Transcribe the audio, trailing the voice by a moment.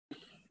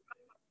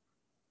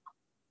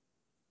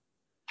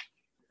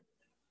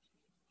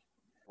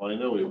Well, I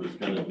know he was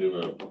gonna do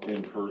a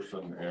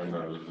in-person and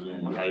a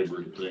Zoom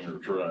hybrid thing or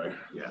try.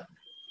 Yeah.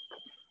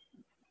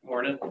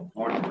 Morning.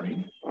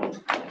 Morning.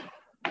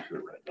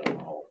 Should write down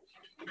all.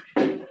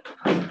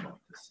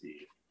 Let's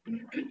see.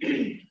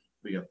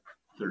 We got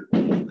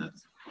 13.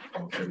 That's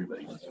almost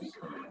everybody wants to be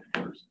coming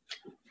in first.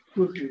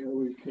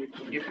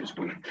 If it's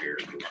going here.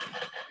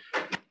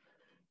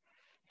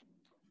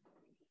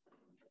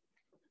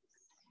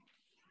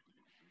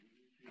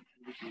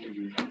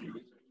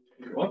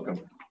 You're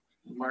welcome.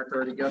 Mark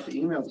already got the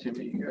email to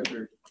me. You guys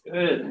are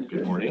Good.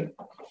 Good morning.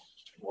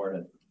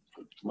 Morning.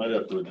 Might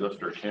have to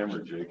adjust our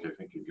camera, Jake. I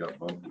think it got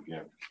bumped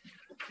again.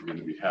 You're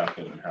gonna be half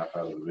in and half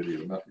out of the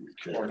video. Nothing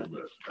to care,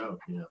 but. Oh,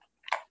 yeah.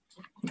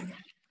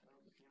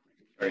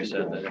 Already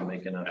said that I didn't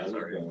make enough.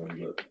 Sorry.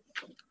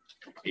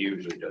 He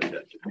usually does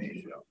that to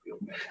me, so I'll feel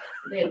bad.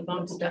 They had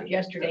bumped stuff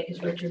yesterday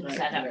because Richard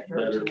sat up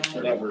Better, first.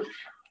 that works.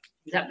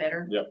 Is that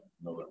better? Yep,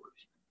 no, that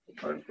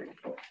works. All right.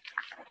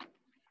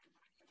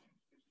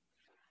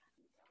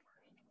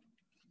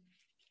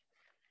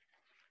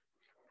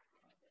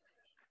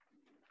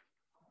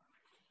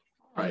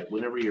 All right,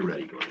 whenever you're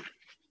ready, Gordon.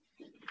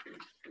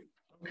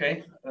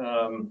 Okay,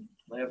 I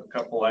have a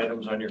couple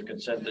items on your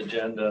consent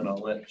agenda, and I'll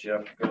let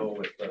Jeff go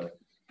with the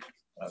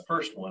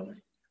first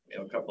one. We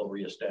have a couple of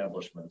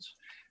reestablishments.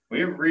 We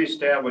have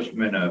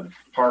reestablishment of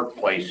Park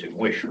Place in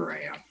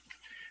Wishram.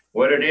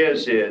 What it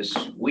is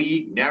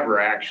we never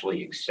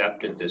actually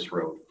accepted this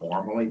road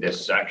formally,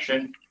 this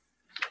section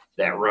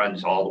that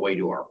runs all the way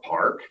to our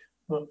park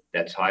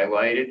that's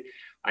highlighted.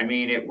 I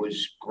mean, it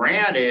was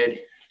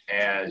granted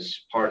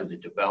as part of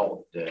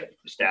the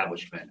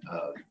establishment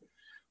of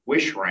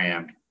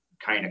Wishram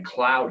kind of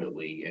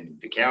cloudily, and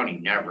the county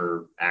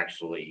never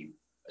actually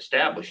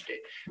established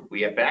it.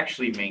 We have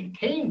actually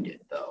maintained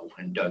it though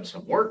and done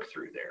some work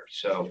through there.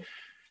 So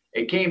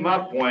it came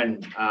up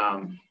when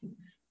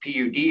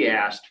PUD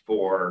asked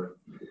for,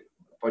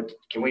 but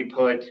can we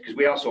put, because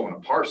we also own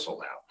a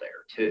parcel out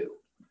there too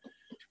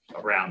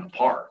around the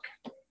park,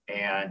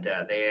 and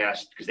they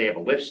asked, because they have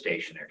a lift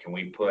station there, can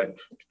we put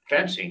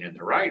fencing in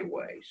the right of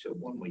way? So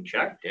when we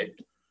checked it,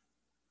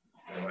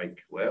 they're like,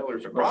 well,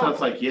 there's a problem.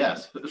 Sounds like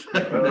yes.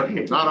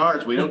 Not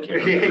ours, we don't care.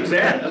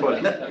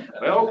 Exactly.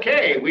 Well,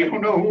 okay, we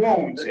don't know who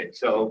owns it.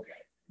 So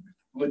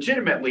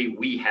legitimately,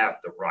 we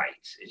have the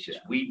rights. It's just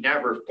we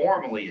never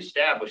formally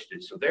established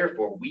it. So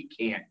therefore, we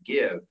can't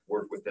give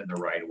work within the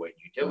right of way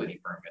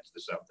utility permits to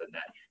something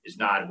that is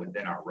not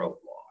within our road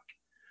log.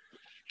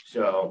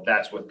 So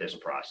that's what this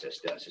process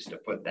does, is to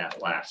put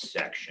that last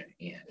section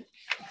in.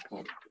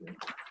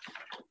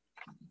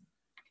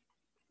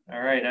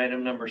 All right,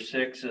 item number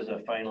 6 is a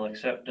final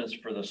acceptance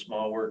for the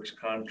small works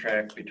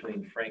contract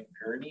between Frank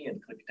Gurney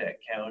and Klickitat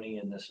County,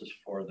 and this is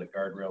for the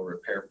guardrail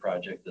repair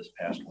project this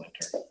past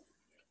winter.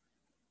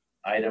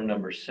 Item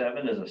number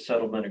 7 is a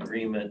settlement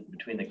agreement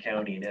between the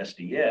county and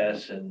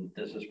SDS, and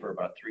this is for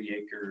about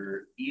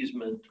 3-acre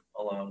easement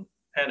along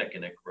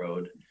Panakinik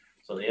Road.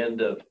 So the end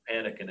of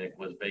Panakinik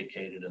was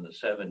vacated in the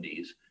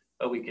 70s,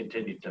 but we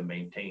continued to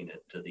maintain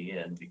it to the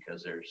end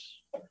because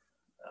there's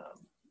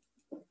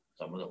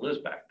someone that lives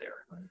back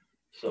there.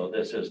 So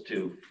this is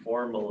to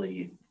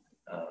formally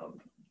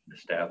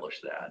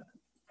establish that.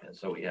 And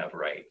so we have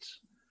rights.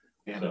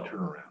 And a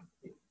turnaround.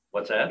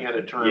 What's that? And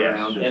a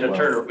turnaround. And a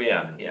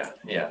turnaround,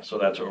 yeah. So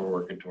that's what we're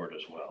working toward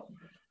as well.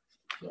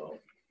 So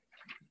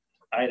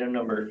item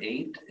number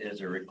 8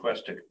 is a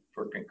request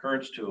for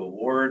concurrence to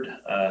award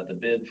the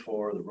bid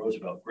for the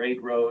Roosevelt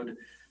Grade Road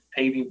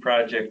paving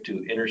project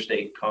to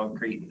Interstate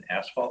Concrete and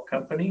Asphalt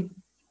Company.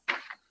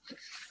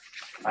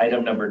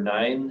 Item number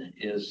 9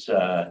 is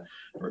a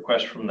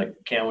request from the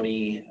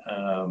county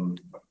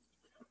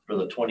for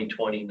the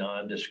 2020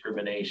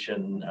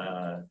 non-discrimination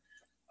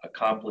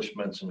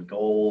accomplishments and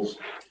goals.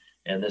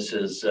 And this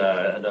is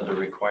another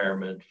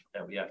requirement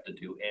that we have to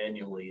do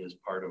annually as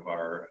part of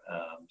our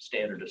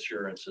standard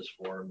assurances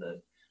form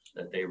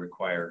that they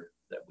require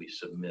that we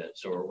submit.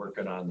 So we're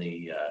working on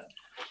the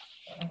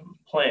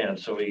plan.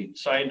 So we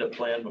signed a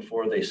plan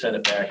before they sent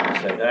it back and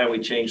said, we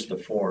changed the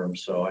form.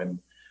 So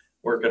I'm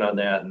working on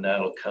that, and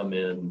that'll come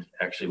in.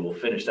 Actually, we'll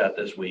finish that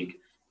this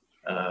week.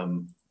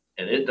 And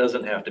it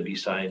doesn't have to be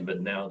signed, but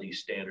now these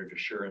standard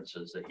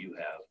assurances that you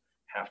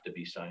have to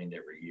be signed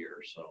every year.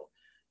 So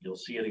you'll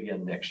see it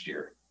again next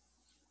year.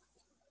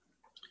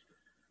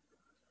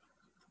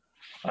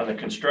 On the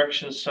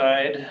construction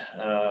side,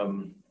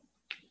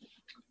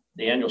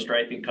 the annual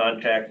striping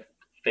contract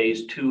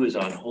phase 2 is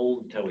on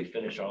hold until we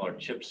finish all our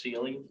chip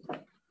sealing,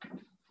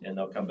 and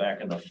they'll come back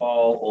in the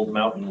fall. Old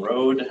Mountain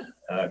Road,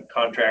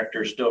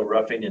 contractors still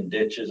roughing in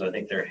ditches. I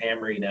think they're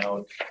hammering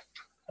out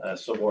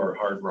some more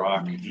hard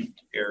rock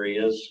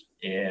areas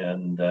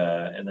and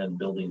then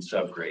building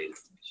subgrade.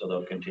 So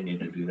they'll continue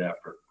to do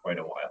that for quite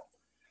a while.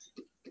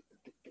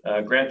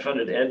 Grant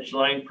funded edge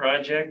line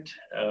project.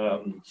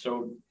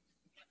 So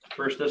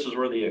first, this is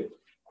where the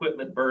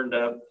equipment burned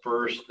up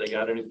first. They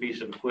got a new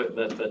piece of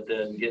equipment, but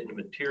then getting the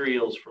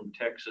materials from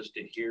Texas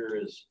to here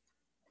is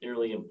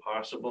nearly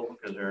impossible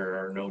because there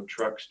are no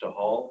trucks to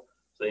haul.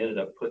 So they ended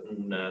up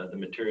putting the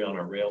material on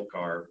a rail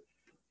car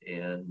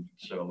And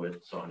so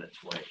it's on its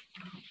way.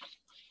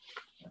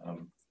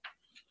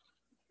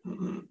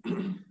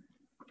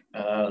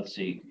 Let's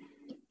see.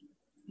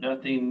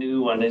 Nothing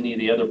new on any of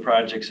the other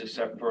projects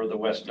except for the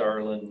West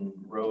Darlin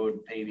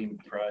Road paving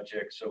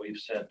project. So we've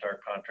sent our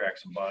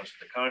contracts and bonds to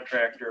the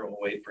contractor. We'll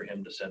wait for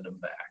him to send them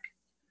back.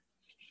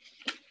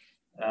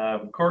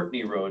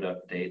 Courtney Road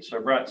update. So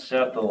I brought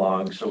Seth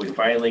along. So we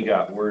finally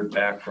got word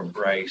back from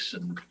Bryce,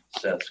 and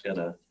Seth's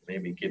gonna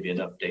maybe give you an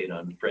update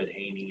on Fred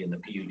Haney and the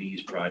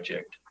PUD's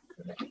project.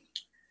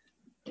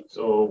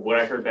 So what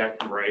I heard back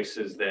from Bryce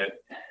is that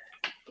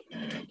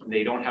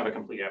they don't have a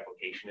complete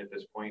application at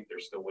this point. They're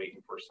still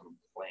waiting for some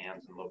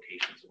plans and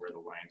locations of where the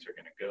lines are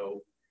gonna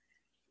go.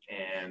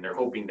 And they're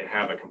hoping to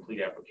have a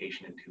complete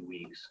application in 2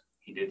 weeks.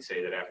 He did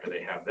say that after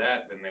they have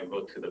that, then they'll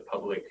go to the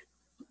public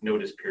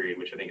notice period,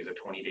 which I think is a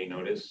 20-day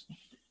notice.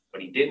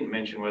 But he didn't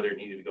mention whether it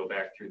needed to go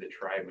back through the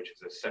tribe, which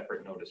is a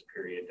separate notice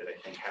period that I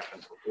think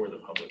happens before the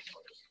public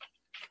notice.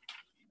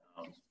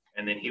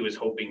 And then he was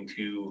hoping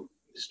to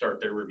start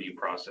their review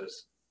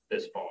process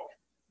this fall.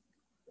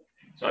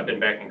 So I've been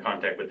back in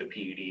contact with the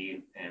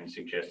PUD and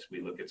suggest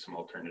we look at some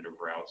alternative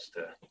routes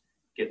to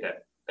get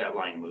that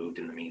line moved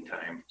in the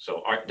meantime.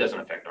 So it doesn't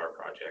affect our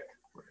project.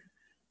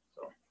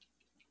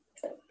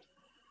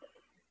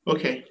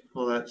 Okay,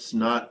 well, that's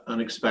not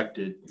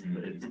unexpected.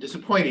 It's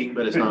disappointing,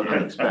 but it's not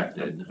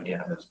unexpected.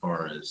 Yeah. As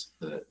far as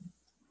the,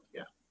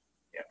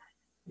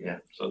 Yeah,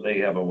 so they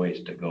have a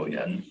ways to go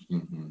yet.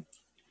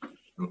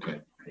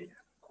 okay,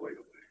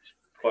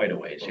 Quite a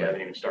ways, So I yeah.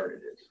 haven't even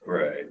started it.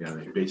 Right. yeah,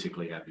 they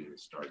basically haven't even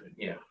started.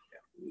 Yeah.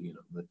 You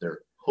know, but they're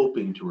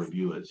hoping to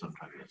review it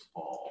sometime this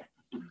fall.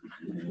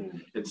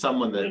 It's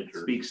someone that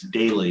speaks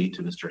daily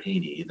to Mr.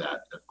 Haney.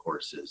 That, of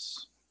course,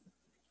 is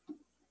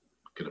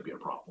going to be a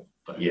problem.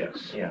 But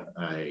Yes. Yeah.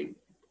 I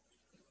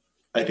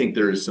think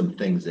there is some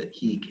things that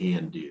he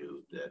can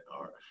do that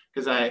are,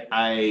 because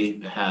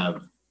I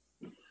have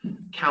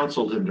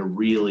counseled him to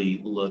really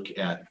look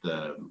at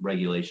the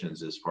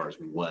regulations as far as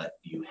what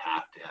you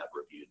have to have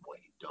reviewed, what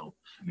you don't.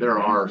 There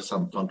are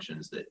some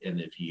functions that,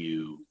 and if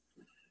you,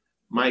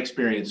 my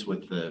experience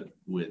with the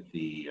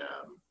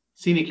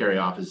scenic area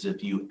office,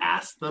 if you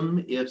ask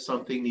them if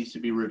something needs to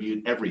be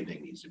reviewed,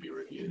 everything needs to be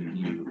reviewed.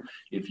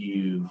 If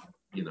you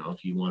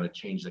want to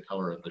change the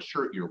color of the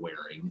shirt you're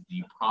wearing,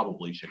 you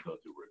probably should go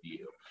through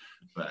review.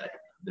 But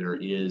there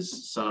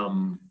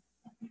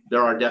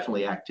are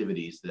definitely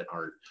activities that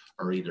are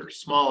either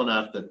small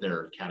enough that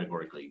they're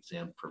categorically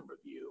exempt from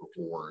review,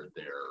 or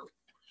they're,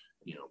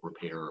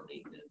 repair or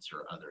maintenance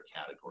or other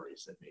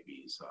categories that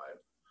maybe. So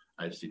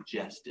I've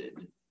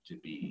suggested to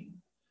be.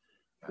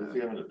 Does he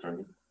have an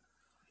attorney?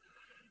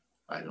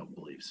 I don't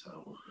believe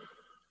so.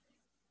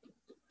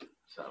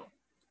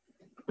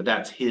 But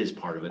that's his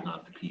part of it,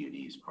 not the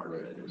PUD's part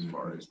of it. As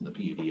far as the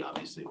PUD,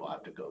 obviously, will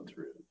have to go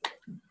through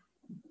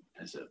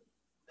as a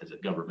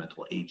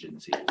governmental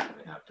agency, it's going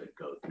to have to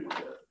go through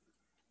the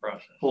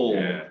Process. whole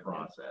Yeah.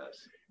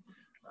 process.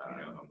 I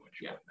don't know how much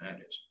Yeah.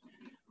 that is.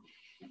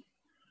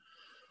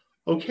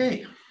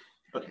 Okay.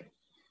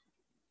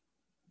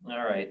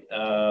 All right.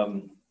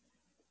 On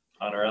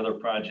our other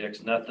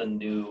projects, nothing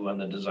new on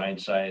the design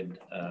side,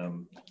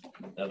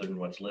 other than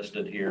what's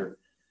listed here.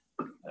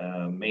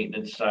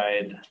 Maintenance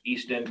side,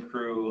 East End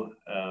crew,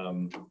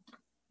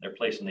 they're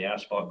placing the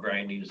asphalt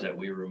grindings that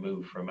we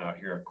removed from out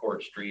here on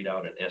Court Street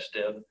out at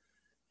Esteb.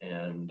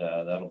 And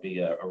that'll be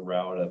a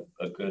route,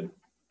 a good,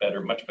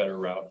 better, much better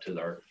route to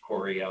our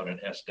quarry out in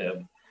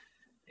Esteb.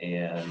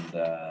 And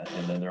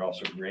then they're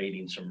also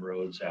grading some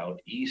roads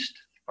out east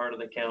part of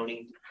the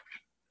county,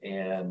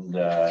 and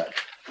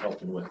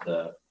helping with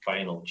the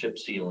final chip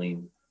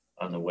sealing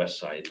on the west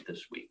side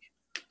this week.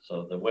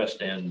 So the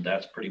west end,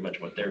 that's pretty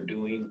much what they're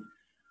doing.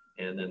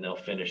 And then they'll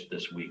finish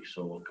this week.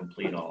 So we'll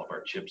complete all of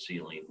our chip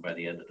sealing by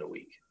the end of the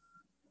week,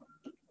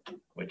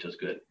 which is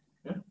good.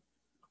 Yeah,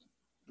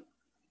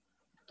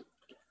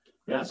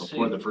 Let's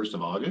before see. the 1st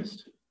of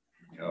August.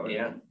 Oh,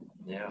 Yeah.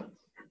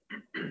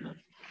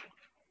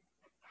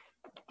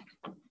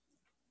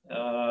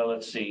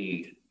 Let's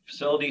see,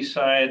 facility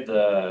side,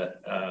 the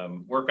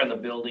work on the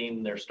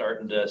building, they're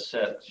starting to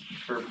set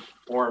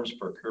forms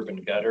for curb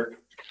and gutter.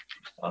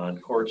 On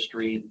Court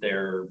Street,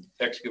 they're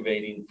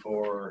excavating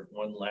for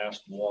one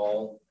last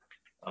wall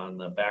on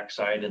the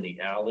backside in the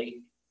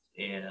alley.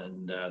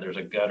 And there's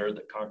a gutter,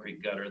 the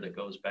concrete gutter that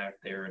goes back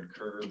there and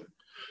curb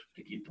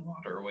to keep the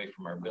water away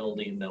from our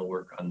building. They'll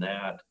work on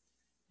that.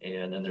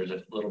 And then there's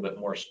a little bit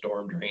more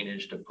storm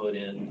drainage to put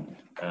in.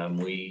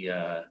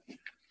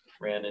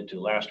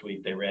 Last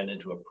week, they ran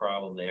into a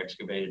problem. They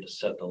excavated to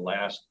set the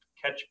last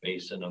catch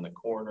basin on the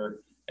corner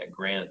at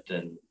Grant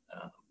and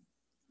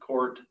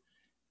Court,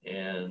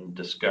 and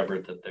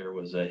discovered that there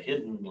was a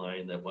hidden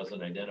line that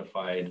wasn't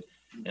identified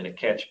and a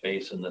catch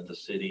basin that the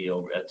city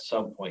at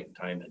some point in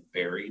time had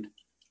buried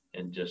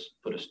and just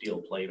put a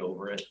steel plate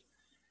over it.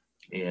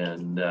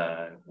 And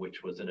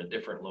which was in a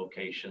different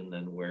location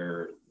than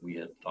where we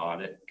had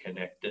thought it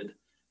connected.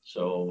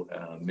 So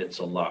it's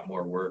a lot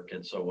more work.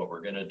 And so what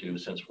we're gonna do,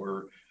 since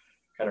we're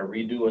kind of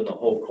redoing the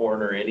whole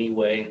corner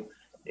anyway,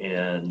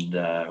 And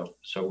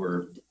so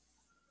we're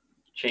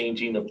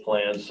changing the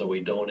plans so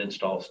we don't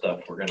install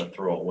stuff we're gonna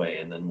throw away,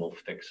 and then we'll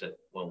fix it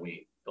when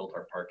we build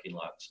our parking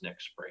lots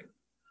next spring.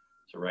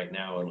 So right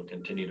now it'll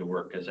continue to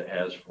work as it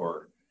has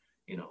for,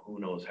 you know, who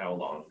knows how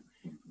long.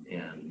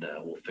 And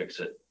we'll fix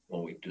it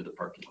when we do the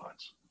parking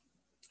lots.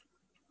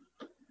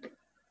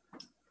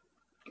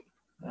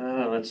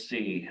 Let's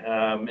see,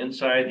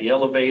 inside the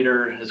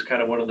elevator is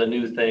kind of one of the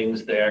new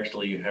things. They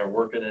actually are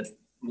working it,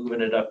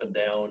 moving it up and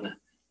down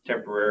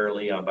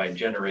temporarily by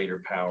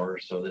generator power.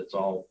 So that's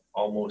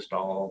almost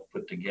all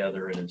put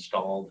together and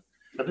installed.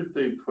 How did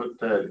they put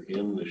that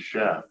in the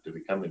shaft? Did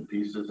it come in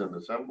pieces and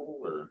assemble,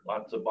 or?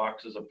 Lots of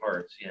boxes of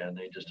parts, yeah, and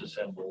they just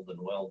assembled and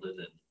welded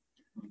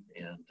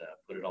and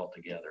put it all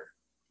together.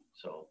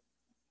 So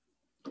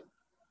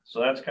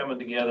that's coming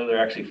together.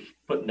 They're actually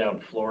putting down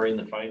flooring,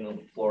 the final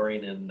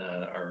flooring in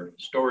our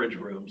storage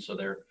room, so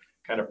they're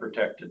kind of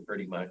protected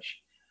pretty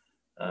much.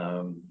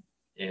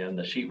 And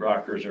the sheet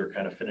rockers are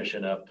kind of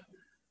finishing up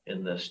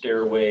in the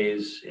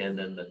stairways, and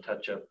then the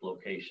touch-up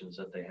locations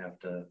that they have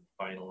to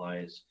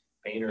finalize.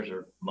 Painters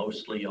are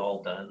mostly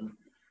all done,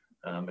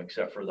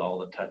 except for all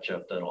the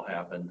touch-up that'll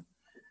happen.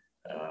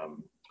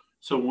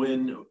 So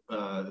when,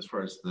 as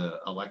far as the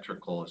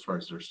electrical, as far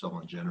as they're still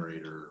on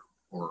generator,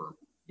 or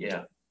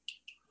Yeah,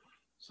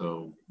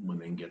 so when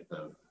they can get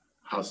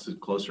how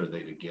closer are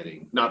they to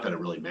getting, not that it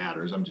really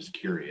matters, I'm just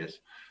curious,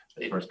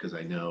 as far as, because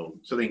I know,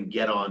 so they can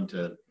get on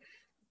to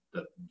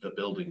the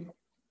building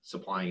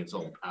supplying its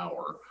own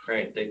power.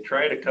 right. They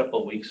tried a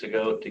couple weeks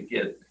ago to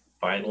get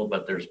final,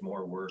 but there's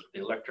more work. The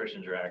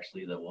electricians are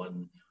actually the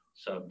one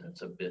sub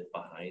that's a bit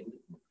behind.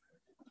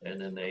 And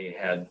then they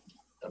had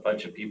a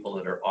bunch of people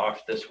that are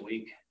off this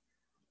week.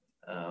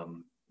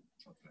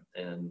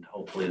 And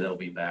hopefully they'll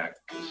be back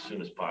as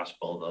soon as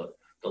possible.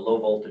 The low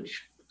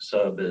voltage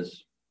sub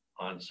is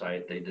on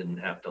site. They didn't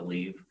have to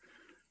leave.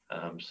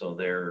 So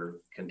they're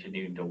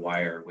continuing to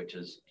wire,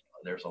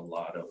 there's a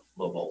lot of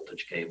low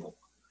voltage cable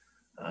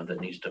that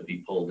needs to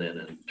be pulled in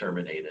and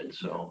terminated.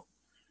 So,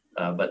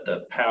 but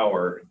the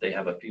power, they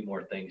have a few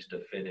more things to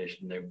finish,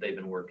 and they've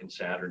been working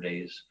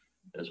Saturdays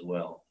as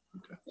well.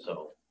 Okay.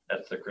 So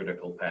that's the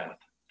critical path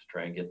to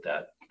try and get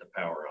the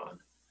power on.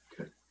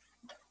 Okay.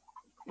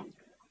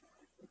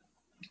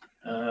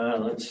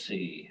 Let's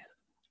see.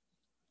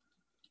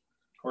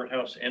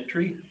 Courthouse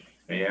entry.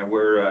 Yeah,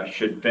 we're,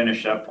 should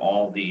finish up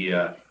all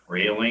the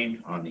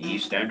railing on the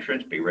east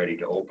entrance, be ready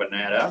to open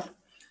that up.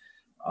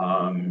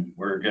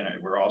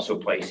 We're also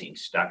placing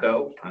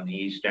stucco on the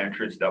east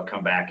entrance. They'll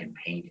come back and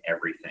paint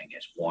everything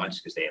at once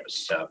because they have a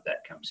sub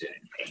that comes in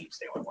and paints.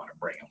 They only want to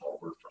bring them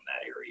over from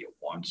that area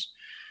once.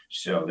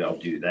 So they'll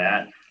do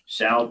that.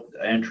 South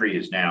entry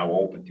is now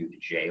open through the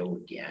jail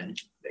again.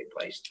 They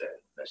placed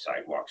the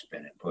sidewalk's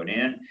been put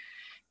in.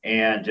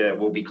 And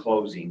we'll be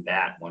closing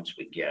that once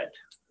we get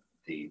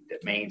the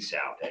main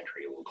south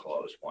entry will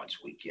close once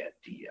we get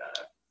the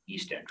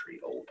east entry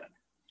open.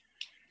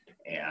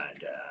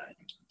 And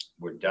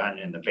we're done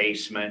in the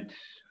basement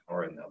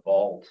or in the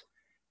vault.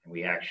 And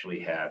we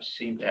actually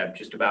seem to have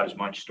just about as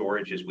much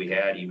storage as we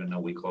had, even though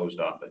we closed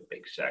off a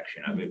big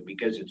section of it,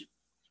 because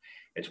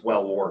it's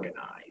well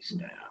organized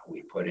now.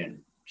 We put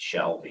in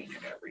shelving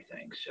and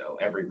everything. So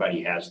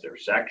everybody has their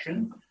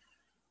section,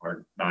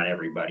 or not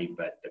everybody,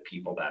 but the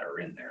people that are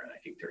in there. And I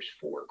think there's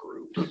 4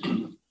 groups.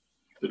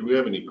 Did we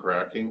have any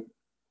cracking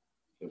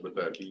with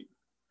that heat?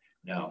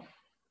 No,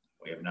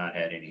 we have not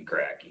had any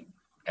cracking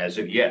as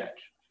of yet.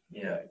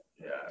 Yeah.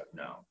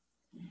 No.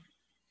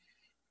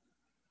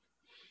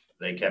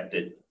 They kept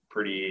an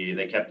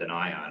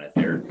eye on it.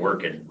 They're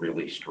working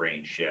really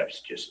strange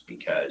shifts just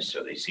because,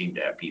 so they seem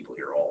to have people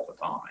here all the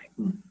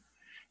time.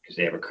 Because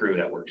they have a crew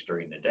that works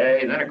during the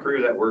day and then a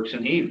crew that works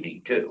in the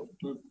evening too.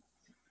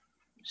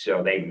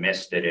 So they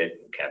misted it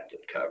and kept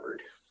it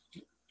covered.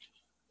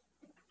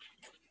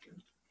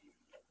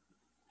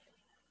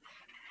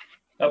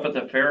 Up at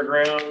the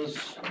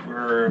fairgrounds,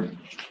 we're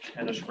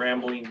kind of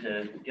scrambling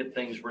to get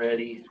things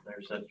ready.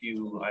 There's a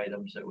few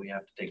items that we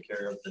have to take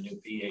care of, the new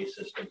PA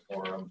system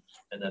for them,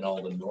 and then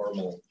all the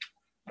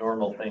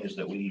normal things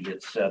that we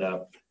get set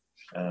up,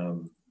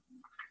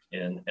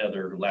 and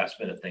other last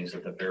minute things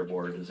that the fair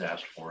board has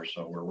asked for.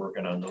 So we're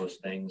working on those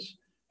things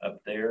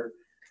up there.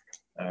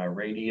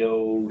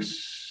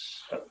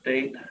 Radios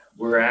update.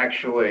 We're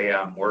actually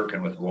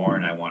working with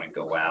Lauren. I want to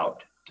go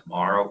out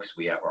tomorrow because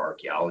we have our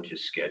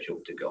archaeologist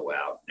scheduled to go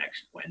out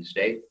next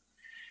Wednesday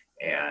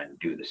and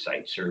do the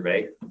site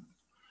survey.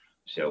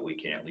 So we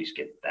can at least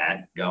get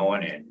that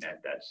going. And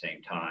at that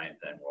same time,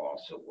 then we'll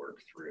also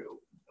work through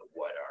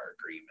what our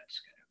agreement's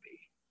going to be.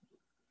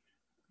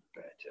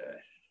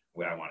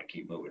 But I want to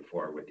keep moving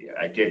forward with you.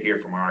 I did hear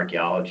from our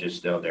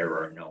archaeologists, though, there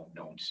are no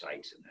known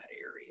sites in that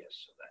area.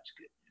 So that's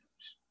good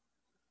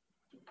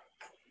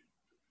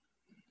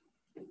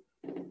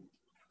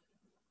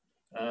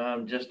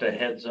news. Just a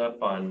heads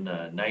up on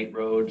Night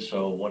Road.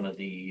 So one of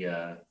the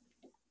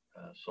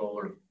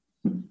solar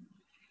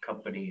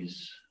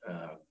companies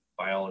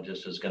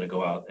biologist is going to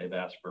go out. They've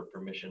asked for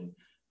permission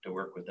to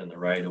work within the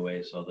right of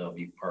way, so they'll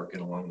be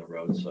parking along the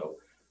road. So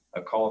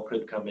a call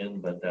could come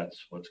in, but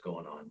that's what's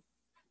going on.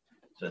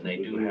 So they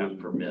do have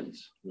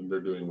permits. They're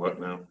doing what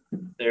now?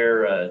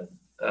 They're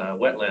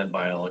wetland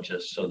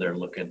biologists, so they're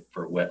looking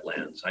for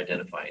wetlands,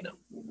 identifying them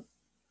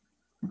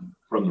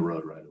From the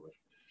road right away.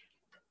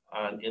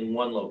 in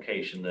one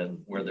location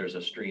then where there's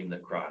a stream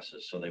that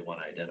crosses. So they want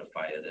to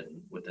identify it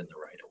within the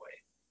right of way.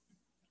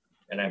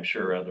 And I'm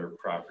sure other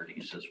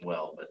properties as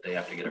well, but they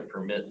have to get a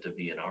permit to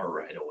be in our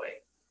right of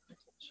way.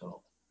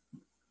 So,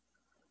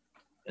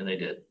 and they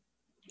did.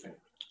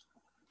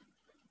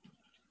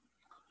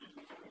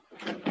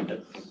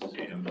 That's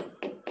Tim.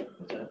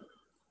 What's that?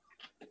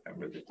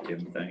 Remember the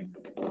Tim thing?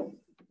 Go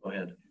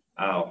ahead.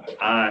 Oh,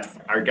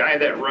 our guy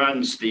that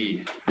runs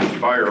the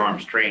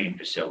firearms training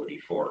facility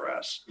for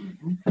us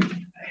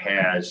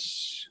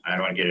has, I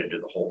don't want to get into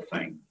the whole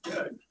thing,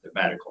 the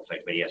medical thing,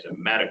 but he has a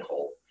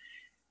medical,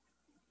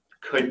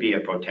 could be a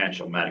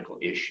potential medical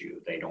issue.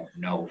 They don't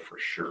know for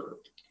sure.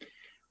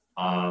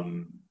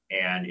 And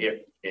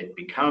if it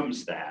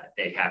becomes that,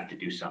 they have to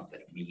do something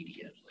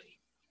immediately,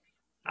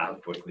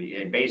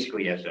 quickly, and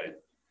basically as a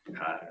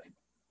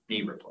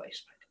knee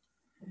replacement.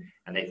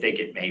 And they think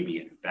it may be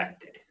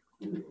infected.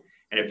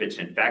 And if it's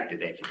infected,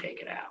 they can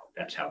take it out.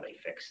 That's how they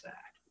fix that.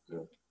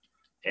 Yeah.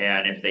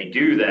 And if they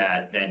do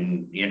that,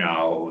 then, you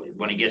know,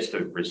 when he gets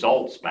the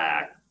results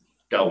back,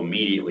 they'll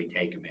immediately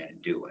take him in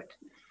and do it.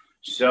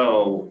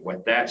 So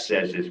what that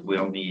says is we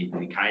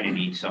kind of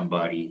need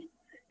somebody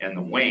in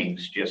the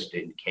wings just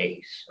in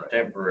case.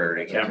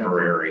 Temporary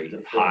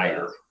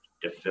hire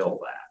to fill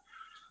that.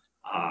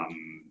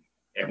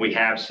 And we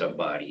have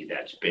somebody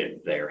that's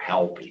been there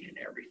helping and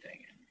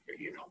everything, and,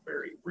 you know,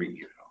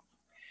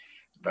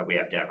 but we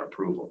have to have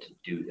approval to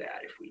do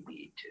that if we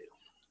need to.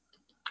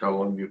 How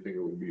long do you think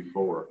it would be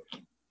for?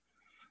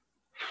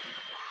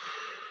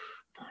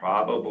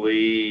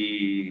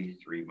 Probably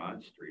 3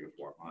 months, 3 to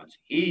 4 months.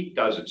 He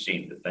doesn't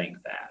seem to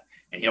think that,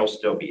 and he'll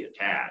still be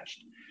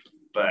attached.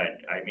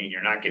 But I mean,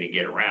 you're not going to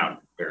get around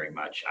very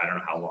much. I don't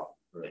know how long.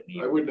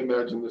 I wouldn't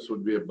imagine this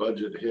would be a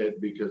budget hit,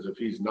 because if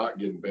he's not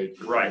getting paid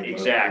for Right,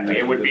 exactly.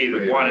 It would be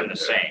the one and the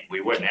same. We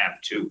wouldn't have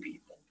two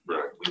people.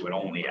 Right. We would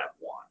only have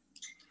one.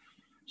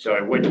 So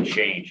it wouldn't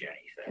change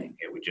anything.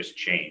 It would just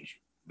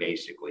change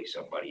basically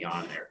somebody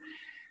on there.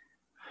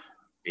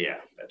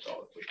 Yeah, that's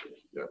all it would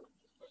do.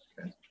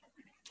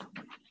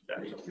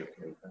 Yeah.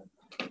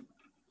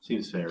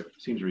 Seems fair,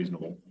 seems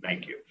reasonable.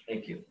 Thank you.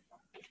 Thank you.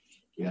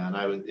 Yeah,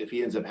 and if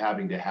he ends up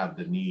having to have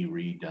the knee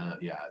redone,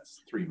 yeah,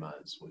 it's 3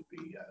 months would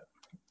be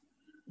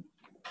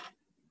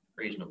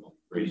Reasonable.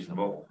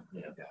 Reasonable.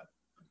 Yeah.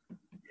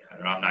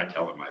 And I'm not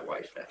telling my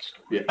wife that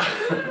story.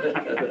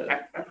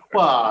 Yeah.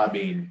 Well, I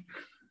mean,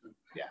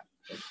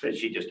 But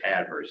she just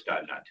had hers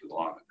done not too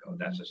long ago.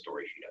 That's a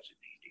story she doesn't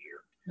need to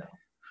hear.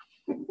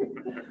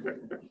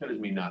 that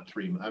doesn't mean not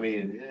 3 months. I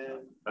mean,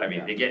 I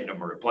mean, to get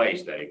them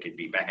replaced, that it could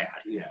be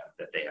bad. Yeah.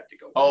 That they have to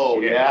go.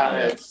 Oh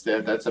yeah, that's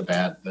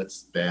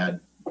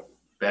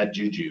bad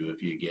juju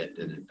if you get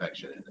an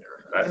infection in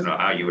there. I don't know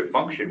how you would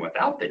function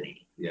without the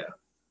knee. Yeah.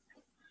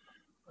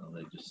 Well,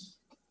 they just,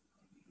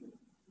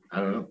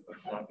 I don't know.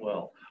 Not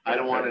well. I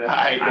don't want to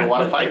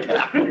fight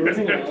that.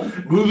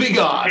 Moving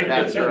on.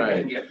 That's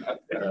right.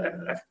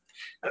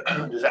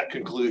 Does that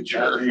conclude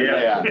your?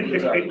 Yeah.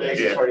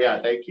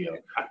 Yeah. Thank you.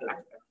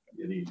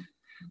 Any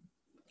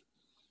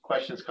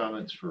questions,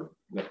 comments for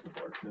the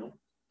board? No.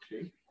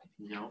 Jake?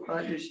 No.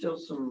 There's still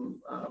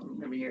some,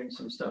 I'm hearing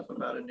some stuff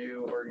about a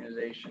new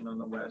organization on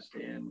the west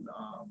end,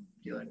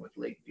 dealing with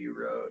Lakeview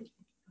Road,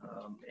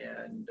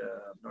 and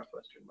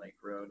Northwestern Lake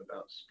Road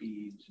about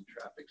speeds and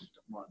traffic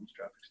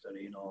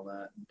study and all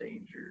that, and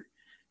danger.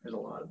 There's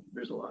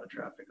a lot of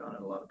traffic on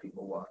it, a lot of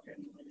people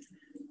walking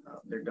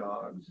their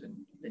dogs, and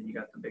then you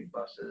got the big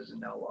buses and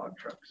now log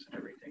trucks and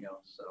everything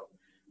else. So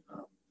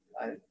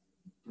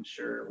I'm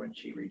sure when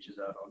she reaches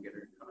out, I'll get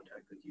her in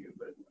contact with you,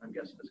 but I'm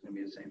guessing it's going to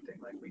be the same thing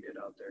like we did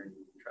out there in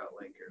Trout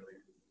Lake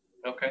earlier.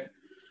 Okay.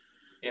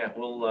 Yeah,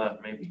 we'll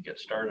maybe get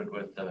started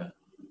with the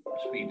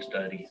speed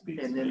study.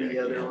 And then the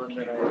other one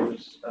that I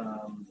was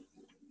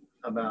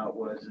about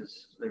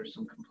was there's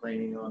some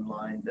complaining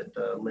online that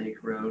the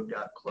Lake Road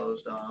got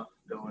closed off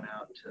going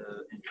out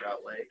in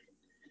Trout Lake.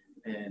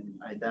 And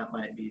that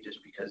might be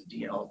just because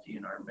all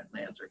DNR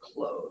lands are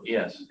closed.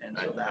 Yes. And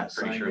so that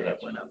pretty sign sure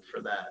that went up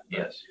for that. But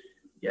yes.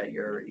 Yeah,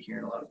 you're already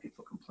hearing a lot of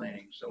people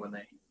complaining. So when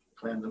they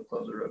plan to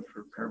close the road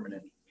for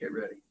permanent, get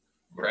ready.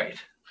 Right.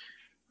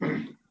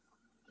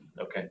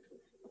 Okay.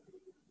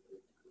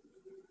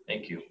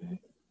 Thank you.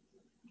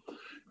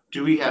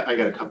 I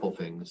got a couple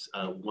things.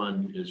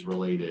 One is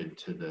related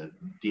to the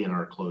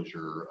DNR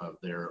closure of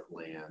their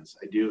lands.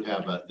 I do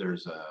have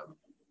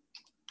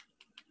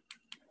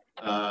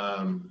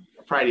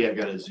Friday I've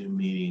got a Zoom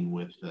meeting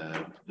with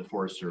the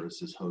Forest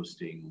Service is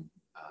hosting.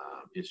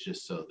 It's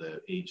just so the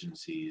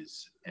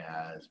agencies,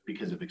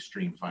 because of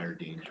extreme fire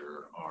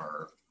danger,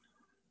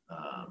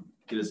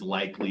 it is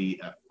likely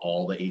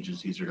all the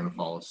agencies are going to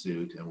follow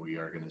suit, and we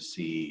are going to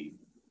see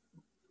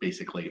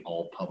basically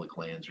all public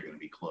lands are going to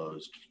be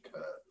closed,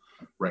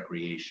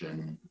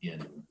 recreation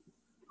in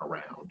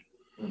around.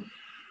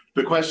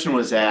 The question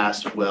was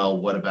asked, well,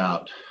 what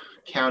about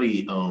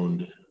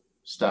county-owned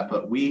stuff?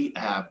 But we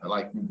have,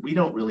 like, we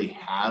don't really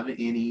have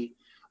any.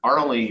 Our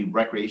only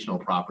recreational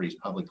properties,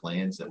 public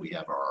lands that we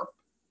have are our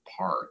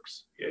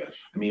parks. Yes.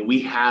 I mean,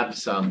 we have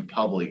some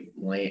public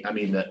land, I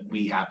mean, that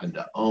we happen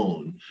to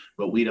own,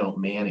 but we don't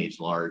manage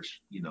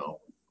large,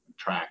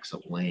 tracts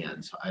of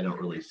land. So I don't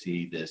really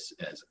see this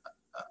as,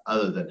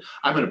 other than,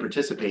 I'm going to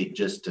participate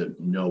just to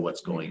know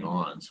what's going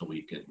on so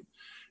we can,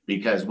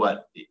 because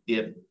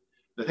if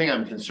the thing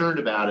I'm concerned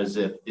about is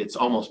if it's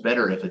almost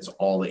better if it's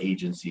all the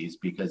agencies,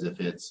 because if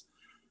it's,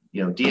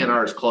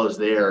 DNR has closed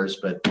theirs,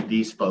 but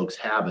these folks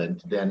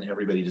haven't, then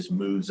everybody just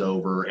moves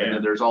over. And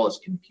then there's all this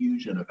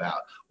confusion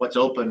about what's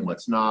open,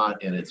 what's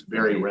not. And it's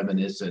very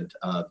reminiscent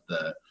of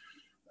the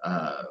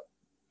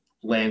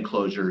land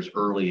closures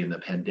early in the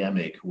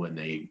pandemic when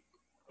they,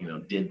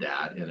 did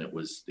that. And it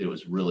was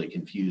really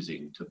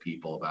confusing to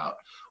people about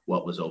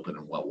what was open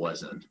and what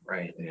wasn't.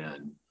 Right.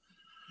 And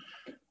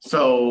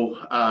so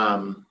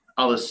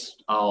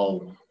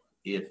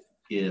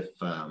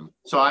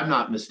so I'm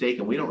not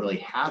mistaken, we don't really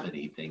have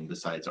anything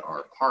besides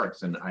our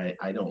parks, and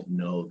I don't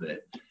know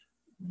that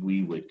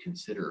we would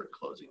consider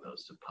closing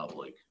those to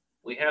public.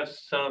 We have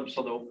some,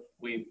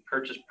 we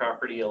purchased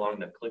property along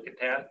the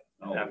Klickitat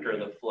after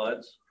the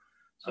floods.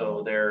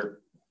 So their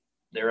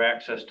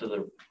access to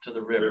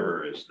the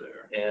river is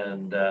there.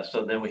 And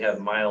so then we have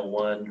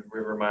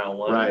River Mile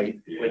 1, Right.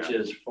 which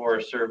is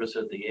Forest Service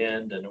at the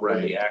end and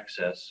early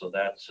access. So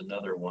that's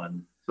another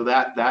one. So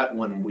that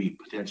one, we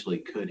potentially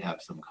could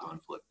have some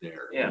conflict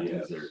there. Yeah.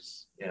 Because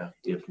there's,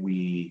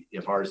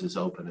 if ours is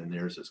open and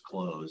theirs is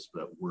closed,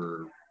 but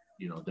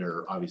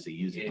they're obviously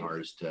using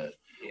ours to,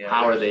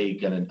 how are they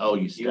gonna,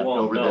 you stepped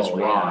over this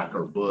rock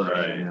or bush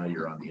and now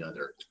you're on the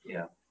other.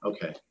 Yeah.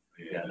 Okay.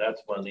 Yeah,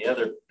 that's one.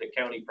 The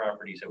county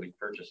properties that we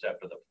purchased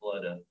after the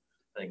flood of,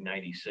 I think,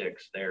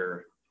 96,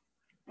 they're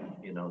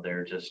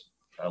just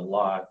a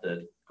lot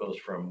that goes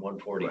from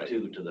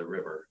 142 to the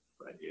river.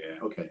 Right. Yeah.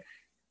 Okay.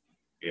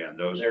 Yeah, and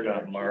those. They're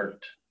not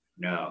marked.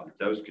 No,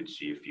 those could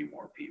see a few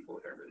more people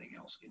if everything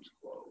else gets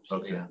closed.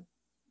 Okay. Yeah.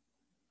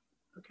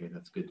 Okay,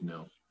 that's good to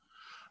know.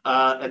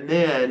 And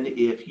then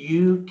if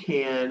you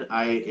can,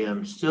 I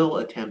am still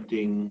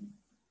attempting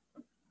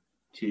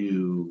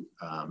to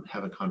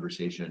have a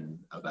conversation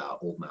about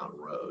Old Mountain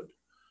Road.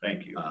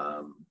 Thank you.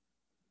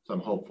 So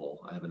I'm hopeful.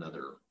 I have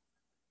another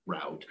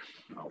route,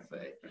 I'll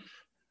say,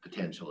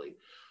 potentially.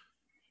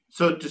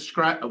 So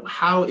describe,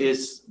 how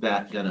is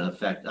that going to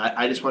affect?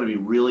 I just want to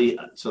be really,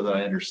 so that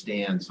I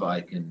understand, so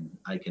I can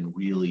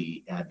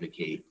really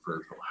advocate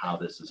for how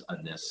this is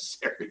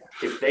unnecessary.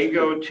 If they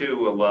go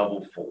to a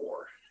level 4,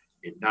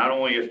 it not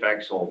only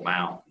affects Old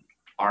Mountain,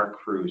 our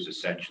crews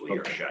essentially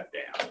are shut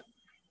down,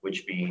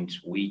 which means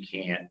we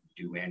can't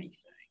do anything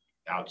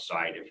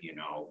outside of,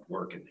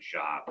 work in the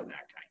shop and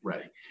that kind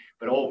of thing.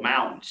 But Old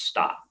Mountain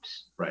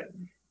stops. Right.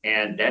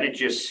 And then it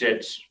just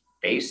sits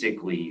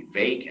basically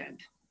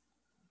vacant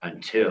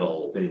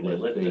until they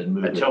lift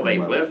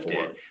lift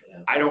it.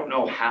 I don't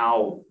know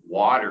how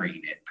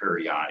watering it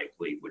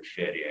periodically would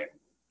fit in.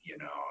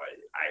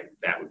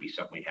 That would be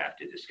something we'd have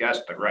to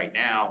discuss. But right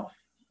now,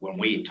 when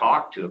we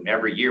talk to them,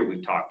 every year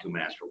we talk to them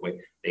and ask for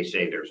waivers. They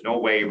say there's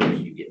no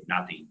waivers, you get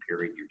nothing,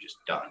 period. You're just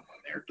done when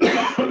they're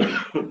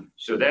done.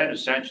 So then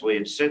essentially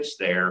it sits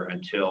there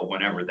until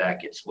whenever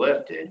that gets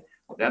lifted,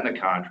 then the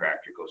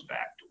contractor goes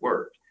back to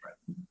work.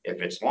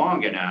 If it's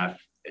long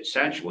enough,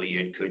 essentially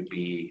it could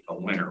be a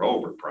winter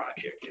over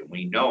project, and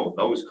we know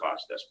those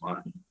cost us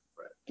money.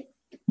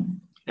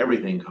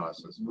 Everything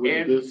costs us.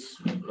 Would this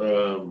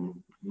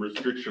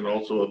restriction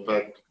also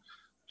affect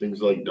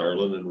things like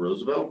Darlin and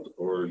Roosevelt,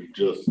 or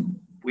just?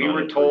 We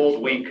were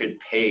told we could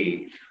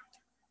pave,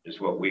 is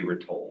what we were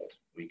told.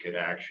 We could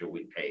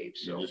actually pave.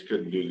 You So just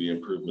couldn't do the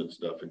improvement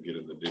stuff and get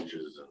in the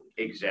ditches and.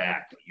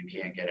 exactly, you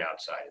can't get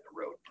outside of the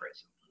road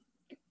prison.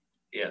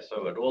 Yeah,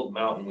 so at Old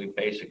Mountain, we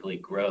basically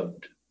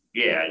grubbed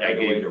Yeah,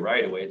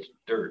 right away. It's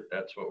dirt.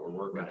 That's what we're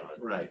working on.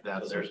 Right. So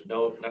That's there's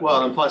no.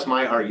 well, and plus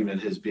my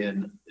argument has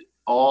been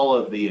all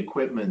of the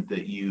equipment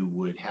that you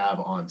would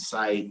have on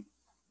site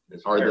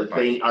are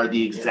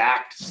the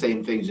exact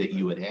same things that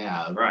you would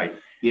have right.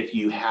 if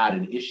you had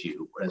an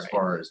issue as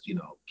far as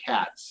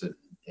cats and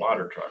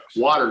water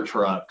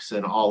trucks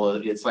and all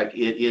of it's like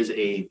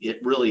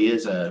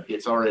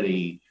it's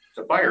already It's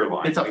a fire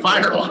line. it's a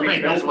fire line. We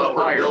That's built what a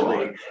we're fire building,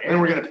 line.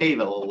 and we're going to pave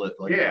it a little bit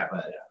later. Yeah.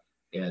 But,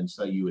 and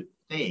so you would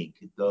think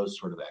those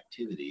sort of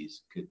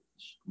activities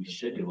we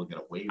should be able to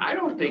get a waiver. I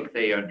don't think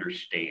they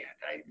understand.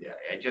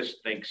 I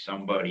just think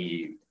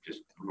somebody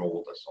just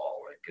rolled us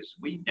all in because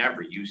we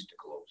never used to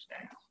close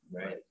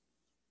down. Right.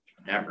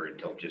 Never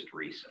until just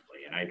recently.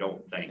 And I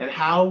don't think. And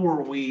how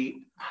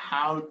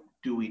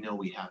do we know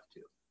we have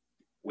to?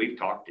 We've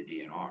talked to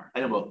DNR. I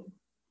know, but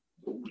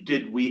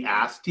did we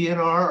ask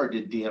DNR or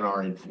did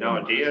DNR inform No,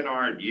 us?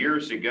 DNR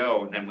years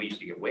ago, and then we used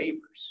to get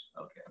waivers.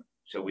 Okay.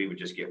 So we would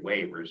just get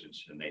waivers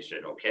and they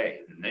said, okay.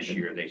 And this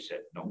year they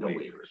said, no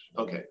waivers.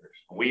 Okay.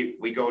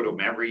 We go to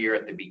them every year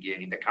at the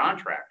beginning. The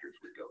contractors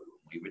would go to them.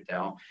 We would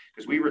tell them,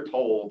 because we were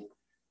told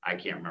I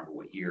can't remember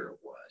what year it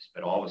was,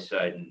 but all of a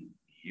sudden,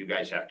 you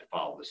guys have to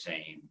follow the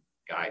same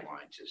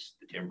guidelines as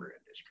the timber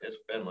industry. It's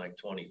been like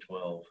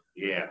 2012.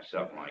 Yeah,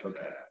 something like Okay.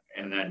 that.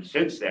 And then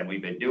since then,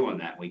 we've been doing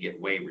that. We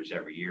get waivers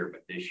every year,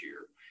 but this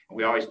year, and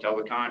we always tell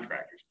the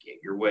contractors, get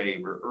your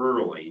waiver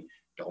early.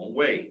 Don't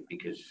wait,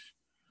 because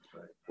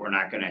we're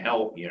not gonna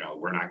help,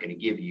 we're not gonna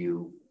give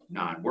you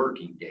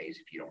non-working days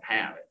if you don't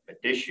have it. But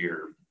this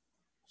year,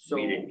 So,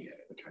 we didn't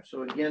get it.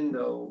 so again,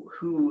 though,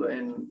 who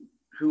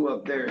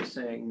up there is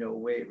saying no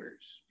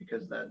waivers?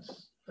 Because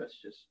that's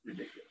just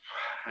ridiculous.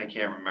 I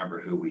can't remember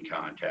who we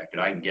contacted.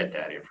 I can get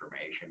that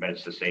information, but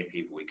it's the same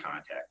people we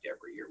contact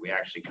every year. We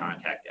actually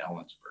contact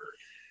Ellensburg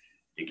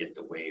to get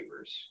the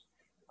waivers.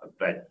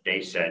 But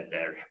they said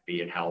they're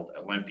being held,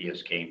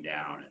 Olympias came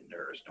down and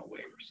there is no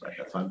waivers. Right,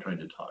 that's why I'm trying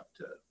to talk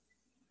to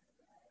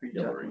Are you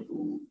talking-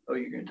 Oh,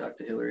 you're gonna talk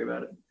to Hillary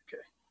about it?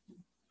 Okay.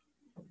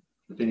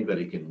 if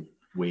anybody can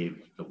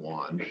wave the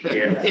wand.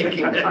 Yeah.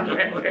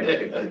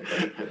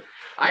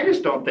 I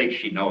just don't think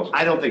she knows.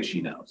 I don't think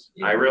she knows.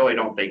 I really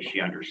don't think she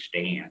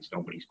understands.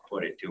 Nobody's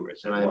put it to her.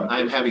 And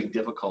I'm having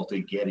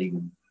difficulty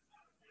getting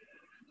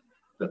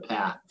the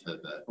path to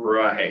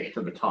Right.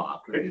 the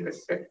top.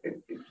 It's-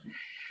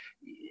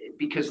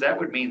 Because that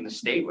would mean the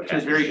state would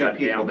There's have to very good shut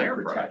people down that their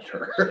protect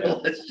project. her.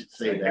 Let's just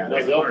say that.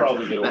 They'll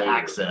probably get The away with it.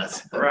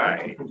 access.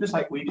 Right. Just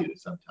like we do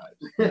sometimes.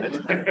 Is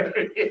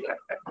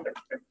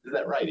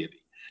that right,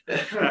 Ivy?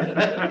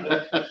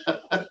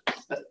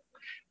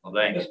 Well,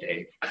 thanks,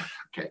 Dave.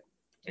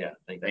 Yeah,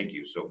 thank Thank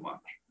you so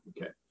much.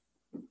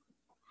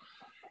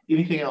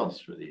 Anything else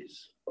for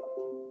these?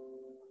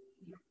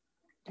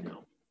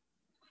 No.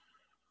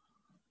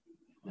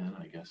 And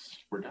I guess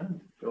we're done.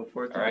 Go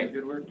forth. All right.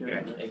 Good work. Okay.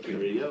 Doing Thank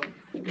Here you. we go.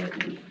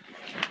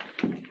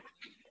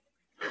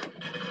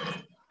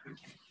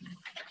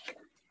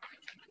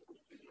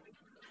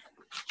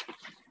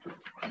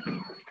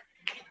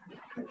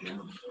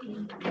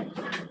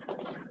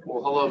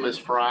 Well, hello, Miss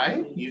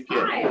Fry. You get.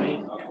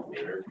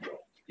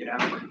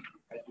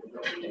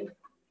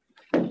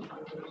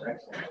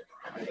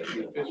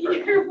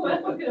 You're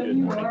welcome.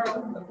 You are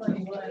on the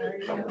funny one, are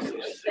you?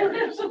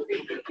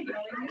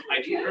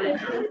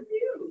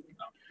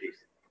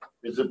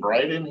 Is it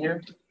bright in here?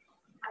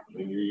 I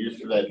mean, you're used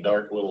to that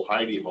dark little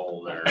hidey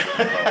hole there.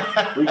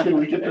 We can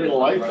turn the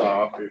lights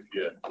off if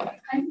you.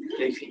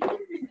 Casey.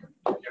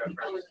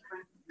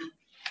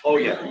 Oh,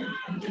 yeah.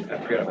 I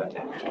forgot about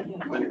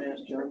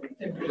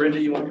that. Brenda,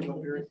 you want to come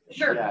here?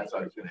 Sure. Yeah, that's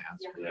what I was gonna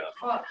ask. Yeah.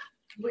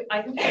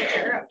 I can take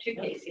her up too,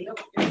 Casey.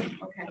 Okay.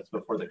 That's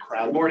before the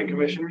crowd. Good morning,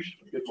 commissioners.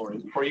 Good morning.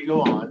 Before you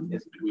go on,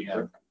 we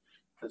have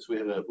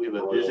a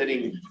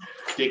visiting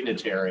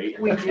dignitary,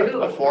 We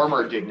do. a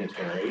former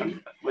dignitary.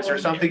 Was there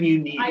something you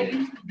I needed?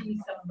 used to be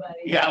somebody.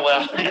 Yeah,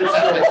 well.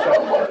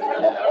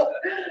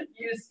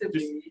 Used to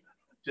be.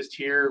 Just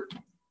here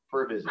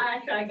for a visit.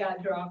 Actually, I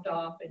got dropped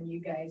off and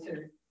you guys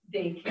are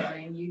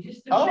daycaring. You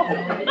just Oh.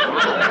 don't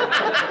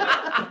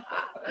know.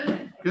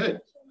 Good.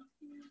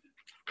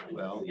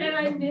 Well, And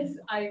I miss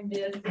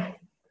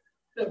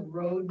the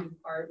road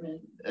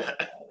department.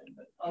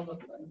 All the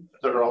fun.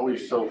 They're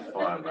always so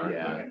fun, aren't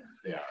yeah,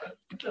 they? yeah.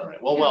 So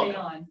Well, carry welcome.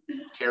 on.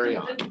 Carry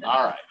on.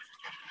 All right.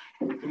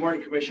 Good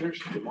morning, commissioners.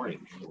 Good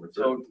morning.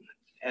 So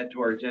add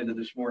to our agenda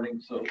this morning.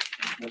 So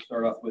we'll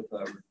start off with a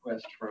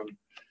request from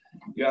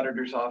the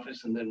auditor's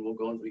office, and then we'll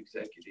go into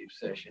executive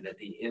session at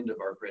the end of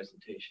our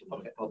presentation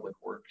of Public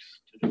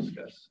Works to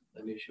discuss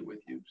an issue with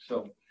you.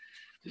 So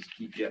just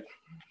keep you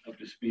up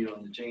to speed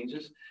on the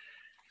changes.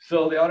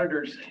 So the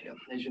auditors,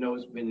 as you know,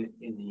 has been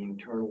in the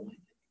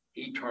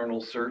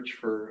eternal search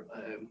for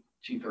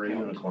chief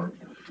accountant.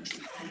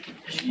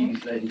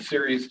 She's in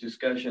serious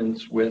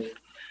discussions with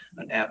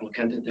an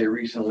applicant that they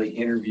recently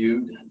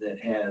interviewed that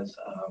has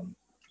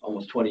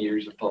almost 20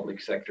 years of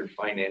public sector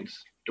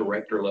finance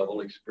director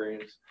level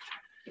experience,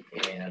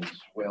 and as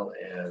well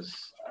as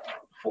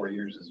 4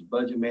 years as a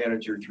budget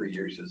manager, 3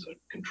 years as a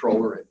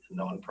controller at a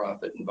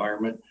nonprofit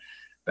environment,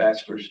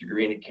 bachelor's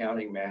degree in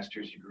accounting,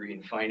 master's degree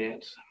in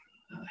finance,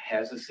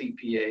 has a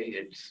CPA.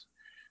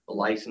 The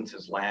license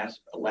has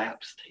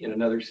lapsed in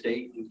another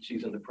state, and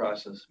she's in the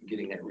process of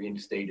getting that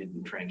reinstated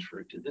and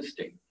transferred to this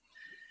state.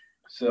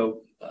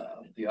 So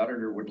the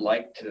auditor would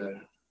like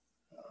to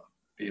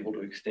be able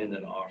to extend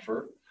an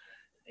offer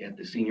at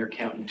the senior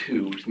accountant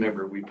 2.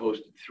 Remember, we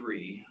posted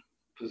 3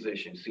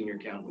 positions: senior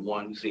accountant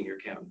 1, senior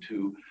accountant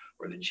 2,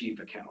 or the chief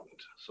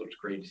accountant. So it's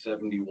grade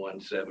 71,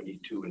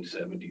 72, and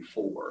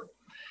 74.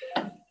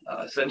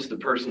 Since the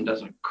person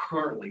doesn't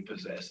currently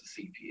possess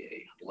a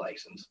CPA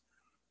license,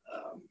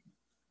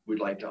 we'd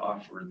like to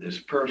offer this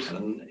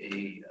person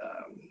a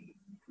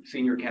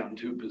senior accountant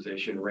 2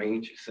 position,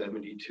 range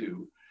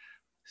 72,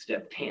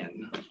 step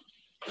 10.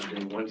 And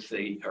then once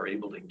they are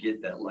able to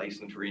get that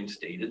license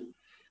reinstated,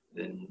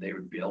 then they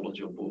would be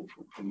eligible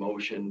for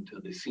promotion to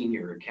the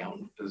senior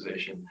accountant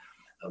position,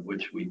 of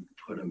which we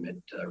put them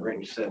at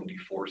range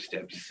 74,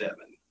 step 7.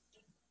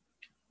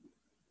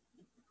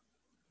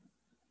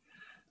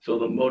 So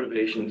the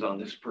motivations on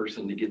this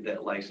person to get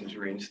that license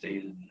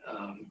reinstated,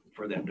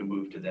 for them to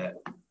move to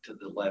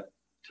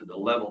the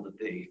level that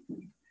they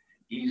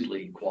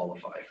easily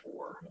qualify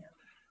for.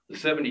 The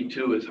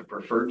 72 is a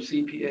preferred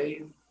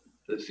CPA,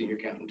 the senior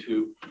accountant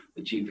 2,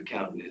 the chief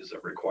accountant is a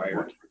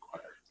required.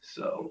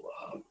 So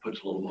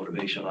puts a little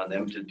motivation on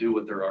them to do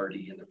what they're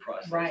already in the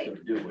process Right.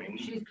 of doing.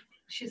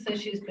 She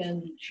says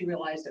she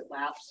realized it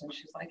lapsed and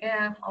she's like,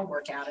 yeah, I'll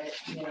work at it,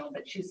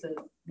 but she said,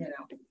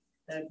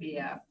 that'd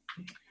be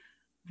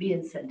the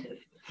incentive.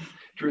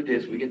 Truth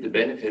is, we get the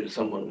benefit of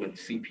someone with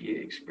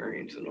CPA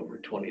experience and over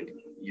 20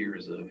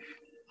 years of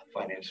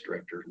finance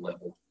director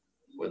level,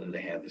 whether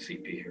they have the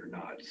CPA or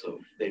not. So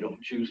if they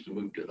don't choose to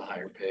move to the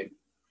higher pay.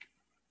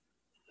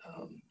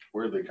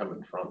 Where are they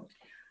coming from?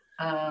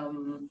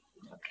 Can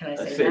I A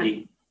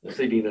say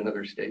city in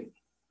another state.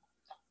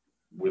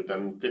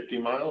 Within 50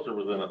 miles or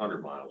within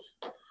 100 miles?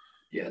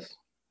 Yes.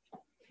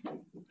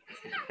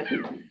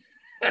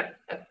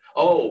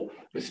 Oh,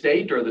 the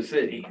state or the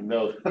city?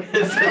 No.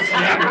 There's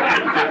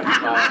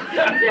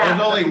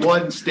only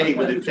one state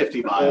within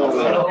 50 miles.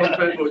 Well, it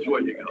depends which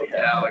one you go.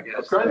 Yeah, I guess.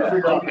 I'm trying to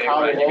figure out Okay,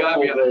 how right, you got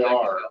me local on they the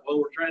are. Well,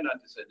 we're trying not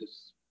to say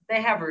this.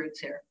 They have roots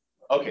here.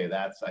 Okay,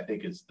 that's, I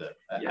think is the,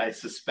 I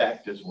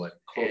suspect is what.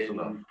 Close in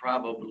enough.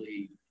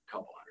 Probably a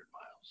couple hundred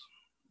miles,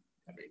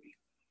 maybe.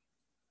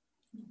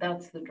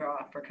 That's the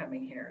draw for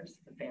coming here is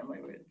the family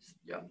roots.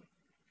 Yeah.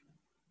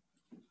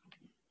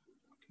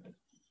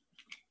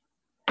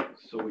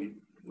 So we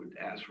would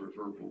ask for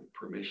verbal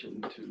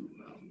permission to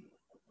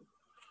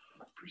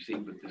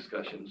proceed with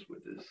discussions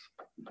with this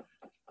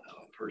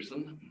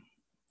person.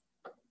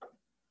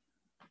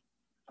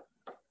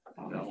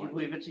 I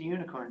believe it's a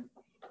unicorn.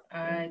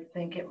 I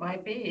think it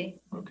might be.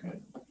 Okay.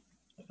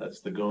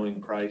 That's the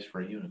going price for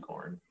a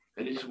unicorn,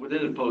 And it's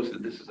within the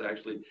posted, this is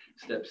actually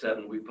step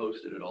 7, we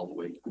posted it all the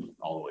way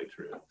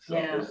through. So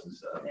Yeah. this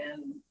is,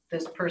 And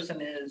this person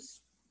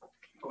is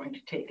going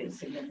to take a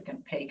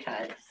significant pay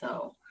cut,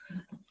 so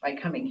by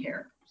coming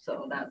here.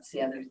 So that's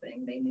the other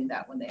thing. They knew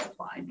that when they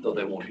applied. though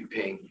they won't be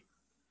paying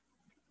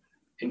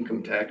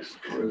income tax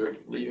where they're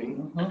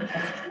leaving.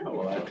 oh,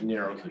 well, that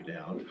narrows it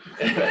down.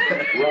 Rob's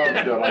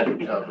got all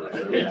the covers.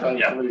 Every time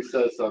Yeah. somebody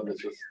says something,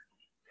 it's just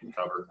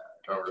cover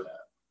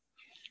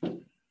that.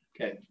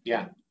 Okay,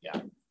 yeah.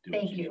 Do what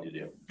Thank you. need to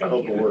do. I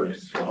hope it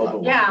works. I hope it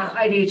works. Yeah,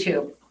 I do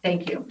too.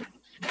 Thank you.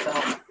 So,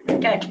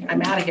 okay,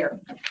 I'm out of here.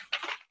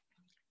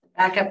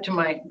 Back up to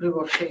my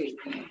Google Sheet.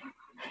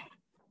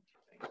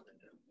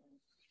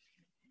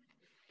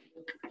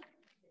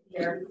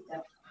 Here.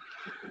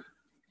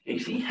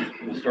 Casey,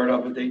 we'll start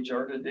off with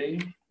HR today.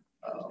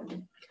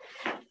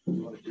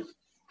 You want to just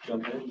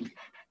jump in?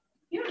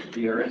 Yeah.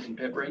 DRS and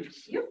PEP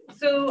rates? Yep,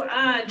 so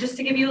just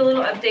to give you a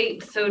little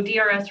update, so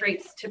DRS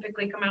rates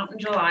typically come out in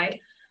July.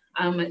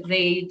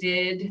 They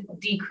did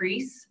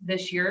decrease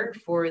this year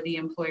for the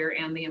employer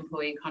and the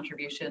employee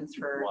contributions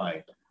for,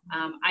 Why?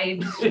 I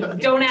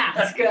don't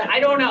ask, I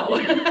don't know.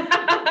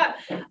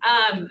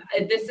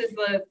 This is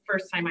the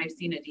first time I've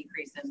seen a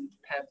decrease in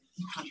PEP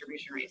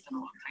contribution rates in a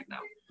long time though.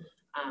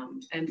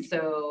 And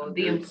so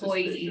the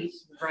employee,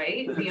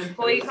 right, the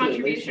employee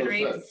contribution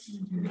rates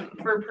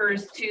for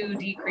PERS 2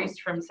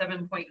 decreased from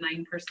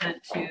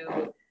 7.9%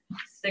 to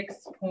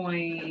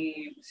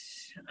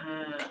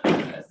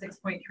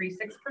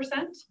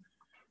 6.36%.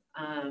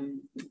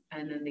 And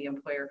then the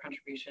employer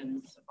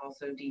contributions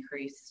also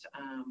decreased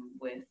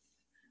with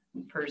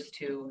PERS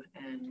 2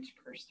 and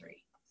PERS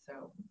 3.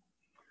 So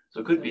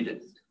it could be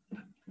that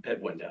PEP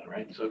went down,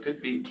 right? So it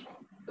could be.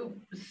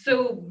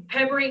 So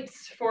PEB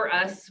rates for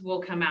us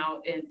will come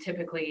out in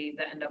typically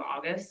the end of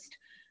August.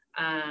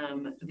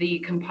 The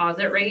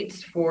composite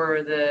rates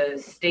for the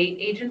state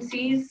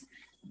agencies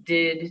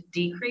did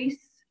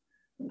decrease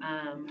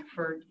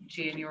for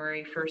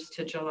January 1st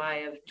to July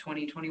of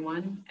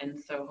 2021. And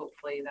so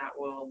hopefully that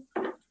will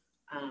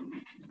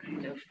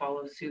kind of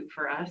follow suit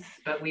for us,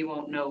 but we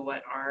won't know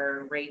what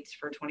our rates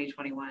for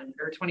 2021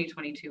 or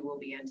 2022 will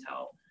be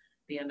until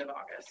the end of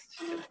August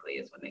typically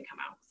is when they come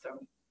out.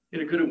 So.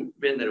 And it could have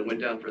been that it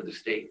went down for the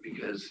state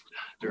because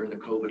during the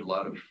COVID, a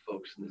lot of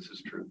folks, and this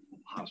is true,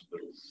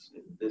 hospitals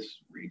in this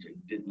region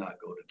did not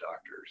go to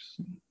doctors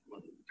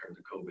during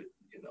the COVID.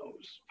 It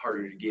was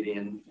harder to get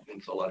in.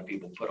 And so a lot of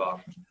people put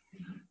off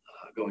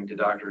going to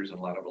doctors, and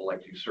a lot of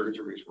elective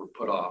surgeries were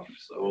put off.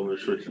 So Well, they're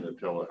switching to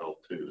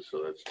telehealth too,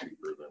 so that's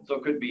cheaper than. So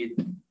it could be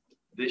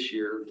this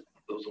year,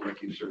 those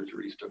elective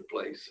surgeries took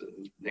place,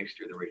 and next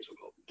year the rates will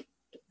go.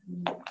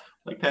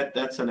 Like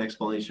that's an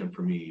explanation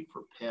for me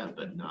for PEP,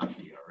 but not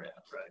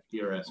DRS. Right.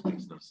 DRS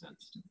makes no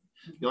sense to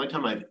me. The only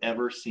time I've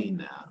ever seen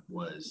that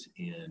was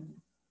in,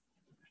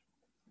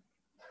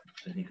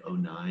 I think,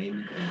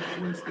 2009,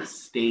 and it was the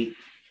state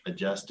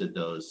adjusted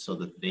those so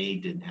that they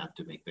didn't have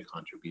to make the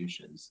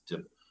contributions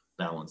to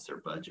balance their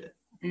budget.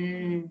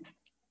 And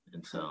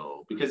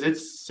so, because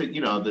it's,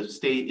 the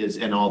state is,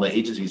 and all the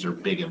agencies are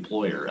big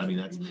employer. I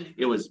mean,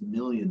 it was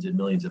millions and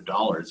millions of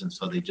dollars. And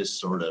so they just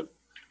sort of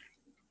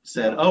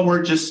said, oh,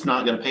 we're just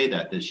not going to pay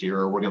that this year,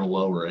 or we're going to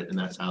lower it. And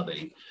that's how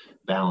they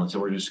balance it.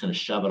 We're just going to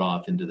shove it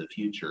off into the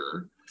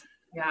future.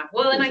 Yeah,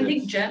 well, and I Because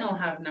think it's- Jen will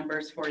have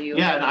numbers for you.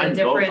 Yeah, and the I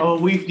know,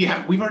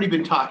 difference- we've already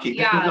been talking.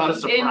 This is Yeah, not a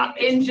surprise.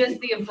 in just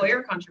the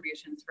employer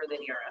contributions for the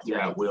DRS.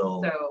 Yeah, rates.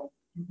 we'll- So,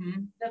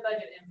 mhm. The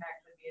budget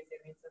impact would be a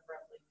savings of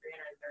roughly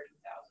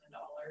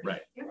 $330,000.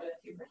 Right. For the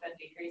 2%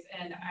 decrease,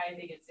 and I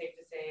think it's safe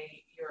to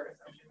say your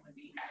assumption would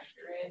be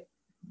accurate,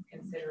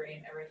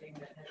 considering everything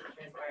that has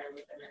transpired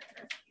within our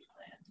current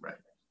plan. Right.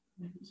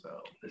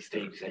 So, The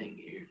state saying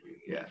you.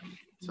 yeah,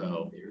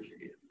 so. Here's your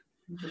gift.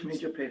 Just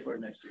means you'll pay for it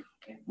next year.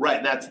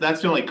 Right, that's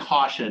the only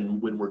caution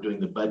when we're doing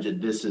the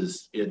budget. This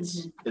is,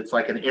 it's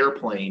like an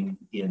airplane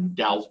in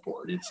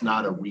Dallasport. It's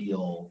not a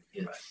real,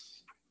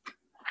 it's,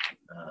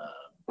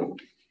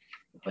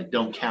 like,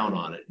 don't count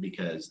on it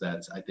because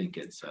I think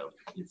it's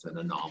an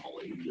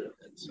anomaly.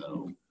 And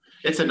so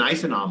it's a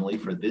nice anomaly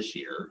for this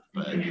year,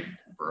 but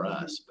for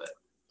us, but.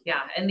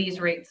 Yeah, and these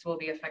rates will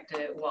be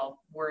effective,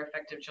 were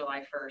effective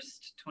July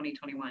 1st,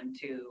 2021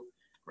 to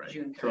Right.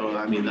 June So, 30th.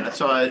 I mean,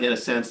 so in a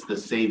sense, the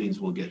savings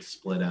will get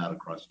split out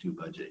across 2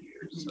 budget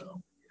years,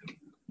 so.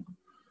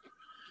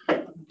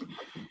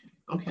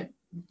 Okay.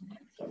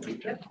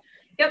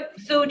 Yep,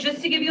 so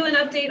just to give you an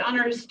update on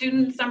our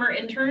student summer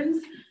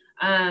interns,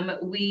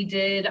 we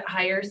did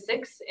hire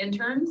 6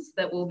 interns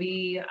that will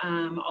be,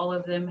 all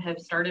of them have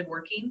started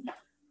working.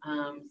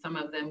 Some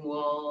of them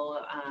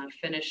will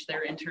finish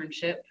their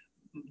internship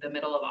the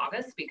middle of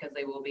August because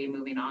they will be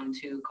moving on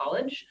to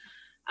college.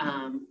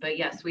 But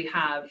yes, we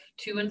have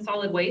 2 in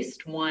solid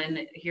waste,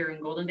 1 here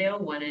in Goldendale,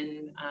 1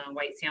 in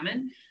White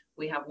Salmon.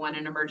 We have 1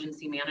 in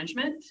emergency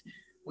management.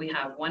 We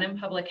have 1 in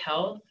public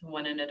health,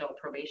 1 in adult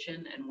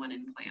probation, and 1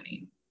 in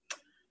planning.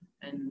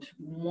 And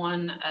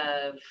one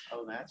of,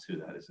 Oh, that's who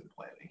that is in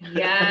planning.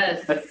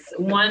 yes,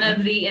 one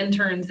of the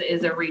interns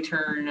is a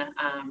return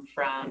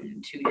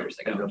from 2 years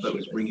I don't know ago. if that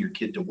was She bring your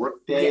kid to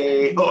work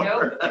day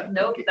or.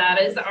 Nope,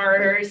 that is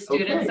our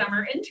student Okay.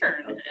 summer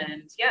intern.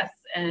 And yes,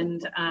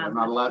 and I'm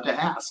not allowed to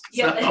ask.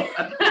 so. yeah.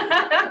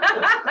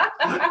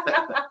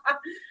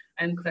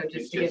 And so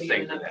just to give Just you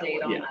an safe for that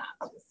update one, on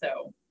that,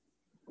 so.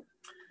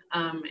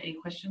 Any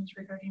questions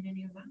regarding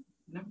any of that?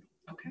 No,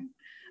 okay.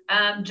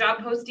 Job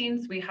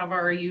postings, we have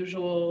our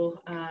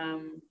usual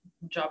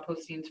job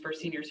postings for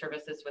senior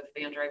services with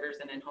van drivers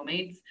and in-home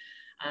aides.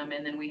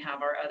 And then we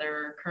have our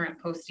other current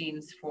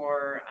postings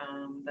for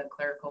the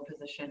clerical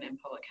position in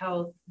public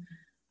health,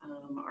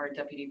 our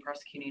deputy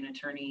prosecuting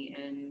attorney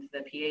in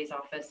the PA's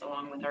office,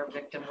 along with our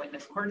victim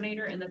witness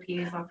coordinator in the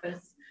PA's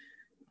office.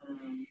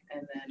 And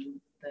then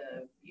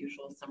the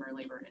usual summer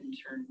labor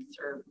interns,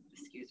 or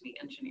excuse me,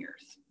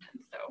 engineers.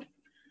 And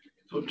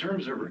So in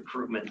terms of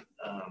recruitment,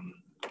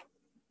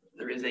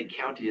 there is a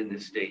county in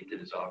this state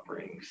that is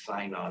offering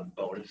sign-on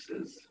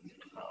bonuses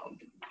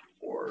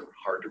for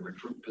hard to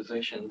recruit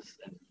positions.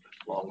 And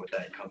along with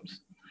that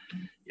comes,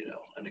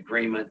 an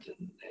agreement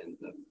and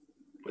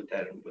with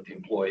the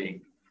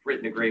employee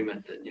written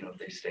agreement that, if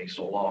they stay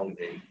so long,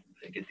 they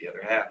get the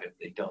other half. If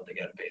they don't, they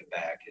got to pay it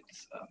back.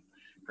 It's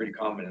pretty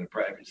common in the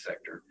private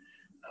sector.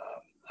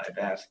 I've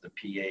asked the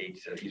PA,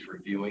 so he's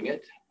reviewing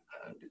it.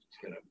 He's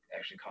going to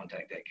actually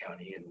contact that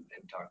county and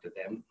talk to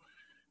them.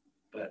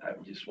 But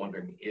I'm just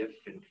wondering if,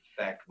 in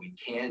fact, we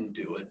can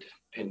do it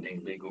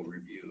pending legal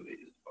review.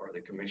 Are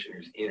the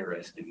commissioners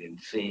interested in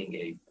seeing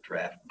a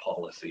draft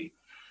policy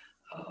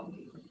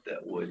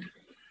that would,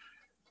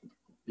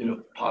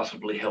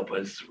 possibly help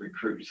us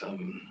recruit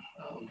some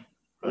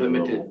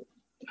limited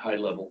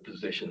high-level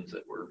positions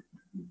that were,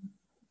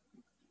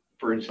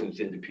 for instance,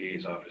 in the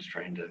PA's office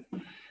trying to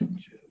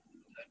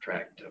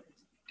attract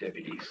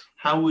deputies.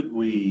 How would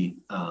we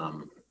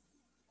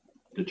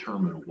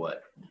determine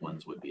what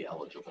ones would be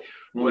eligible?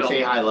 When we Well,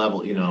 say high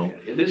level,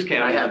 in this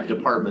county, I have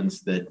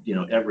departments that,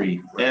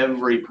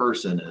 every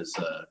person is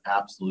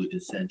absolute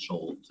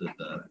essential to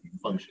the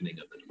functioning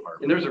of the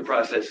department. and there's a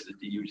process that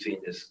you've seen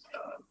this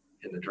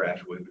in the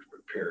draft we would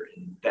prepare.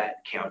 In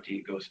that county,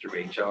 it goes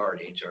through HR,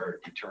 and HR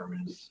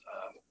determines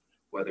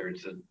whether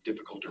it's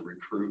difficult to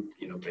recruit,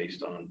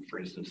 based on, for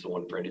instance, the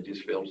one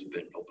Prenticefield has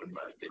been open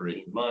by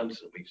 15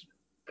 months, and we've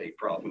paid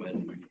problem,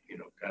 and we've,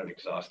 kind of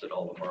exhausted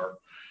all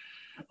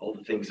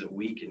the things that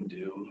we can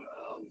do.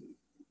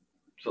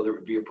 So there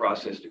would be a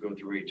process to go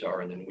through HR,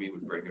 and then we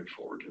would bring it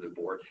forward to the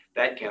board.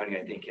 That county,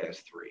 I think,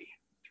 has three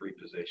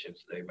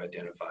positions they've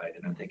identified,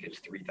 and I think it's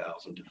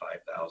 3,000 to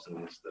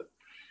 5,000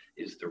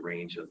 is the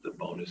range of the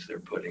bonus they're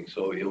putting.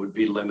 So it would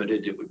be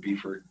limited. It would be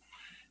for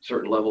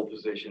certain level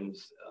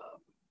positions,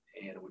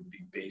 and it would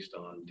be based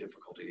on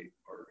difficulty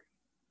or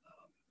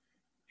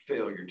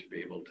failure to be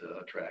able to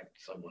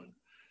attract someone.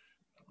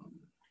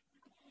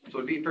 So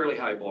it'd be a fairly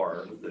high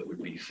bar that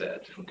would be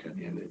set. Okay.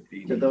 And it'd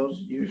be, Do those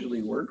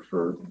usually work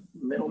for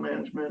middle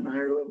management and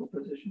higher level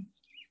positions?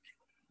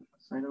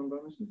 Sign-on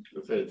bonuses?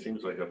 It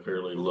seems like a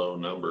fairly low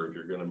number if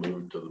you're gonna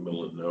move to the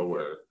middle of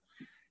nowhere.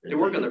 They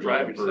work in the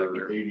private sector.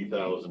 For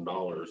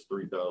 $80,000,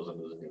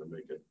 3,000 isn't gonna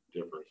make a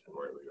difference one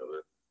way or the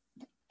other.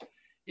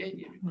 yeah,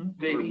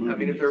 maybe. I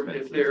mean,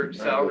 if their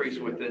salaries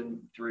within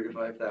 3,000 to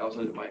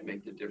 5,000, it might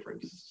make the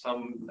difference.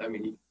 Some,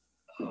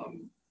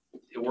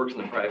 it works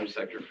in the private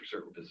sector for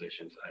certain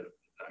positions.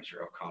 not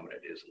sure how common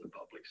it is in the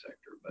public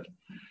sector, but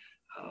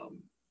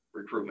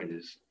recruitment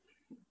is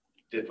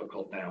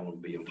difficult now and will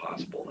be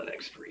impossible in the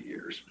next 3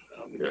 years,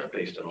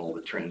 based on all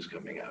the trends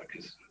coming out,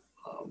 because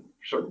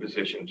certain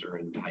positions are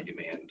in high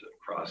demand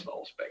across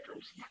all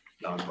spectrums,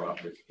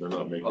 nonprofit. They're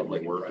not making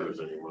Public and workers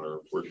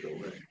anymore,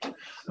 fortunately. I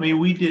mean,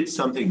 we did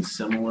something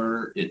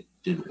similar. It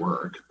didn't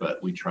work,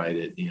 but we tried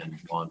it in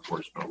law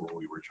enforcement where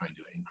we were trying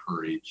to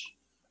encourage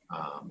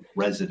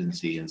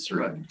residency in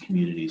certain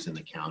communities in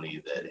the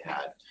county that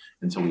had,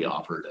 and so we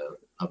offered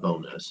a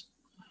bonus,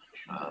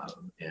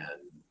 and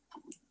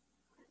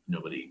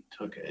nobody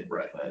took it.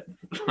 Right. But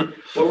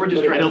Well, we're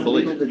just I trying don't to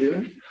believe Legal to do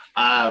it?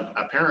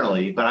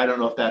 apparently, but I don't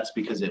know if that's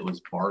because it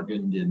was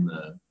bargained in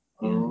the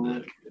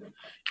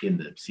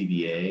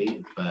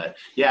CBA. But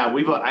yeah,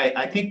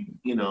 I think,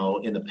 you know,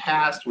 in the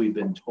past we've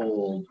been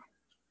told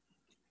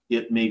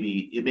it may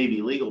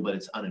be legal, but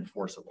it's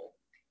unenforceable.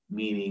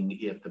 Meaning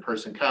if the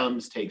person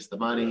comes, takes the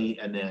money,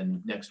 and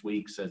then next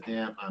week says,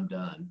 "Damn, I'm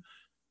done,"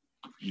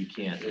 you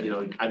can't, you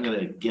know, I'm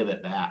gonna give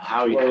it back.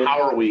 How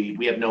are we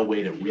have no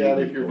way to Yeah,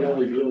 really if you're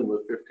only dealing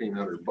with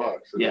 $1,500,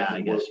 Yeah,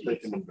 I guess you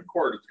taking them to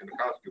court, it's gonna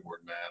cost you more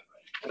than that.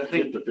 And I Get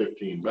think the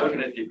 15 back.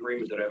 looking at the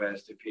agreement that I've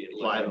asked to pay,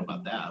 Well, I don't know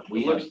about that.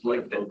 We It looks have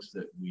like that- folks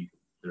that we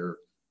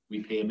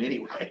pay them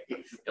anyway.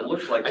 it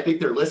looks like I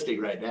think they're listing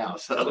right now,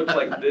 so. it looks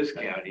like this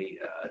county,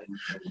 and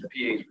the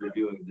PA's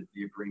reviewing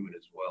the agreement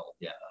as well.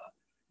 Yeah.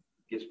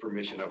 Gets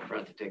permission up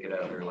front to take it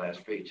out of their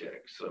last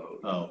paycheck,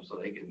 so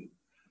they can,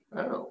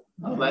 Oh,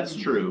 That's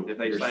true. if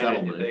they Your sign it,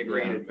 settlement, if they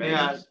agree in yeah.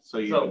 advance. So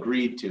you So-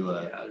 agreed to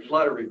There's a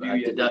lot of review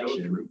you have to go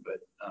deduction. through, but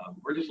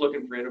we're just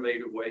looking for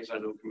innovative ways. I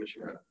know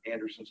Commissioner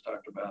Anderson's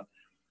talked about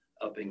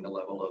upping the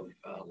level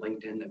of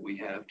LinkedIn that we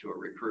have to a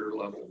recruiter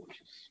level, which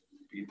is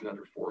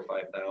another 4,000 or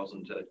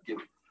 5,000 to give.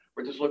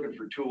 We're just looking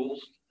for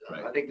tools.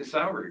 Right. I think the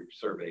salary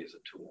survey is a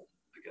tool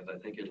because I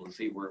think it'll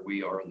see where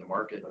we are in the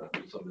market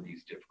with some of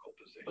these difficult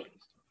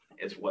positions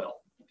as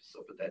well.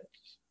 So, but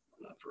that's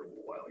not for a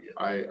little while yet.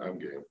 I'm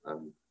game.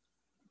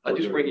 I'll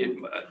just bring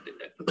you,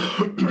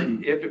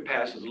 if it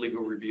passes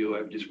legal review,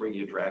 I would just bring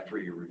you a draft for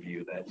your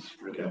review. That's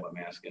really what I'm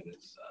asking.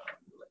 It's,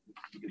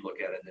 you can look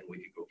at it and then we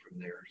can go from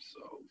there.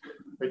 So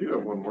I do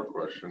have one more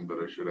question that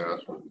I should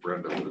ask when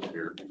Brenda was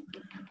here.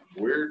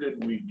 Where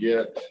did we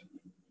get,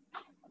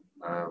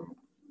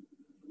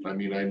 I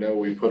mean, I know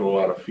we put a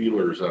lot of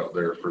feelers out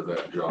there for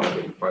that job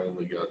and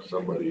finally got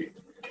somebody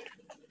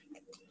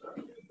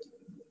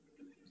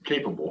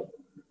capable.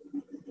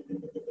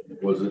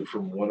 Was it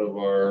from one of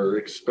our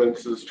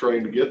expenses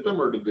trying to get them,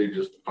 or did they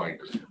just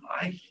find us?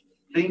 I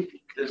think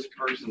this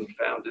person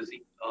found us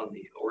on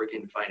the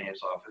Oregon Finance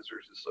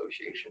Officers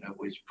Association, of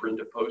which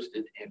Brenda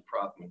posted and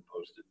Prothman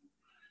posted.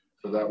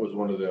 So that was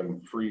one of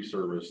them free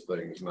service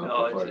things, not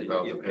No, the it's, you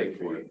 5,000 pay head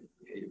for fee. it.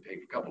 You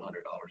pay a couple $100,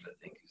 I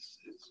think,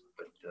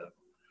 but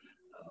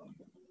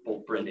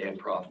both Brenda and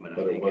Prothman, I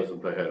But it think.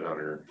 wasn't the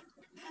headhunter.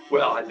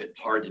 Well, it's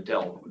hard to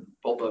tell.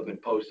 Both of them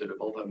had posted it,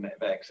 both of them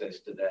have access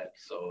to that,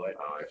 so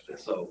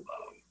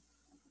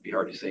be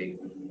hard to say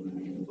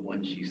the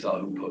one she saw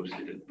who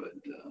posted it, but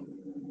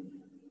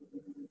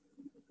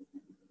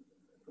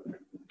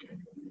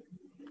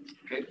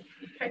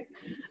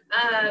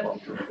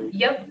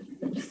Yep,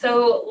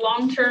 so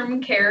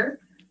long-term care,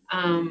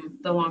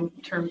 the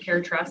long-term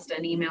care trust,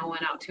 an email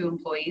went out to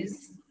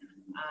employees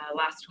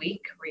last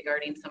week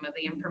regarding some of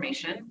the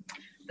information.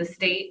 The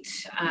state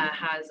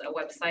has a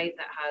website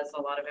that has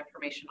a lot of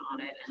information on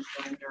it, and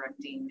so I'm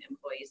directing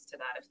employees to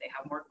that if they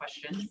have more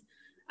questions.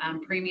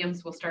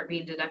 Premiums will start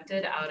being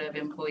deducted out of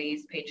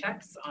employees'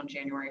 paychecks on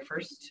January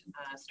 1st,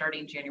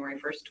 starting January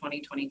 1st,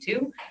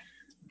 2022.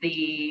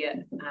 The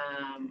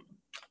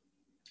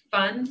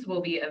funds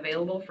will be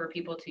available for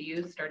people to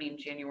use starting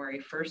January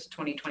 1st,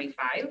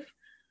 2025.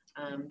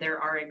 There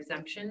are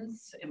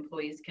exemptions.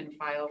 Employees can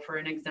file for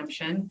an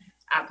exemption.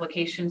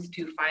 Applications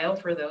to file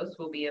for those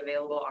will be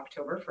available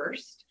October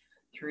 1st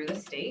through the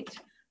state.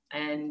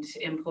 And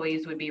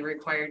employees would be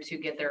required to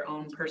get their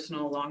own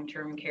personal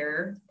long-term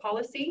care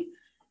policy.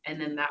 And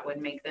then that would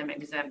make them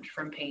exempt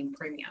from paying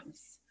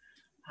premiums.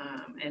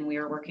 And we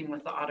are working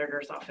with the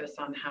auditor's office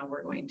on how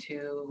we're going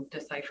to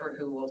decipher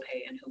who will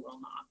pay and who will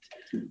not.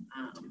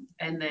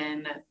 And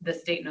then the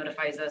state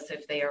notifies us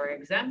if they are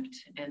exempt,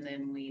 and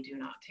then we do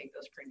not take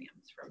those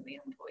premiums from the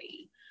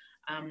employee.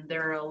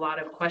 There are a lot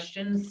of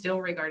questions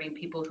still regarding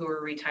people who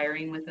are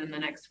retiring within the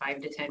next 5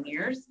 to 10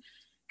 years,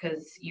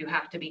 because you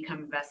have to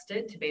become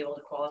vested to be able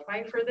to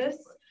qualify for this.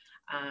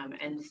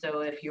 And so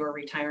if you're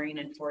retiring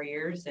in 4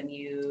 years and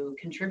you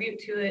contribute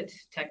to it,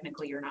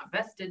 technically you're not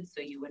vested,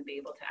 so you wouldn't be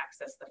able to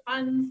access the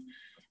funds.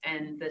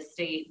 And the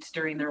state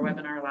during their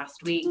webinar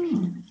last week,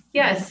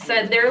 yes,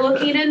 said they're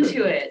looking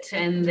into it,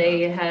 and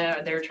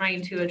they're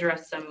trying to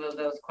address some of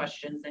those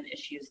questions and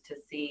issues to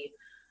see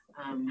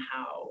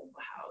how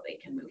they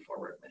can move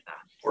forward with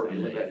that.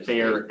 In a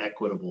fair,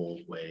 equitable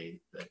way.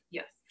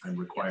 Yes. I'm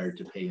required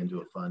to pay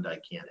into a fund I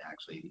can't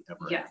actually ever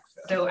Yes,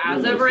 access. so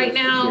as of right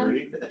now,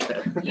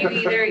 you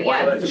either,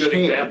 Wow, yes, that's a good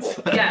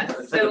example.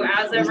 yes, so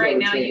as of There's right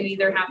no now, you chance.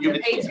 either have You to have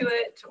a pay chance. to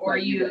it or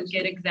Like you you guys.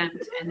 get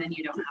exempt and then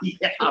you don't have to.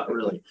 Yeah,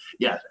 really.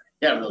 Yeah,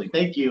 really.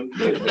 Thank you.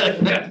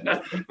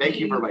 Thank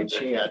you for my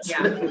chance.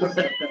 Yeah.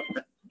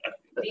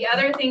 The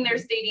other thing they're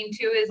stating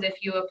too is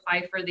if you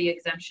apply for the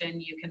exemption,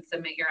 you can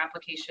submit your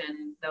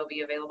application. They'll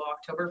be available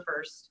October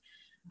 1st.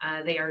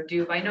 They are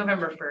due by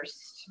November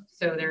 1st,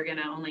 so they're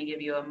gonna only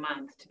give you a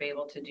month to be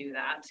able to do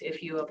that.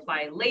 If you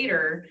apply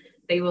later,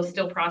 they will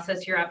still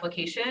process your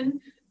application,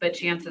 but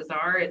chances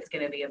are it's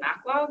gonna be a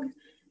backlog.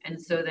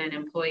 And so then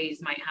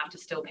employees might have to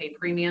still pay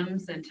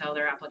premiums until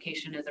their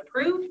application is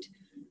approved,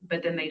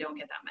 but then they don't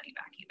get that money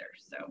back either.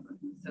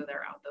 So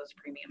they're out those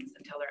premiums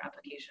until their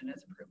application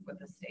is approved with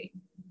the state.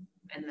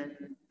 And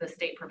then the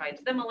state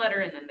provides them a letter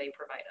and then they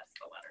provide us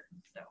the letter,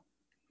 so.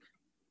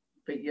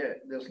 But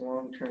yet, this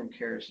long-term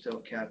care is still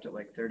capped at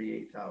like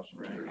 38,000,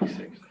 right?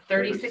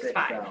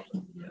 36.5.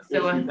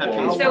 So,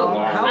 Okay. so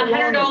How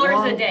 $100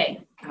 long- a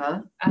day,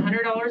 Huh?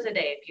 $100 a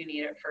day if you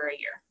need it for a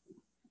year.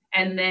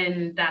 And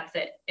then that's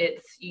it.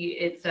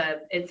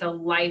 It's a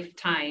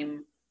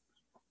lifetime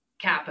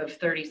cap of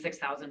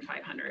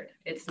 36,500.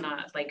 It's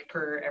not like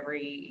per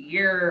every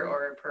year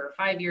or per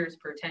 5 years,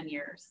 per 10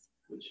 years.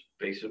 Which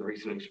based on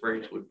recent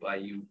experience would buy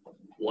you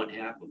one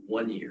half of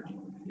 1 year.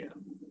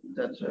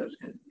 That's what I was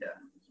gonna, yeah.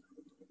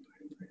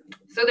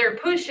 So their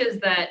push is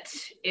that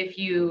if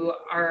you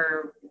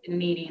are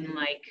needing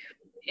like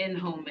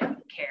in-home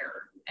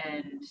care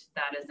and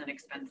that is an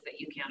expense that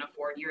you can't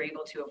afford, you're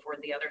able to afford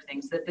the other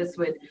things, that this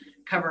would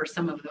cover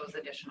some of those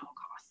additional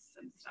costs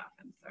and stuff.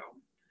 And so,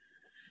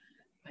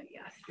 but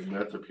yes. And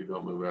that's if you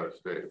don't move out of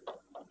state.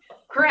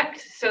 Correct.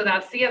 So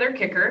that's the other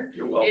kicker.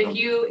 You're welcome.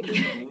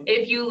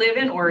 If you live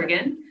in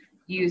Oregon,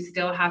 you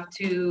still have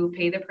to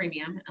pay the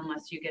premium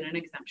unless you get an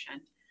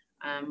exemption,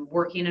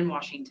 working in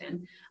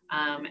Washington.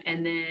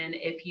 And then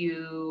if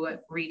you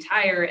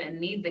retire and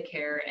need the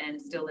care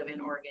and still live in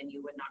Oregon,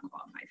 you would not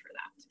qualify for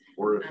that.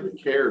 Or if the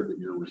care that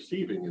you're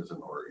receiving is in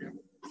Oregon.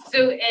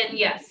 So, and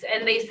yes,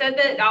 and they said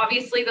that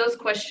obviously those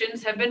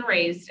questions have been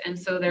raised. And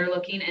so they're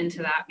looking into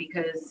that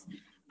because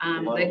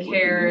the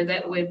care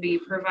that would be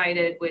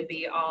provided would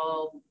be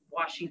all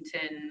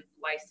Washington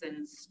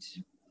licensed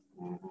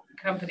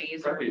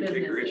companies or Probably a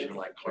bigger businesses. issue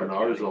like Clark And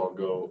ours County. all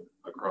go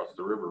across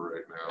the river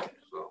right now,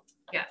 so.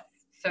 Yes,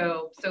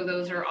 so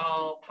those are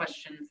all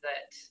questions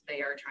that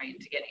they are trying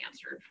to get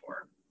answered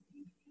for.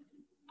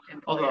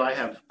 Although I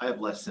employers. have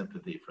less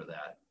sympathy for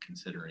that,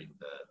 considering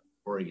the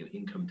Oregon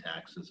income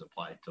tax is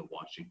applied to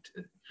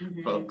Washington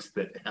Mhm, folks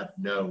that have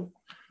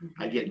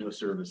I get no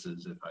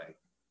services if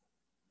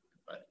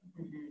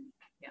mhm,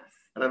 yes.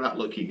 and I'm not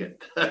looking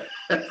at.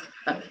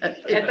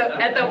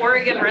 At the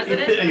Oregon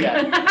resident?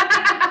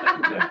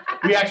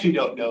 We actually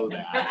don't know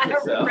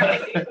that, so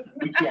Right.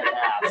 we can't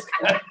ask.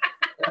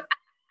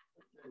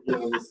 You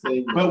know, this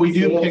thing- But we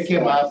do sales pick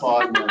him tax. up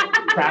on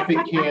traffic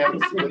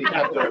cams when he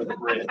comes over the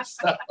bridge.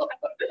 So,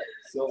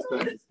 Sales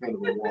tax is kind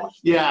of a wash.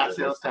 yeah,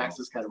 sales tax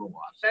is kind of a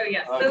wash. So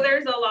yes, so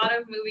there's a lot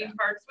of moving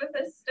parts with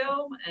this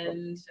still,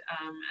 and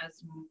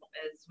as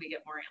we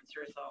get more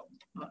answers, I'll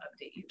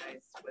update you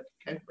guys with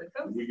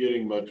Are those. we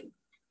getting much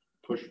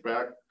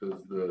pushback? Does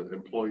the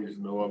employees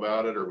know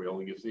about it? Are we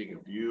only seeing a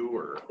few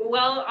or?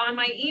 Well, on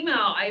my email,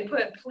 I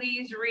put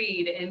please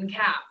read in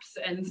caps,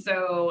 and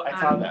so. I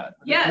saw that.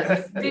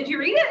 Yes, did you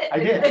read it? I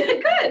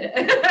did.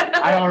 Good.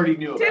 I already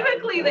knew about it.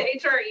 Typically, the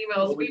HR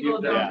emails, What would you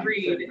people have don't done?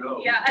 read. Said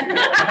no.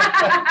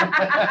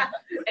 Yeah.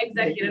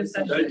 Executive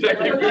session.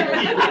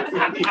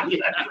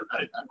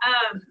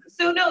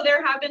 So no,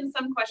 there have been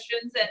some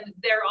questions, and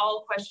they're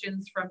all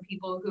questions from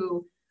people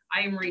who,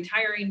 I am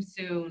retiring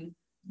soon.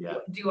 Yeah.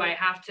 Do I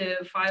have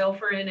to file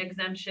for an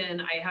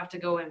exemption? I have to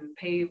go and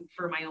pay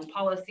for my own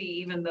policy,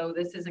 even though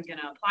this isn't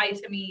gonna apply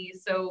to me.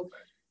 So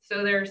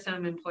there are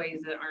some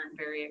employees that aren't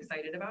very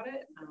excited about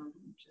it,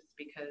 just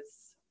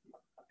because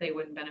they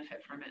wouldn't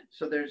benefit from it.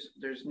 So there's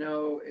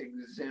no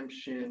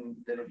exemption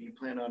that if you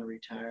plan on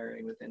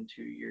retiring within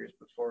 2 years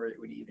before it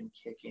would even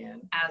kick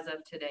in? As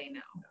of today,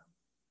 no.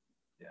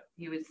 Yeah.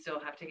 You would still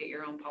have to get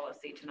your own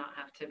policy to not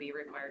have to be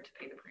required to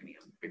pay the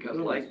premium. I Because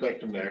don't like,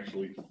 expect them to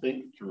actually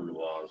think through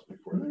laws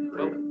before they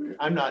create them.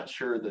 I'm not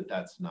sure that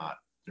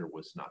there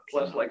was not.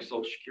 plus like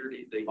Social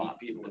Security, they need Thought.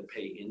 people to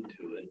pay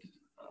into it.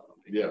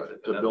 Yeah, because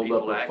if to enough build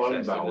people up a fund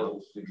access it, they'll-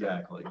 balance.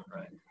 Exactly,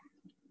 right.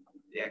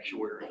 The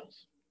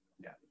actuarials.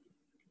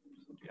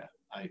 Yeah,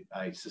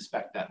 I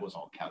suspect that was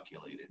all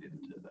calculated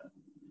into the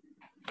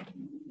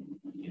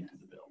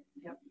bill.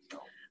 Yep.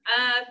 So,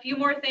 A few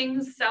more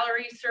things,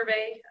 salary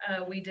survey.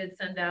 We did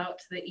send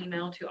out the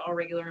email to all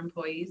regular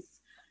employees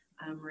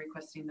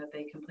requesting that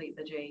they complete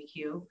the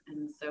JAQ.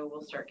 And so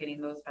we'll start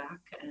getting those back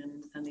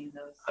and sending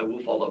those. I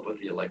will follow up with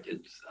the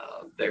electeds.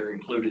 They're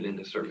included in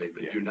the survey,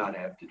 but do not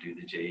have to do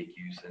the JAQ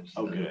since.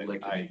 Oh, the good.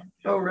 elected-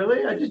 Oh,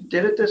 really? I just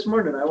did it this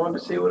morning. I wanted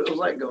to see what it was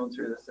like going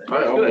through this thing.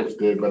 I almost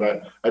did, but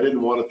I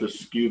didn't want it to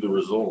skew the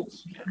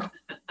results.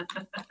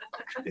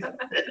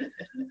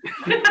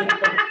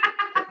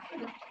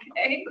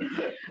 Okay.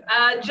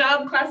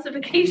 Job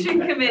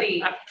classification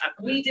committee.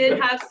 We did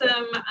have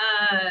some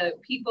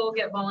people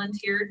get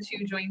volunteered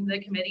to join the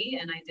committee,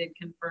 and I did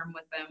confirm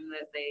with them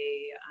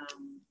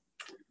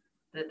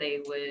that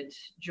they would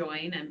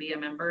join and be a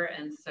member.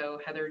 And so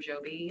Heather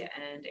Joby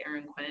and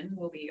Aaron Quinn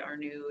will be our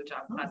new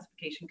job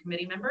classification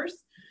committee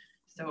members.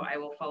 So I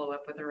will follow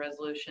up with a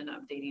resolution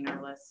updating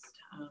our list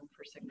for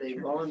They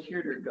signatures.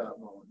 volunteered or got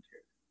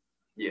volunteered?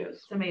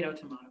 Yes. Tomato,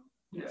 tomato.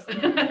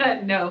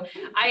 Yeah. No,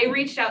 I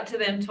reached out to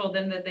them, told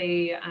them that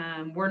they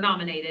were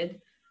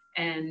nominated,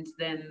 and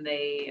then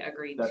they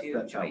agreed That's, to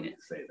that's how join we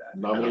it. say that.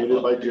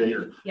 Nominated by Jake.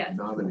 Yes.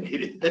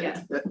 Nominated.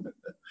 Yes.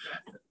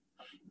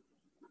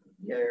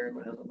 Yeah, Aaron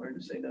hasn't learned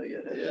to say no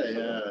yet. has he?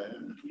 Yeah.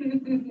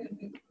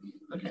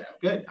 Okay,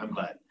 good. I'm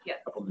glad. Yeah.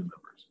 Couple new members.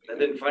 And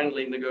then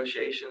finally,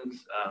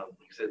 negotiations,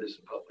 like I said, this is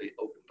open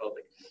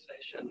public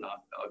session,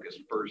 not August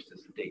 1st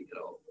is the date that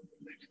I'll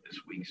this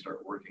week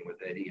start working with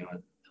Eddie on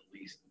at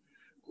least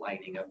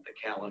lining up the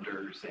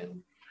calendars.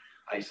 And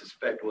I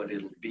suspect what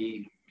it'll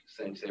be,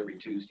 since every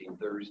Tuesday and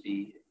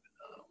Thursday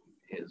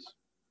is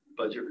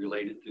budget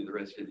related through the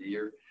rest of the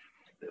year,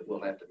 that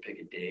we'll have to pick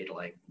a day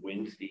like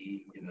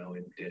Wednesday, and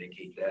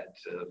dedicate that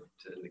to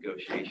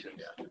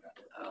negotiations.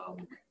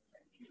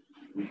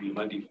 Would be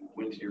Monday,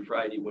 Wednesday or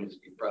Friday.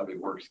 Wednesday probably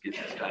works, gives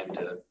us time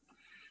to,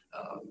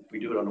 if we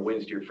do it on a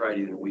Wednesday or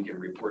Friday, then we can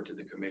report to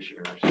the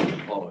commissioners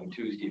the following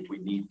Tuesday if we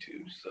need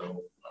to.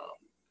 So,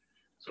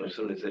 so as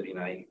soon as Eddie and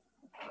I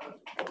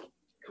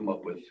come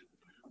up with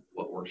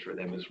what works for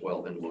them as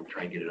well, then we'll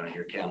try and get it on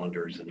your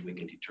calendars and we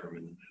can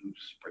determine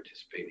who's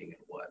participating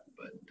and what.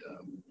 But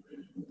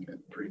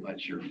pretty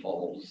much your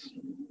fall's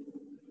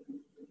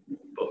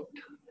booked,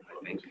 I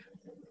think.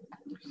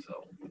 So,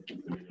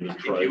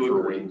 Try you for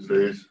agree.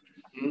 Wednesdays.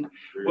 Hmm?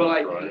 You're well,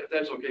 gonna try. if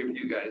that's okay with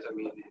you guys, I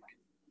mean,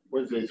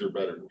 Wednesdays are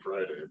better than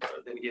Friday,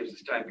 but then it gives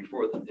us time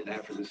before and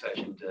after the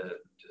session to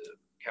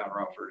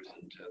counter offers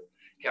and to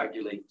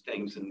calculate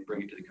things and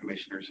bring it to the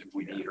commissioners if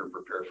we need or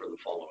prepare for the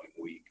following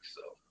week.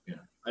 So,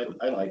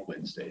 I like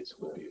Wednesdays.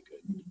 Would be a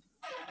good.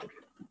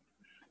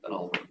 then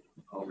I'll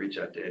reach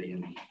out to Eddie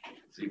and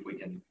see if we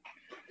can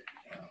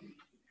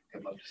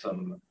come up to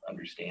some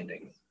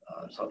understanding.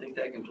 So I think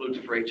that concludes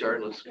it for HR,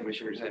 unless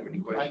commissioners have any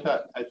questions.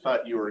 I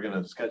thought you were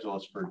going to schedule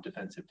us for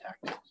defensive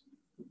tactics.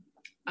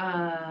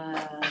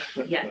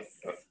 Yes.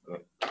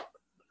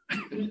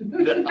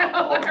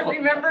 No,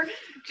 remember,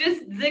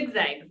 just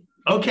zigzag.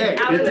 Okay,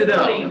 Out good of to the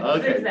know. building,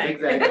 Okay, zigzag.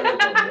 zigzag. All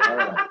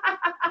right.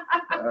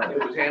 All right.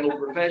 It was handled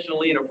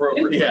professionally and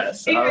appropriately.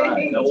 Yes. All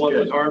right. No That's one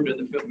was good. harmed in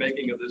the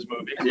making of this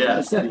movie.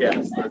 Yes.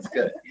 Yes. That's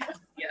good.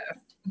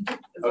 As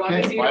long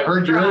as Okay. you Well, I don't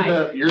heard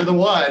cry. you're the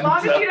one. As long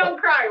as so- you don't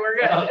cry, we're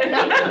good. Okay,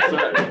 that's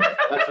right.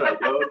 That's right.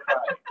 Don't cry.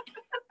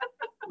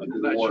 I'm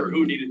not sure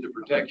who needed the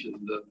protection.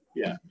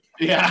 Yeah.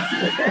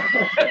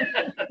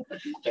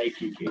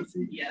 Thank you,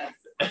 Casey. Yes.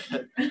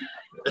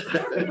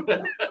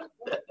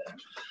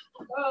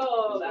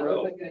 Oh, that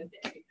was a good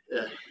day.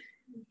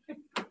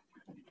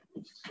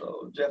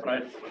 So Jeff and I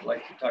would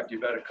like to talk to you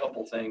about a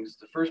couple things.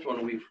 The first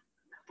one we've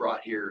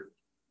brought here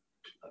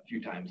a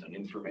few times on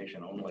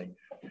information only,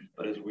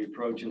 but as we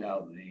approach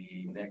now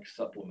the next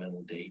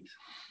supplemental date,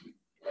 we'd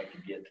like to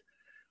get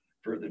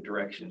further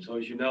direction. So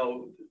as you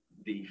know,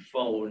 the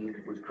phone,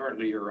 we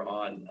currently are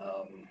on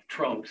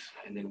trunks,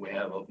 and then we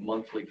have a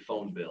monthly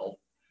phone bill.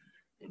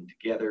 And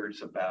together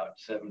it's about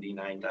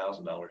 $79,000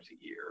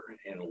 a year,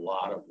 and a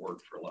lot of work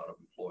for a lot of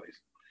employees.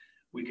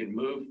 We can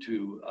move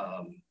to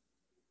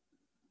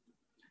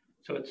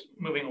So it's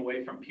moving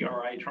away from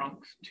PRI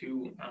trunks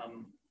to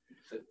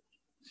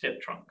SIP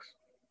trunks.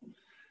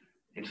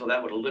 and so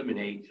that would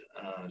eliminate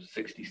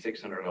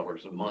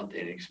 $6,600 a month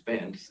in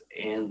expense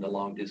and the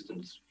long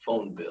distance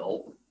phone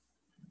bill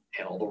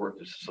and all the work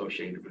that's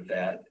associated with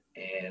that.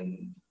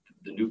 And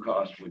the new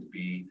cost would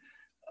be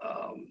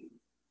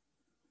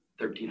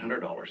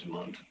 $1,300 a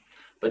month.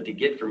 But to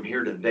get from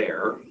here to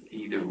there,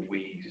 either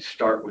we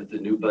start with the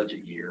new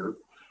budget year,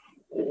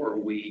 or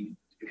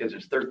because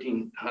it's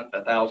 $1,000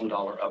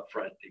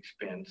 upfront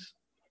expense,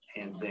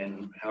 and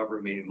then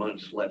however many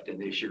months left in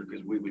this year,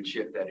 because we would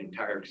shift that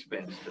entire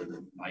expense to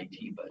the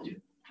IT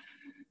budget.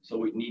 So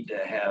we need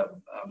to have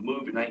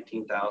move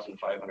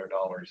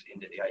 $19,500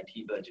 into the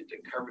IT budget to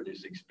cover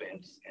this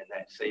expense, and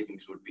that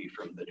savings would be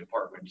from the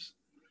department's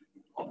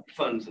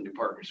funds and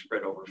departments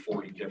spread over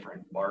 40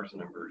 different bars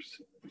numbers,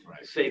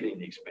 saving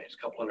the expense,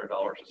 a couple $100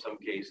 in some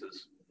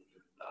cases,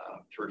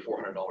 $300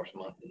 or $400 a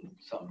month in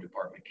some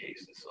department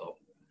cases. So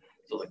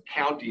the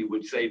county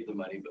would save the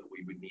money, but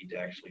we would need to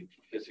actually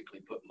physically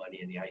put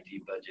money in the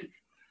IT budget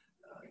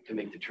to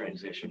make the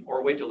transition,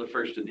 or wait till the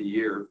first of the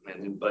year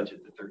and then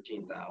budget the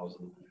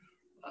 $13,000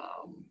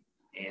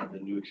 and the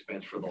new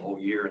expense for the whole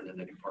year, and then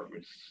the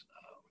departments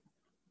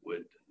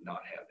would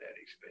not have that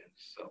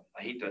expense. So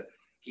I hate to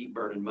keep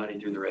burning money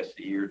through the rest of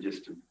the year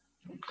just to.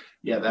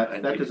 Yeah,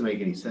 that doesn't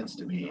make any sense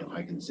to me. If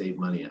I can save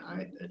money,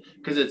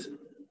 because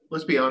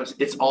let's be honest,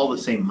 it's all the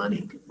same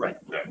money. Right.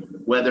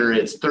 Whether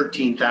it's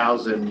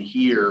 13,000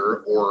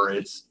 here or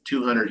it's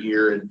 200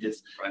 here, and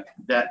it's Right.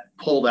 that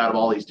pulled out of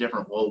all these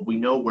different. Well, we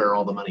know where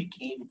all the money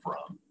came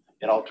from.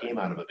 it all came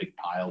out of a big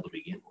pile to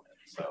begin with,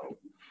 so.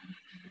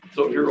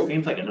 So if you're, It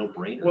seems like a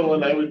no-brainer. Well,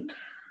 and I would,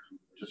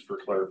 just for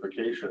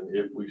clarification,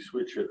 if we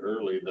switch it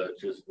early, that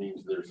just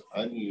means there's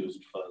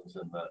unused funds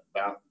in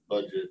that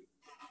budget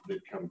that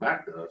come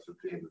back to us at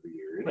the end of the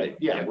year. Right,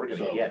 yeah, we're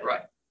gonna So, get it.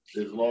 right,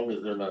 as long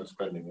as they're not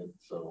spending it,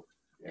 so.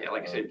 yeah,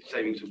 like I said,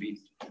 savings would be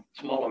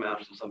small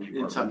amounts in some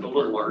departments, some a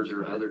little departments,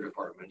 larger in right. other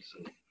departments.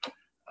 And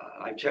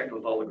I checked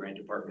with all the grant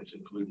departments,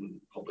 including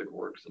Public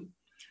Works, and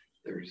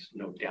there's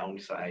no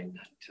downside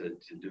to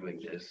doing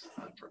this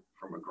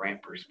from a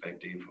grant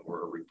perspective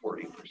or a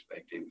reporting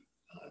perspective.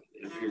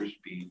 It appears to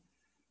be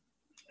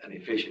an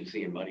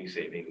efficiency and money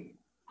saving.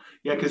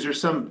 Yeah, because there's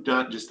some,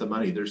 not just the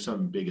money, there's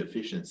some big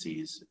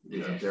efficiencies,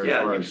 isn't there? Yeah,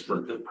 As far you- as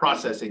for the-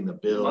 processing the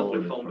bill. Monthly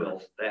and phone for-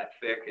 bill's that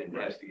thick and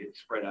has to get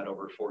spread out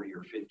over 40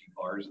 or 50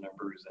 bars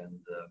numbers, and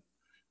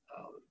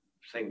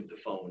same with the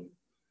phone.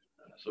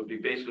 So it'd be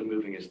basically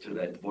moving us to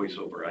that voice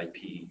over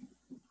IP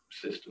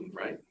system,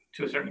 right?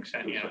 To a certain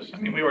extent, yes. I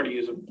mean, we already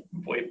use a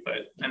VoIP,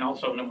 but, and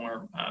also no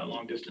more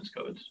long distance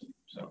codes.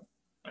 So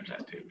there's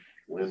that too.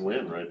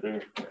 Win-win right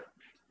there.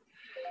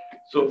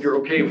 So if you're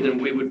okay, then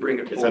we would bring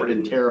it Because I've forward.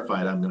 been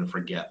terrified I'm gonna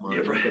forget mine, Yeah,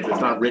 right. because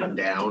it's not written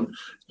down.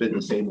 It's been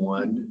the same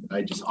one.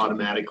 I just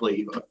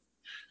automatically, but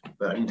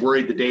I'm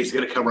worried the day's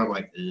gonna come where I'm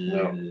like,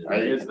 No, what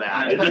is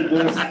that? I did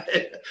this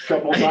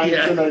couple times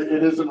Yeah. and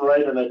it isn't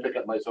right, and I pick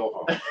up my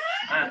cell phone.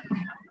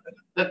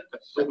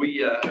 So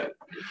we, if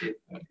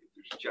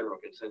there's general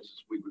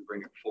consensus, we would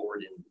bring it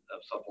forward in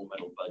a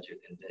supplemental budget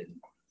and then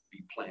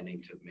be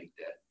planning to make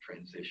that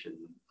transition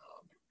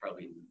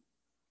probably in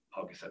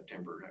August,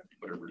 September,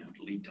 whatever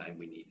lead time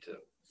we need to.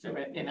 So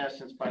in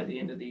essence, by the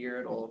end of the year,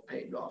 it'll have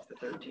paid off the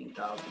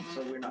 13,000.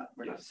 So we're not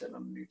sitting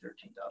on a new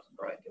 13,000.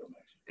 Right.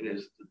 It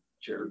is the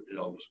chair, it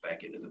all goes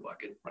back into the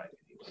bucket. Right.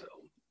 So.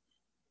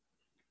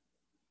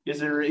 Is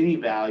there any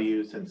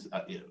value, since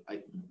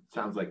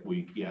sounds like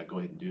we, go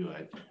ahead and do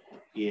it.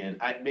 And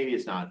maybe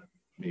it's not,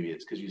 maybe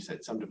it's because you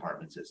said some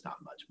departments, it's not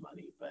much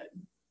money, but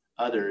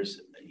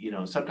others,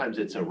 sometimes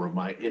it's a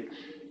reminder.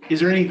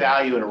 Is there any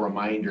value in a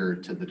reminder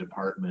to the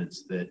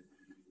departments that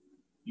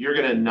you're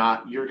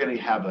gonna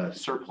have a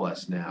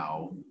surplus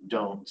now,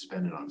 don't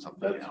spend it on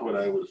something else? That's what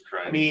I was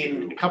trying I to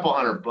mean, do. a couple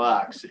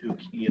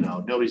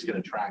 $100, nobody's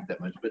gonna track that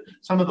much, but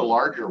some of the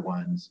larger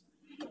ones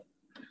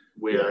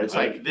where it's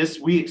like this,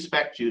 we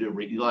expect you to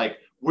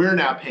we're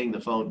now paying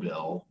the phone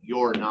bill,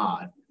 you're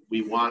not.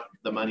 We want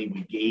the money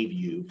we gave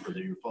you for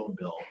your phone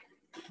bill.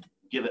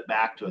 Give it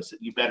back to us.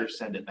 You better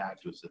send it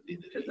back to us at the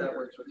end of the Because year. that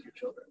works with your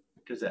children.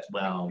 Because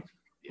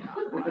yeah.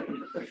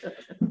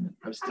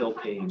 I'm still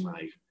paying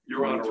my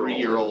You're on a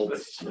roll.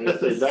 23-year-olds.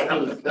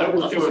 That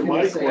was where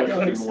my Don't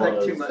question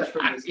expect too was. much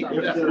from this If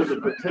company. there's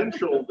a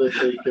potential that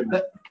they can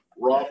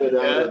rob it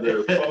out of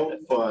their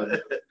phone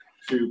fund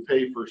to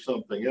pay for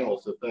something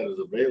else, if that is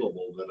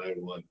available, then I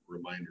want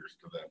reminders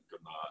to them to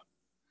not.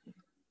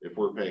 If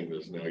we're paying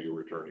this now, you're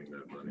returning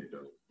that money,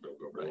 don't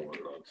go blowing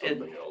it on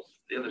something else.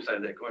 The other side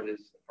of that coin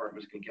is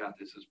departments can count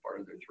this as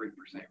part of their 3%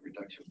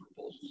 reduction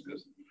proposals,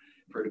 because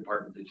for a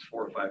department that's $400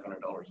 or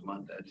 $500 a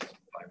month, that's $5,000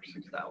 or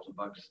 $6,000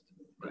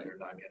 that they're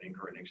not going to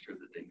incur next year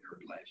that they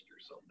incurred last year.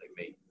 So they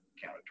may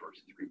count it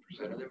towards the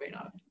 3% or they may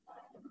not.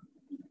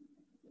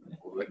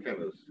 Well, that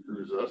kind of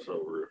screws us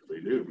over if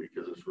they do,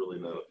 because it's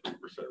really not a 3%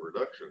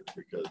 reduction,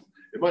 because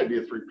it might be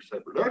a 3%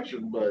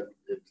 reduction, but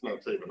it's not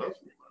saving us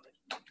any money.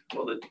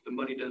 Well, the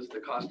money the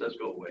cost does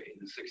go away.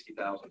 The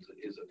 60,000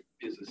 is a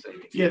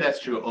savings. Yeah, that's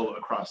true.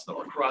 Across the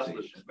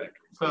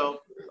spectrum.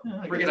 So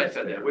Forget I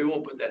said that. We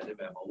won't put that in the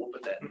memo. We'll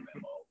put that in the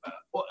memo.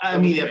 well, I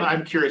mean, if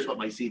I'm curious what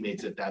my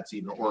seatmates, if that's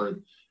even, or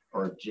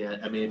Jen,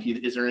 I mean,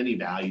 is there any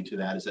value to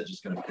that? Is that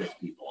just going to piss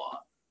people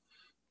off?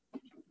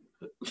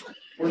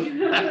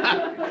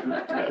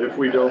 If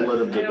we don't let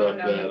them deduct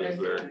that, is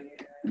there?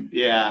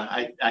 Yeah,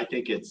 I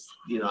think it's,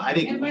 I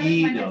think And by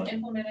we the time know. it's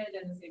implemented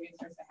and the savings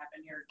starts to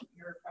happen, you're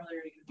probably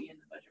already gonna be in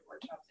the budget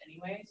workshops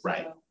anyway. So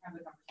Right. have the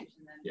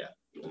conversation then. Yeah.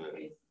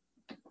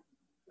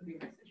 Would be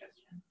my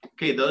suggestion.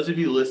 Okay, those of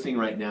you listening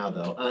right now,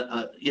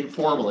 though,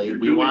 informally,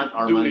 we want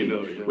our money.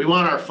 We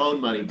want our phone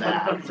money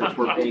back since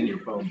we're paying your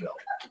phone bill.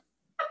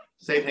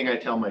 Same thing I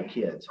tell my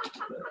kids.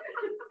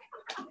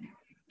 But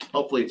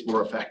hopefully it's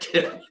more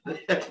effective.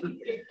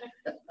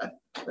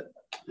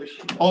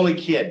 Only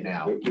kid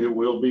now. It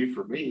will be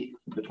for me.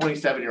 The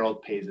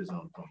 27-year-old pays his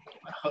own phone bill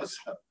now,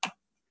 so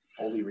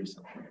only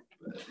recently.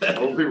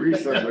 Only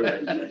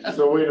recently.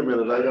 So wait a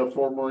minute, I got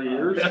 4 more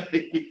years? That's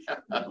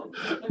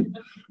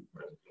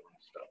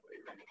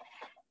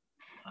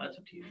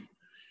up to you.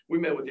 We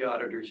met with the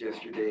auditors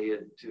yesterday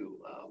to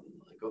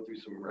go through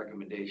some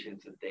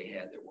recommendations that they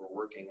had that we're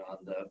working on.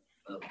 The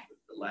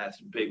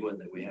last big one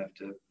that we have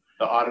to.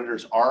 The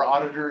auditors are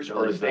auditors,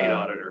 or the state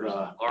auditors?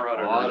 Our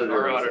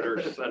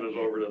auditors send us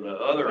over to the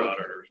other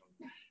auditors,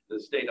 the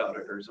state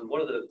auditors. And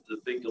one of the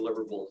big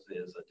deliverables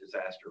is a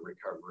disaster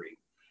recovery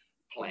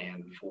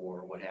plan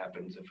for what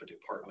happens if a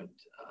department,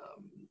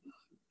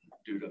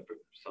 due to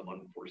some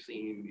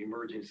unforeseen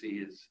emergency,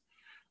 is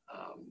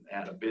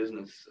at a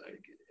business,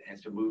 has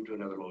to move to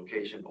another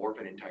location, or if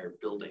an entire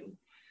building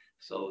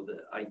So the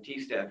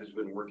IT staff has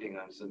been working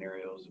on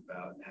scenarios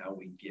about how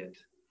we get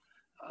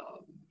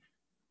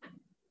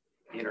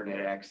internet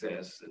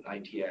access and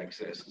IT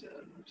access to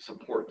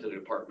support the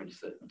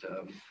departments that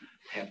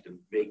have to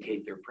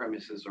vacate their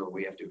premises, or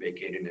we have to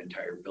vacate an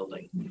entire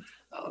building.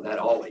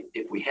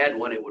 If we had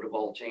one, it would have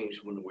all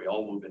changed when we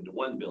all move into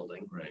one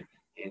building. Right.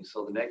 And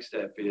so the next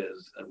step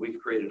is they've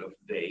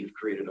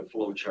created a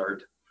flow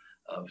chart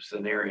of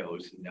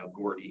scenarios. Now,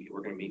 Gordy,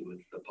 we're going to meet with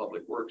the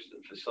public works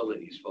and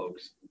facilities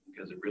folks,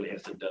 because it really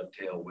has to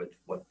dovetail with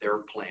what their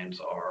plans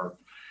are.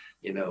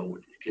 You know,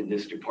 can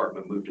this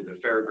department move to the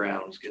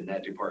fairgrounds? Can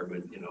that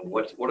department, you know,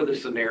 what are the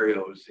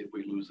scenarios if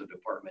we lose a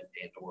department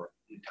and or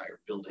an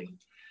entire building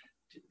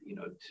to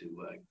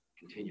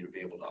continue to be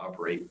able to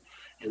operate?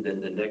 And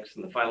then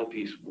the final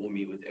piece, we'll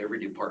meet with every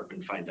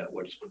department, find out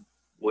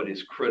what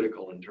is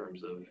critical in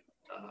terms of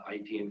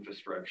IT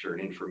infrastructure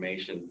and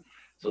information,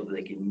 so that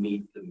they can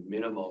meet the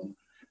minimum,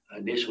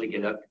 initially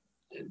get up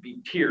and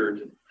be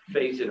tiered,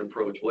 phased in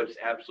approach, what's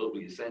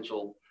absolutely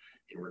essential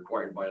and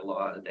required by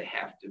law that they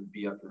have to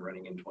be up and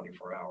running in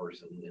 24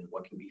 hours, and then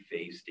what can be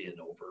phased in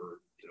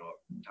over, a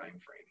time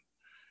frame.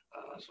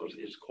 So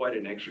it's quite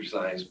an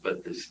exercise,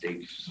 but the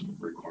state's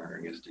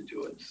requiring us to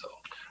do it. So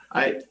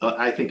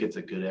I think it's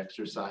a good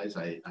exercise.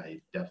 I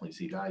definitely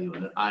see value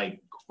in it. I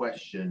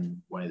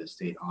question why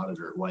this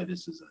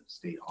is a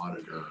state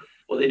auditor.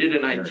 Well, they did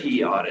an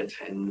IT audit,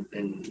 and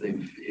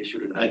they've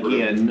issued a number.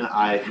 Again,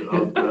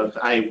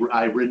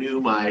 I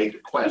renew my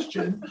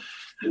question,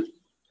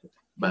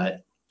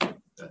 but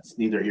that's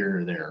neither here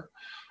nor there.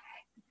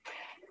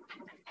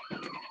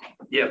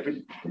 Yeah, but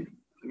I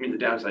mean, the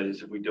downside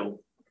is if we don't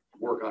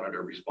work on it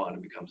or respond,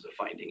 it becomes a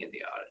finding in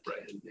the audit.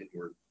 Right. And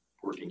we're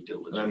working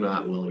diligently. I'm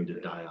not willing to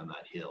die on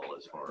that hill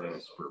as far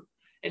as for.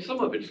 And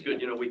some of it's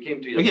good. We came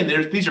to you. Again,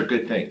 these are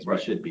good things. We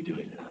should be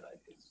doing that.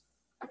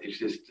 It's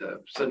just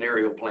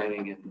scenario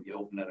planning, and you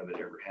hope none of it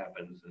ever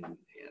happens. And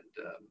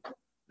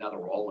now that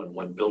we're all in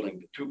one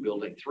building, 2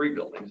 buildings, 3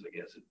 buildings, I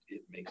guess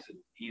it makes it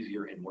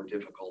easier and more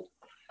difficult,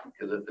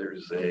 because if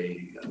there's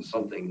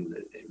something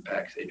that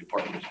impacts a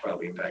department, it's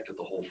probably impacted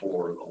the whole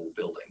floor or the whole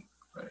building.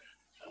 Right.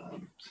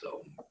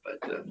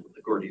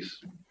 But Gordy's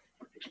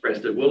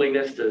expressed a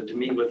willingness to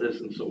meet with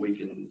us, and so we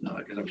can,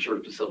 because I'm sure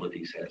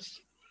facilities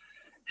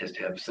has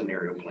to have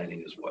scenario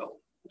planning as well.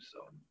 So,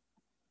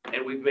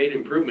 and we've made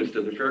improvements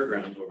to the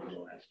fairgrounds over the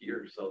last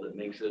year, so that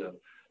makes it a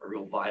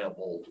real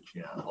viable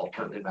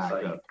alternative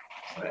backup.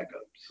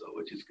 So,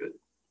 which is good.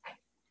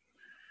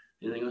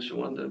 Anything else you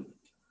want to?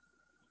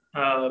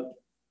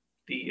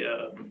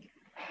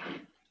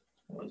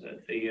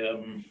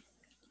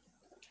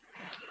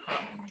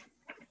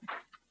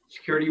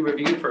 Security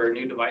review for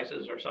new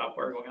devices or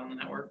software going on the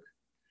network.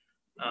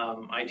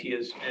 IT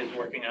is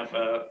working up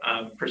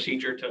a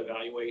procedure to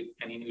evaluate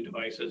any new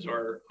devices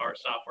or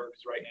software,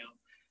 because right now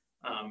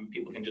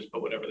people can just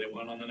put whatever they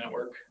want on the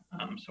network.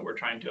 So we're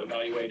trying to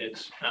evaluate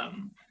its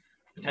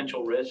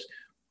potential risk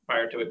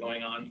prior to it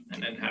going on,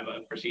 and then have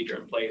a procedure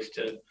in place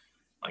to,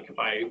 like, if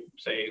I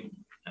say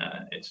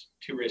it's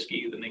too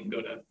risky, then they can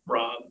go to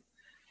Rob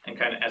and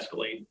kind of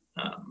escalate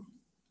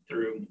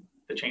through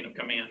the chain of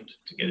command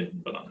to get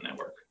it put on the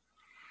network,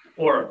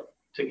 or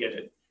to get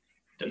it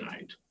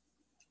denied.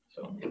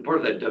 So, and part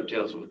of that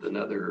dovetails with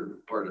another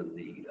part of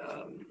the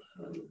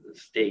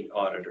state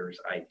auditor's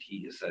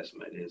IT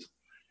assessment is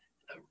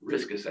a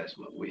risk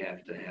assessment. We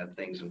have to have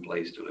things in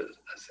place to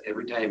assess.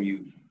 Every time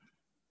you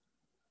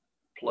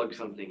plug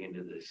something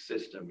into the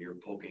system, you're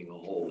poking a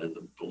hole in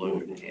the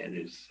balloon, and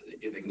if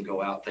it can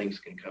go out, things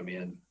can come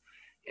in.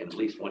 And at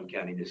least one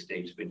county in the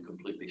state's been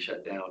completely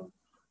shut down.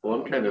 Well,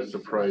 I'm kind of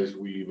surprised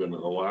we even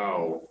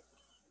allow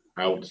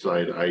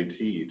outside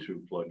IT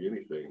to plug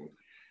anything.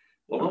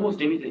 Well,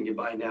 almost anything you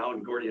buy now,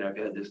 and Gordy and I've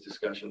had this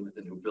discussion with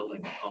the new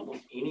building,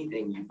 almost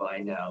anything you buy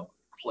now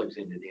plugs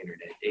into the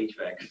internet.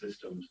 HVAC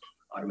systems,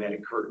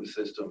 automatic curtain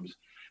systems,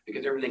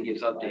 because everything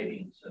gets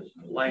updated.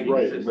 Lighting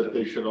Right, systems. but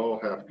they should all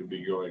have to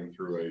be going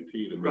through IT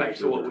to make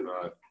sure they're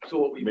not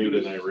we made do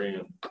in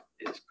Iran.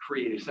 is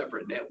create a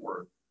separate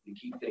network and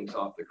keep things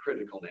off the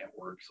critical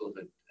network, so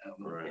that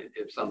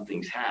if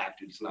something's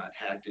hacked, it's not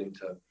hacked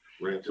into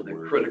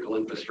the critical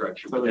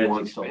infrastructure. Somebody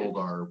wants to hold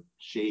our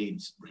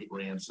shades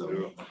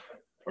ransom.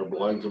 Our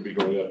blinds will be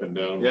going up and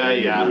down.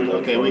 Yeah.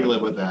 Okay, we can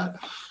live with that.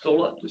 So a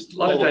lot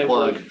of times,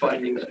 like,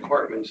 findings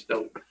departments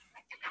don't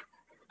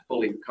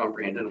fully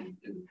comprehend them,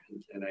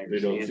 and I understand. They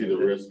don't see the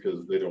risk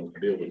because they don't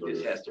deal with it. It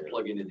just has to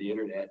plug into the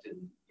internet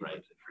and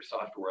for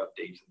software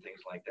updates and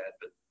things like that.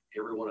 But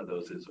every one of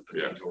those is a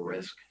potential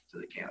risk to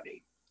the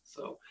county.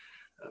 So,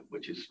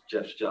 which is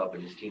Jeff's job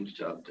and his team's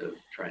job to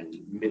try and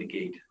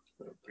mitigate.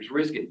 There's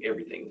risk in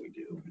everything we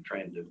do.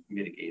 Trying to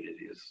mitigate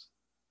it is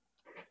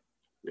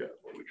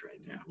what we try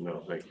and do.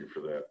 No, thank you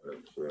for that.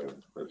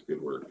 That's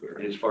good work there.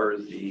 And as far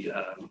as the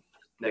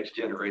next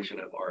generation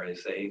of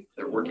RSA,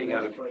 they're working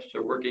out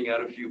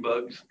a few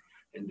bugs,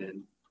 and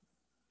then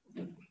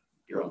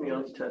you're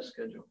on the test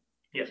schedule.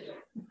 Yes.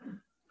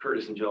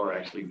 Curtis and Joe are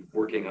actually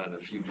working on a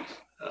few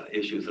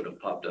issues that have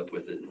popped up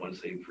with it, and once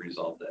they've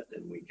resolved that,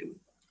 then we can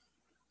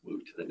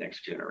move to the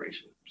next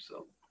generation.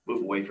 So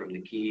move away from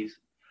the keys.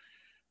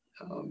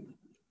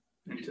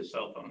 Into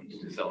cell phones,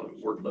 To sell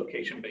work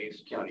location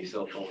based. county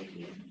cell phones,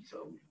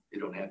 so you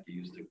don't have to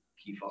use the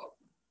key fob.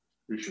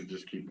 We should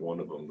just keep one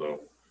of them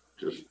though,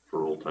 just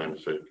for old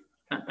time's sake.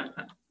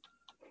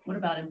 What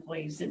about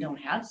employees that don't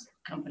have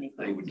company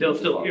They phones? would They'll use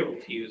the still fob. be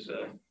able to use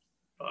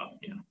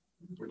yeah.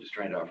 We're just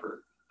trying to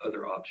offer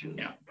other options.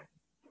 Yeah.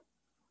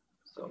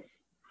 So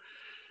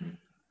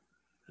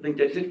I think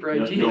that's it for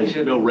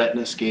IT. No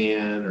retina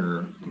scan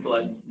or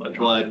Blood.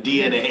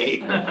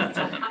 DNA.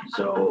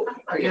 So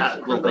I guess Yeah,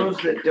 for well, those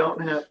that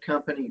don't have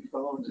company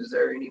phones, is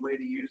there any way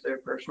to use their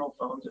personal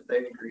phones if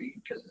they agree?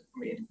 Because I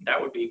mean,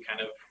 That would be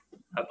kind of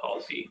a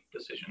policy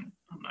decision.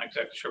 I'm not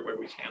exactly sure where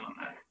we stand on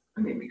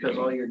that. because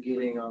all you're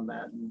getting on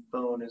that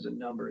phone is a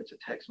number. It's a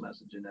text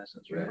message in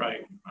essence, right?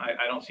 Right.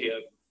 I don't see a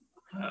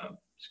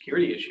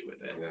security issue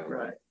with it. Yeah.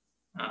 Right.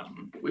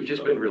 We've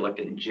just been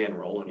reluctant in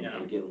general, and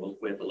Yeah. again,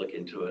 we have to look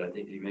into it. I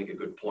think you make a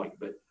good point,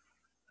 but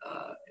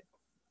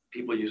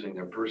people using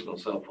their personal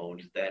cell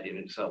phones, that in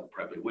itself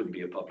probably wouldn't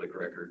be a public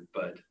record,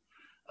 but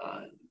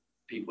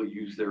people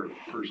use their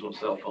personal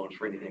cell phones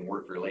for anything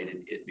work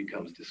related, it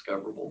becomes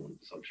discoverable.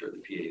 So I'm sure the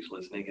PA is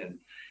listening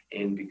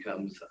and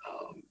becomes,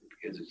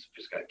 because it's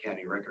just got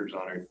county records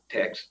on it,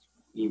 text,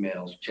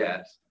 emails,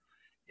 chats.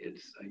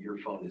 It's your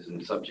phone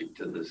isn't subject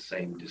to the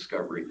same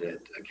discovery that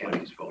a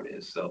county's phone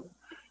is. So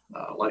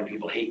a lot of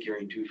people hate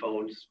carrying two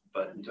phones,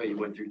 but until you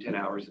went through 10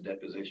 hours of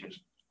depositions,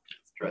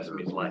 trust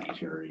me, it's a lot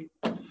easier.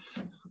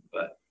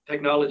 But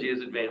technology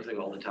is advancing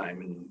all the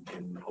time,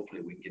 and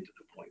hopefully we can get to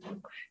the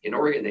point. In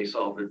Oregon, they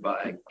solved it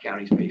by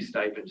counties pay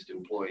stipends to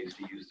employees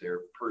to use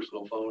their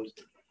personal phones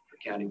for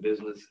county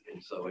business.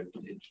 And so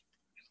it's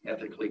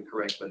ethically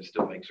correct, but it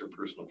still makes their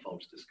personal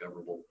phones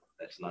discoverable.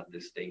 That's not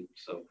this state.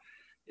 So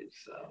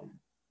it's,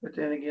 But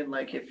then again,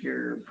 like if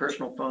your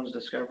personal phone's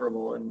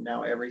discoverable and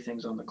now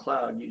everything's on the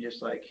cloud, you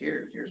just like,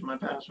 here's my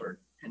password,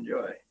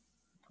 enjoy.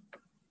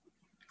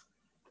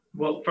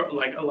 Well, for,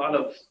 like a lot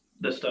of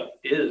this stuff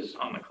is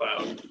on the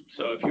cloud.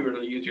 So if you were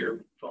to use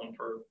your phone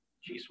for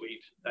G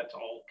Suite, that's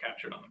all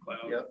captured on the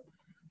cloud. Yep.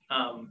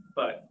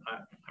 But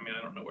I mean,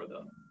 I don't know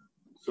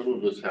Some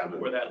of us haven't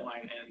where that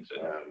line ends.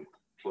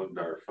 plugged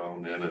our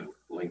phone in and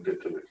linked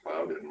it to the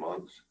cloud in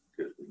months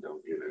because we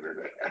don't get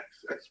internet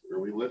access where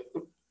we live.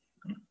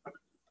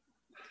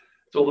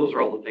 so those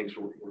are all the things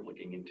we're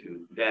looking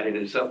into. That in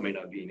itself may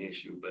not be an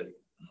issue, but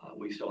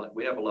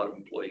we have a lot of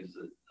employees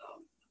that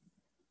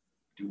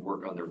do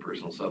work on their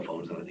personal cell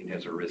phones, and I think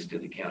that's a risk to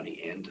the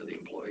county and to the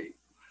employee.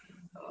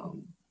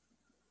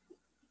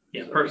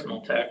 Yeah,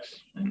 personal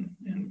texts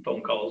and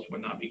phone calls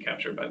would not be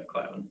captured by the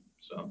cloud.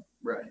 So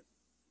Right.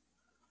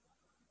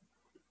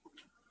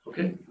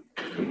 Okay,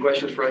 any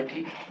questions for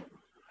IT?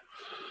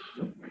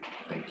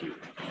 Thank you.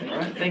 All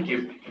right, thank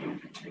you.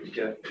 Thanks,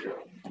 Jeff.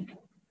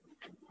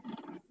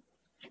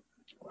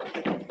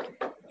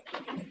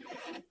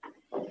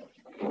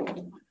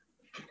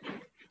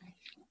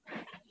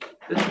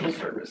 Business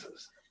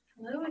services.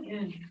 Hello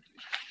again.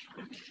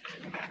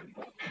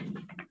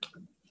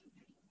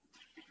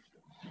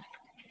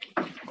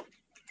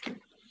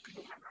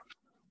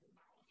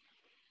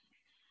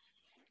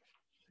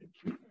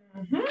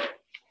 Mhm.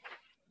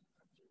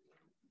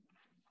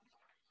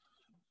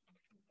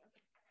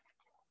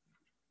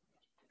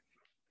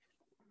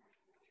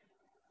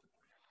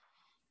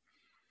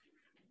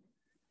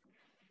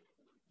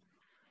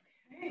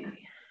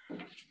 Okay. Good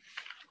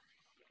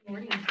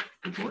morning.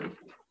 Good morning.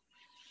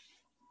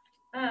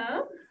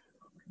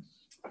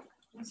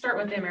 Let's start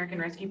with the American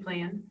Rescue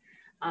Plan.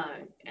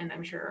 And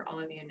I'm sure all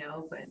of you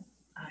know, but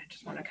I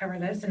just want to cover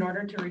this. In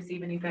order to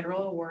receive any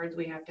federal awards,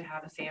 we have to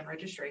have a SAM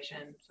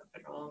registration, so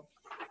federal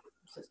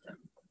system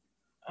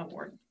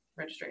award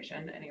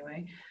registration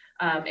anyway.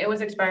 It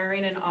was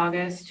expiring in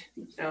August.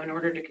 So in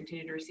order to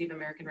continue to receive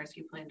American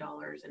Rescue Plan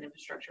dollars and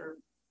infrastructure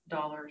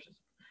dollars,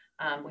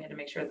 we had to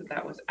make sure that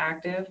that was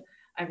active.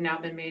 I've now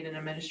been made an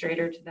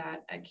administrator to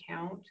that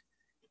account,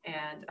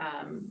 and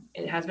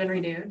it has been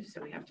renewed,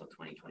 so we have till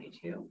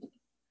 2022.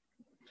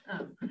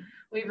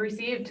 We've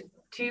received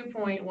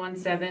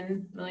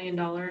 $2.17 million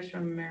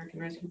from American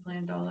Rescue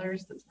Plan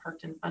dollars that's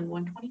parked in Fund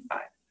 125.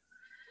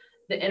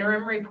 The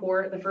interim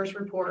report, the first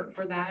report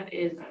for that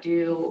is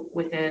due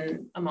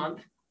within a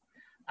month.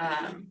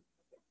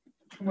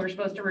 We're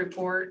supposed to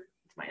report,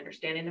 it's my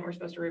understanding that we're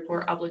supposed to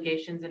report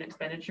obligations and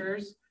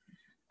expenditures,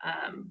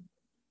 and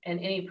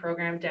any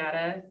program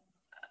data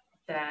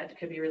that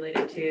could be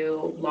related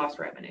to lost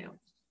revenue,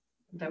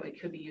 that we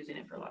could be using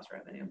it for lost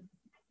revenue.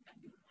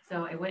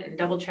 So I went and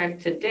double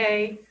checked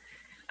today.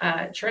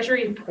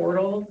 Treasury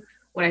portal,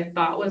 what I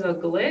thought was a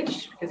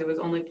glitch, because it was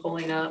only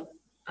pulling up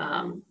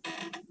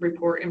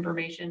report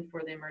information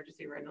for the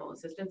Emergency Rental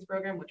Assistance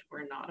Program, which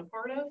we're not a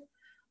part of,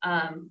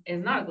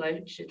 is not a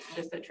glitch. It's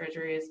just that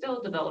Treasury is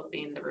still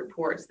developing the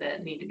reports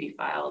that need to be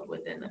filed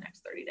within the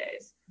next 30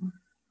 days.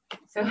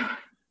 So.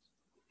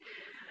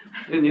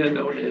 And the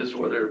unknown is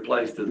whether it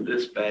applies to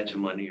this batch of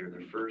money or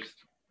the first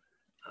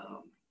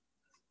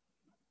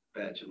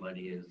batch of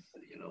money is,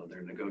 you know,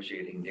 they're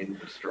negotiating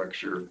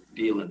infrastructure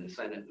deal in the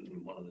Senate,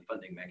 and one of the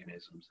funding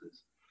mechanisms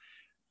is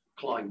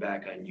clawing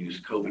back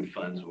unused COVID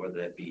funds,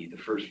 whether that be the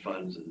first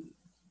funds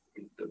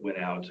that went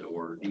out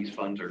or these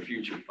funds or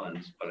future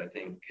funds. But I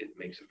think it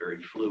makes it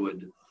very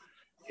fluid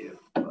if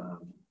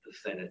the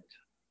Senate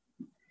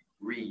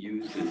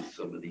reuses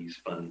some of these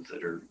funds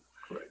that are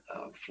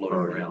floating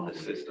around the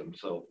system.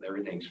 So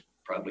everything's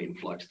probably in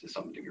flux to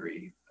some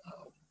degree.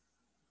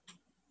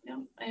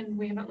 No, and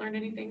we haven't learned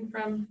anything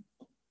from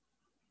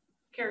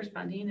CARES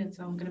funding. It's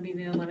all going to be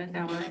the 11th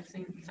hour, it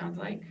sounds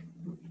like,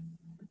 with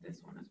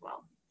this one as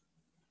well.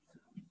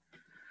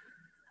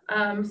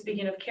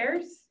 Speaking of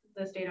CARES,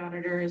 the state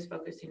auditor is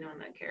focusing on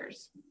the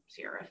CARES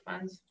CRF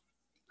funds,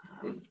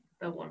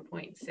 the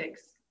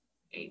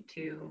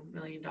 $1.682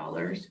 million.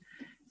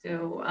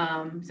 So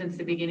since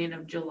the beginning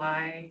of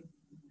July,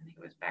 I think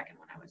it was back in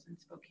when I was in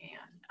Spokane,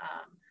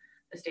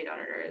 the state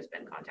auditor has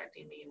been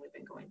contacting me and we've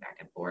been going back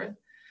and forth.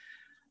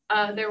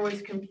 There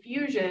was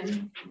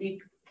confusion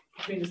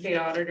between the state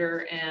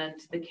auditor and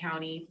the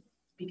county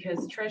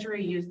because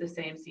Treasury used the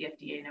same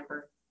CFDA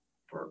number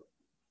for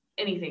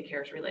anything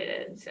CARES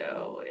related.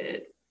 So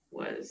it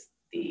was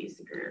the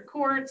Superior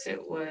Courts,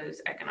 it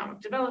was economic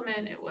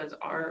development, it was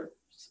our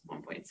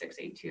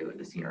 1.682 of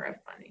the CRF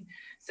funding.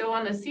 So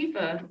on the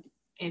CFA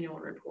annual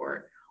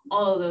report,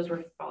 all of those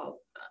were filed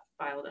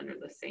under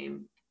the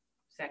same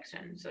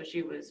section. So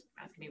she was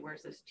asking me,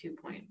 where's this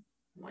 $2.12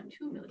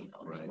 million?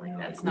 Right. Like,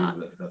 that's not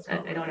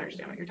I don't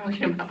understand what you're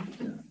talking about.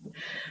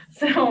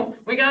 So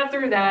we got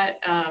through that.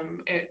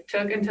 It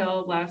took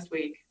until last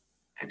week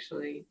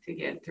actually to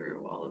get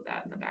through all of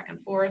that in the back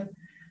and forth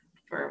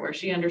for where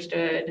she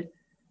understood.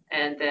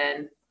 And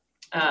then,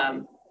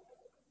 and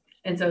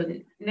so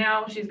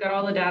now she's got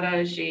all the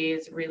data.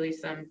 She's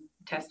released some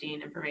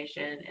testing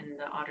information and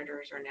the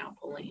auditors are now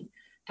pulling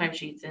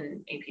timesheets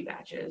and AP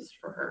batches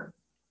for her.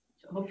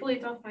 So hopefully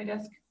it's off my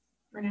desk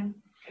for now.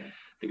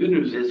 The good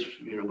news is,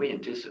 you know, we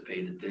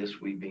anticipated this,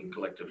 we being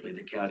collectively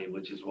the county,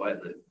 which is why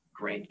the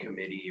grant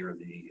committee or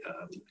the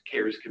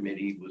CARES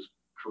committee was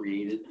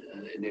created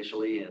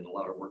initially, and a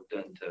lot of work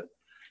done to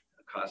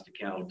cost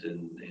account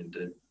and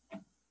to,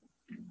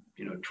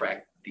 you know,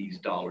 track these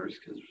dollars,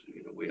 because,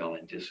 you know, we all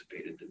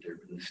anticipated that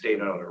the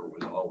state auditor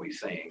was always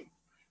saying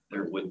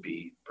there would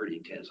be pretty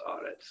intense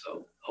audits.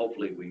 So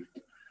hopefully we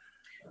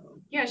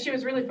yeah, she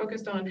was really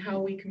focused on how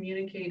we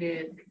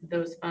communicated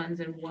those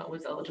funds and what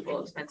was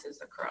eligible expenses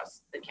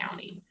across the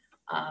county.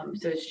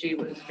 So she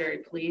was very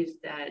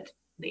pleased that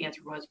the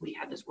answer was we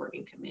had this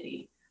working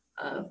committee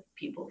of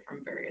people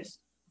from various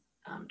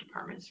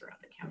departments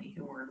throughout the county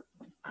who were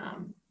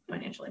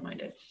financially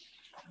minded.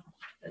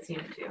 That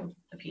seemed to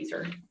appease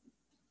her.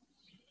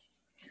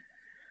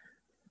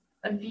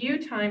 A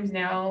few times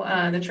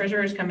now, the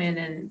treasurer has come in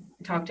and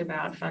talked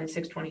about Fund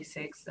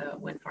 626, the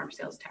Wind Farm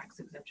Sales Tax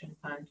Exemption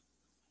Fund.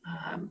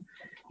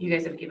 You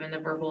guys have given the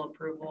verbal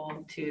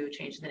approval to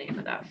change the name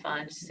of that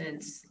fund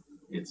since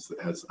it's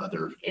has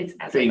other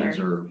things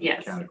or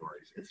yes.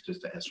 categories. It's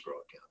just an escrow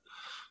account.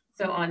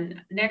 So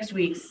on next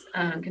week's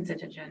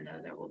consent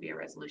agenda, there will be a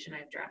resolution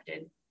I've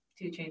drafted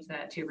to change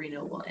that to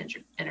Renewable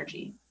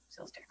Energy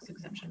Sales Tax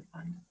Exemption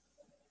Fund.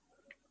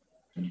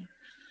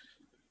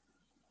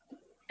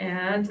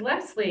 And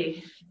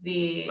lastly,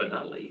 but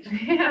not least.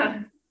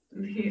 Yeah,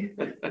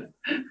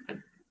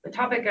 the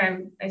topic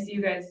I see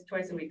you guys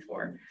twice a week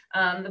for,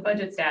 the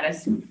budget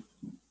status.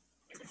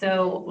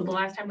 So the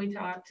last time we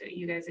talked,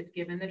 you guys had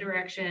given the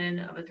direction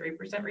of a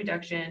 3%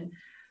 reduction.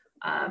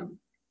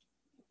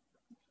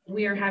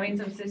 We are having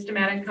some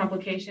systematic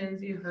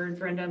complications. You heard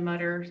Brenda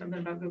mutter something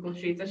about Google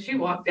Sheets as she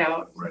walked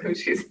out. Right.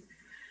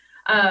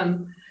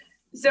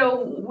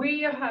 So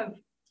we have,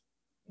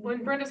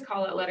 when Brenda's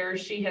call-out letter,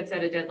 she had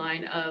set a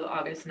deadline of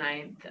August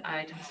 9th.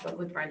 I spoke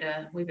with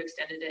Brenda. We've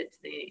extended it to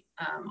the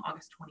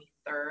August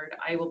 23rd.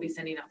 I will be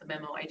sending out the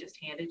memo I just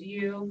handed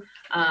you,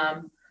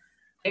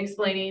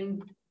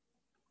 explaining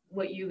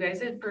what you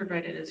guys had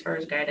provided as far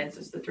as guidance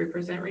is the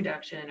 3%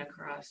 reduction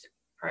across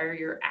prior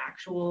year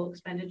actual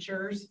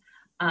expenditures,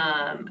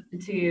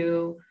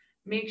 to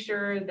make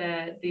sure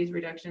that these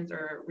reductions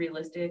are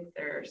realistic,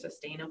 they're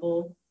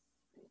sustainable,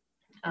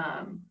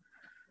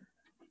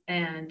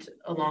 and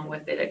along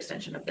with it,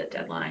 extension of the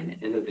deadline.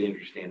 And that they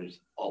understand it's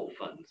all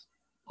funds,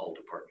 all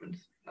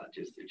departments, not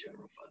just the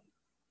general fund.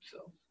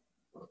 So.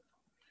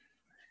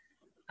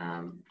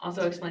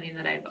 Also explaining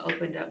that I've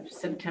opened up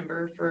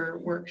September for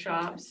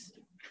workshops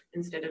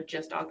instead of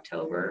just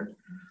October.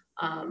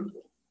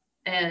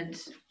 And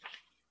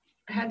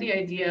I had the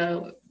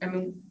idea,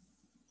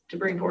 to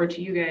bring forward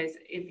to you guys,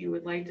 if you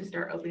would like to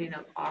start opening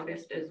up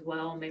August as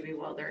well, maybe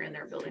while they're in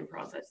their building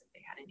process, if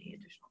they had any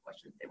additional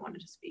questions they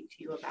wanted to speak to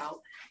you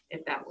about,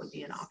 if that would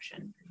be an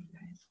option for you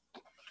guys.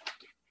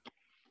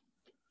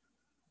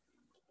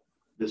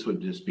 This would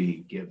just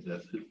be give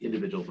the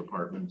individual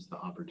departments the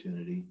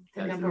opportunity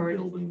as they're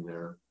building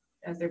their.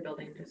 As they're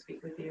building to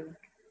speak with you.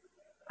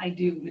 I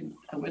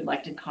would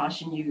like to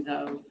caution you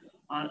though,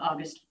 on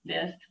August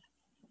 5th,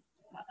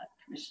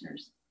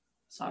 commissioners,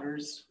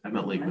 Sodders. I'm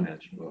at Lake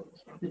Management.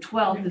 The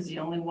 12th is the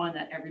only one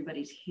that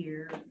everybody's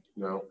here.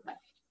 No,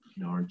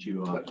 No, aren't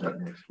you off that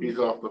next week? he's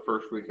off the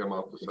first week, I'm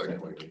off the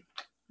second week.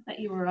 I thought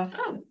you were off.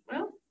 Oh,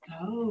 well,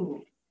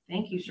 Oh,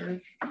 thank you,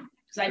 sir.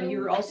 Because you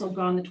were also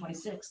gone the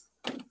 26th. Is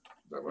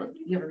that right?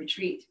 You have a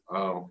retreat.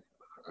 Oh,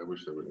 I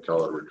wish they would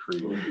call it a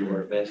retreat. We'll do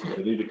our best.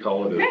 They need to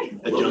call it Okay.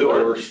 a We'll do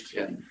our forced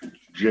Yeah.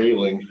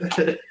 jailing.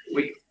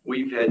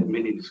 We've had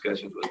many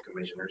discussions with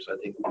commissioners. I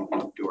think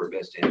we'll do our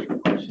best to answer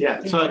questions.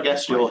 Yeah, so I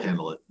guess you'll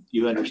handle it.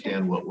 You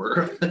understand what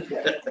we're.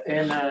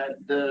 And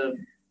the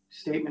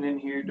statement in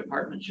here,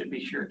 departments should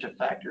be sure to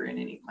factor in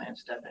any planned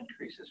step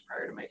increases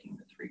prior to making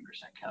the 3%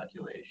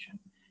 calculation.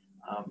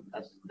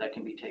 That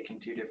can be taken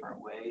two different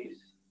ways.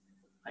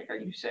 Like, are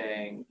you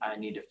saying I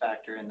need to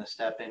factor in the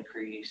step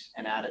increase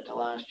and add it to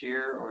last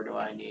year, or do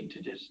I need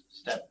to just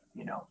step,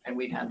 and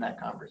we'd had that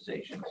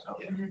conversation, so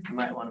you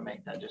might want to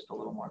make that just a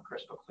little more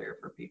crystal clear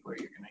for people, or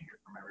you're going to hear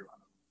from everyone.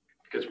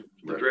 Because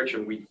the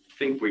direction we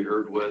think we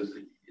heard was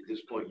at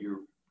this point, your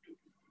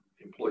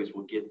employees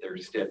will get their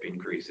step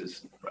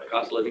increases. Right.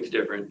 Cost of living's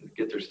different,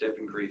 get their step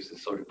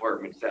increases. So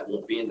departments that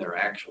won't be in their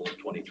actuals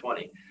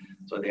 2020.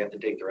 So they have to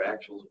take their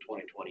actuals of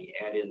 2020,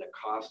 add in the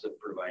cost of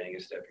providing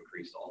a step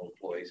increase to all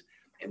employees.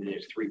 And then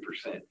it's 3%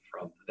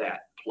 from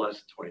that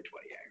plus 2020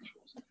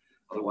 actuals.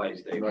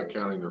 Otherwise, They're not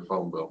counting their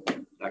phone bill.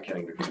 not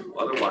counting their food.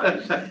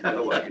 Otherwise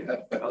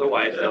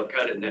they'll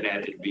cut it and then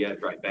add it, be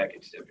added right back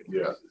in step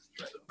increases.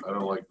 Yeah. I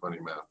don't like funny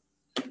math.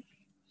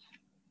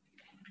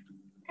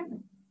 All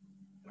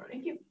right.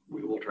 Thank you.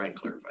 We will try and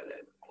clarify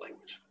that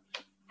language.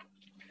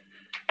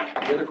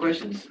 Any other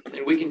questions?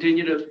 And we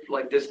continue to,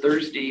 like this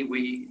Thursday,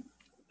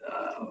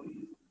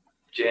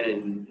 Jen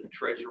and the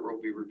treasurer will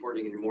be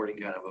reporting in the morning,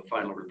 kind of a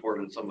final report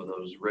on some of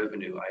those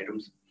revenue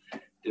items.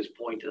 At this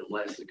point,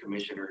 unless the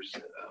commissioners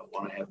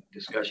want to have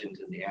discussions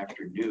in the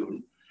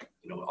afternoon,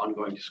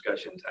 ongoing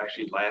discussions.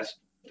 Actually, last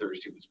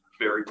Thursday was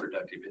very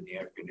productive in the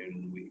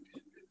afternoon. It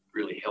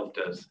really helped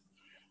us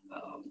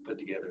put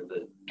together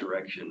the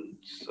direction.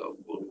 So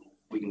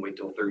we can wait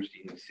till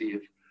Thursday and see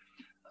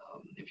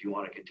if you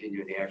want to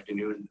continue in the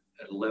afternoon.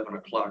 At 11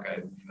 o'clock,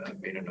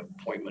 I've made an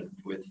appointment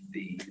with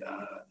the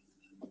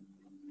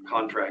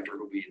contractor who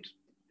will be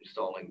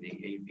installing the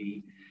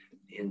AV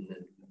in the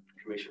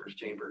commissioner's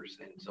chambers.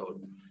 And so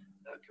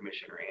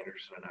Commissioner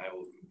Anderson and I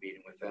will be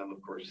meeting with them.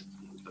 Of course,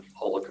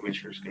 all the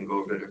commissioners can go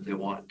over it if they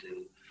want.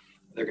 And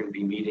they're going to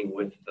be meeting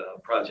with the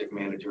project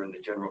manager and the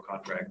general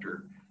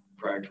contractor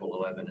prior to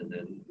 11. And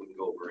then we can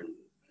go over and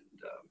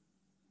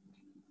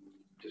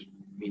just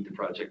meet the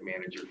project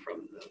manager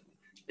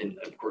and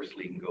of course,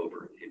 Lee can go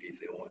over if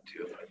they want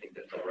to. I think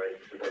that's all right.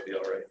 Would that be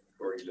all right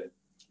for you?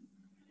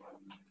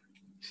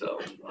 So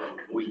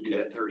we can do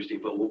that Thursday,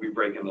 but we'll be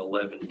breaking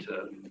 11 to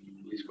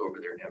at least go over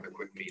there and have a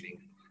quick meeting.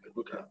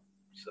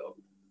 So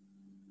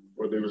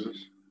What day was this?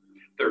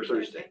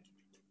 Thursday.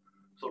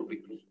 So we'll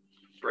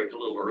break a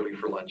little early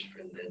for lunch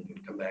and then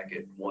come back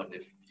at 1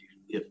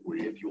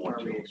 if you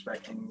want Are we to.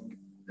 expecting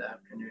the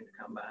afternoon to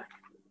come back?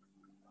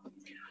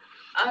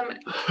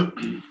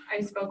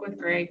 I spoke with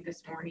Greg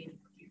this morning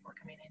before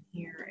coming in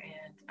here,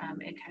 and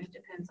it kind of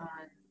depends on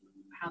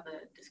how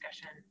the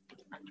discussion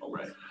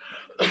unfolds.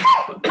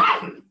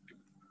 Right.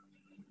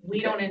 We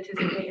don't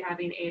anticipate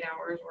having 8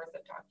 hours worth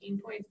of talking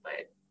points,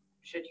 but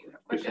should you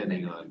have questions?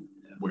 Depending on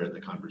where the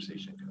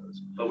conversation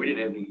goes. But we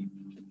didn't have any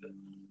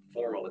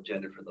formal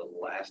agenda for the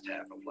last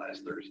half of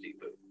last Thursday,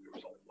 but there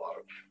was a lot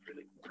of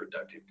really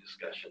productive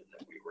discussion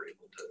that we were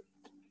able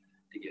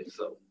to get.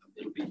 So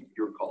it'll be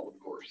your call, of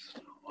course,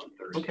 on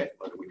Thursday. Okay.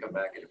 Whether we come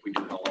back and if we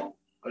do, how long.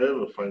 I have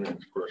a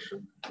finance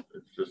question.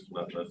 It's just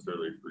not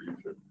necessarily for you,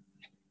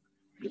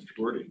 Mr.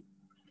 Gordy.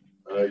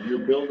 Your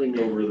building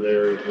over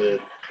there that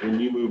when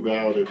you move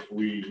out, if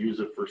we use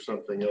it for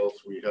something else,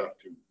 we have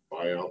to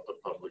buy out the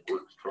Public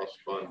Works Trust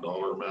Fund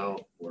dollar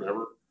amount,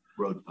 whatever.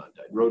 Road fund.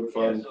 Road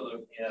fund.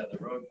 The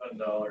road fund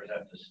dollars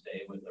have to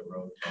stay with the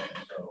road fund,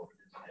 so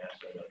it's an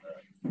asset of the.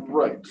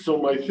 Right. So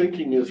my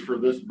thinking is for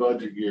this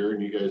budget year,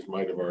 and you guys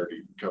might have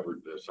already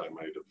covered this, I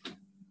might have,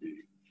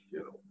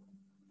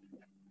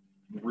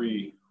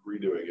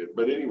 redoing it.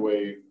 But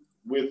anyway,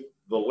 with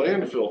the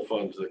landfill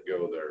funds that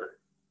go there,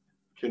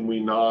 can we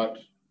not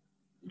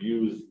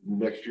use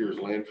next year's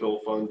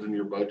landfill funds in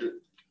your budget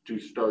to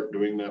start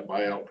doing that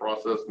buyout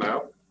process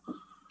now?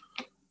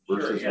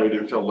 Versus waiting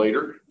until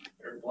later?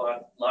 There's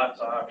lots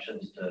of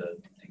options to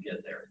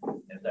get there.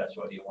 If that's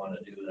what you want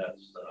to do,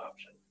 that's the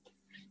option.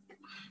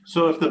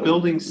 So if the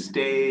building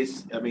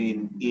stays,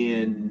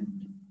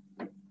 in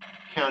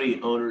county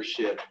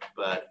ownership,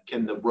 but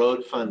can the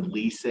road fund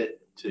lease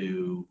it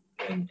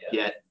and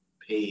get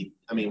paid?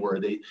 Where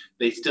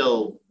they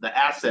still, the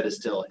asset is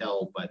still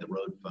held by the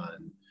road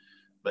fund,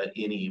 but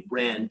any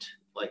rent,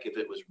 like if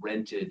it was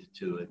rented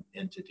to an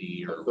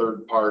entity or a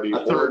third party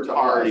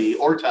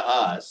or to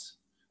us,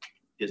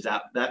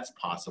 that's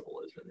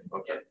possible, isn't it?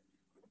 Okay.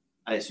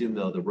 I assume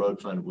though the road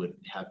fund would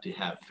have to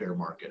have fair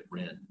market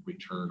rent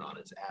return on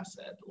its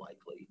asset,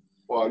 likely.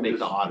 Well,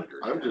 the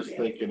auditors. I'm just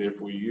thinking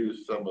if we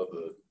use some of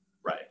the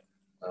right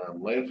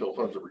landfill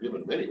funds that we're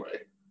giving them anyway,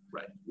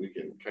 Right. We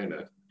can kind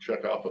of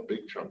check off a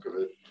big chunk of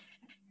it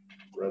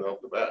right off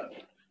the bat.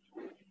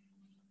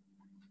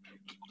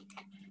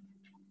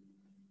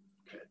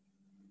 Okay.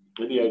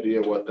 Any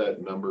idea what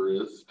that number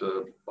is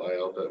to buy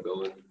out that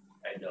building?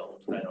 I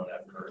don't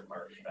have current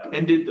market value.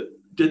 And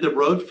did the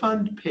road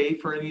fund pay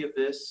for any of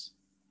this?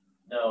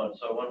 No, and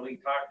so when we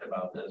talked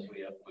about this,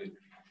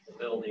 the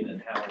building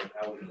and how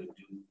we would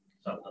do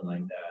something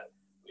like that,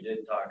 we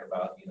did talk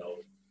about,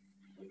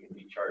 we can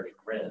be charged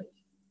rent.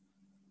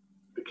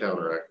 To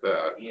counteract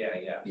that.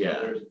 Yeah. Yeah.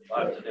 So there's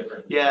lots of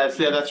different. Yeah,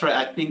 that's right.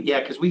 I think,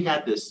 because we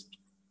had this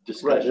Right,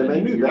 discussion. and I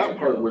knew years that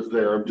part ago. was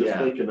there. I'm just Yeah.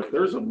 thinking if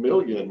there's $1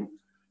 million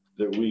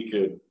that we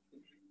could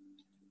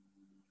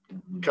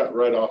cut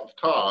right off the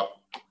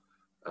top,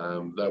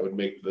 that would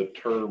make the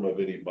term of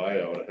any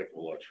buyout a heck of a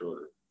lot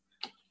shorter.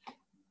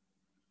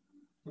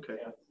 Okay.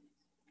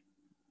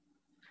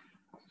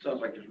 Sounds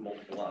like there's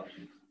multiple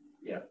options.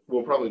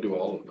 We'll probably do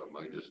all of them.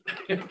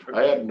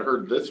 I hadn't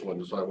heard this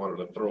one, so I wanted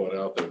to throw it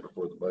out there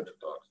before the budget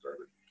talk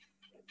started.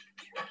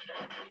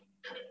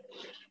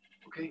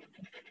 Okay,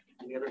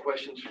 any other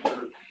questions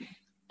for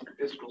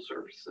fiscal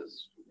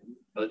services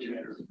budget?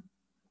 Or-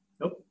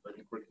 Nope, I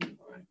think we're good.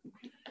 All right.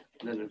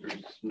 And then if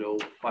there's no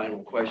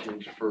final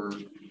questions for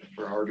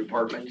our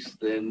departments,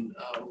 then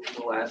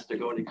we'll ask to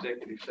go into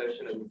executive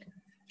session and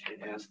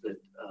ask that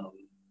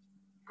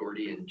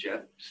Gordy and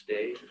Jeff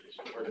stay as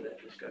part of that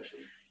discussion.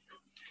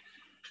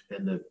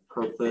 And the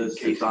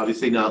purpose is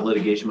obviously not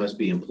litigation, must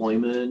be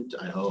employment,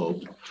 I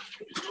hope.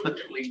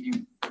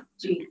 Lee,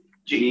 G.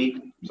 G,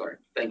 sorry,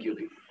 thank you,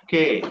 Lee.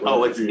 okay,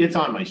 oh, it's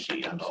on my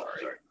sheet, I'm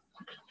sorry.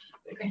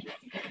 Thank you.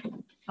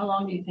 How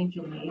long do you think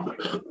you'll need?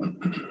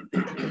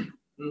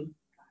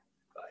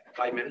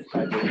 5 minutes?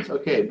 5 minutes,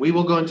 okay. We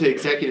will go into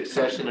executive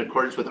session in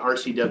accordance with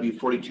RCW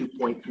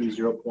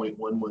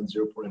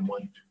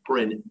 42.30.110.1 for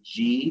an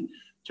G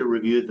to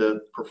review the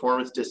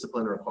performance,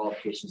 discipline, or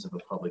qualifications of a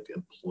public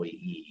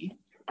employee.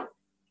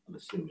 I'm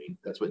assuming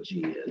that's what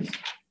G is.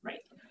 Right.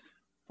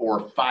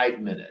 For 5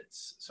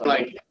 minutes. So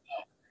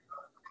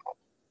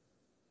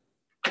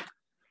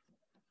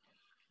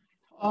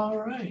all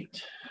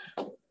right.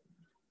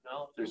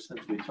 Well, since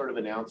we sort of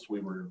announced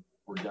we're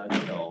done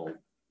till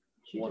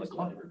 1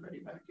 o'clock. Everybody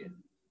back in.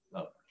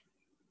 Oh.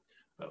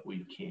 But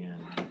we can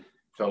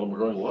Tell them we're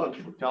going to lunch.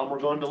 tell them we're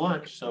going to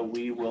lunch, so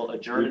we will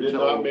adjourn We did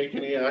until. not make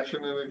any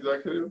action in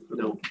executive?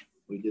 No,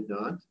 we did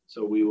not.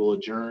 So we will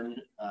adjourn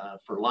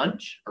for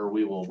lunch, or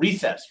we will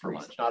recess for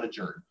lunch, not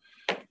adjourn.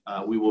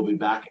 We will be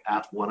back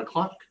at 1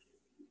 o'clock.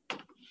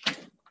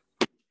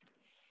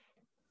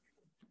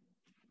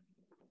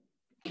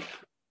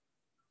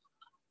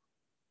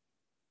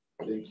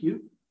 Thank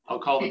you. I'll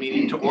call the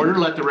meeting to order.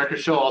 Let the record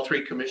show all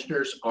 3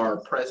 commissioners are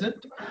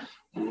present.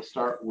 We will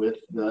start with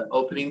the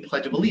opening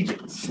Pledge of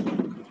Allegiance.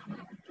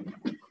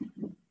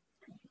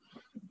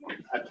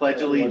 I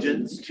pledge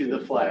allegiance to the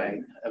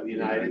flag of the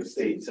United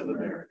States of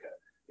America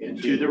and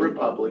to the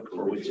republic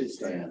for which it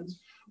stands,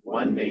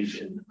 one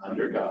nation,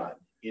 under God,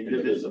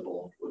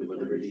 indivisible, with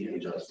liberty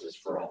and justice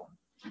for all.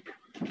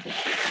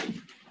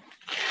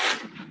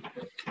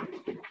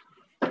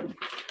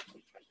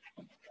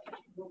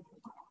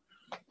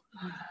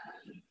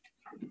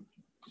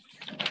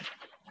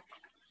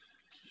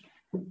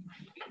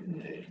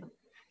 Okay.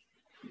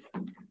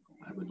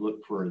 I would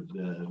look for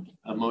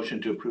a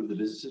motion to approve the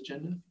business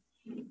agenda.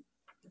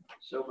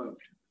 So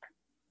moved.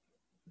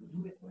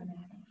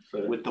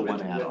 With the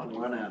one add-on.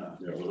 One add-on.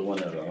 Yeah, with the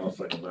one add-on. I'll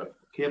second that.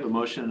 Okay, I have a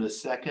motion and a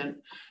second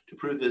to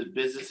approve the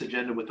business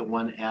agenda with the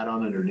one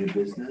add-on under new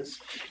business.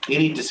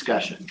 Any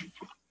discussion?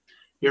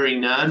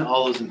 Hearing none,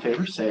 all those in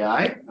favor say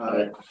aye.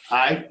 Aye.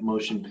 Aye,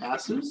 motion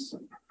passes.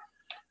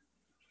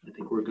 I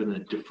think we're going to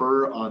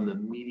defer on the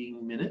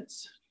meeting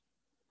minutes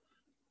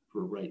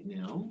for right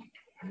now.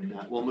 And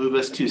that will move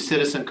us to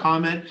citizen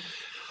comment.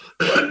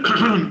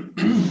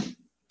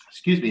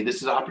 Excuse me, this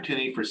is an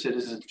opportunity for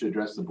citizens to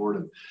address the Board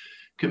of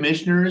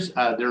Commissioners.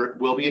 There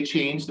will be a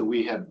change that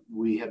we have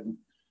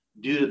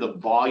due to the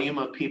volume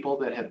of people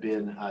that have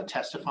been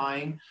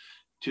testifying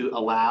to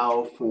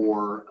allow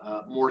for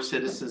more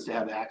citizens to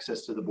have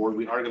access to the board.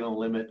 We are going to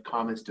limit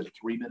comments to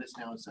 3 minutes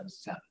now instead of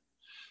 7.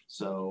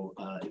 So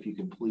if you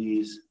can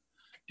please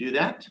do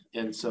that.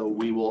 And so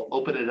we will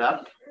open it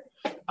up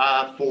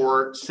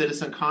for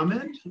citizen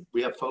comment.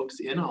 We have folks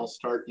in. I'll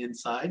start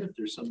inside. If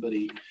there's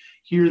somebody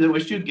here that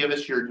wishes to, give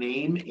us your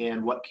name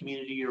and what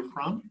community you're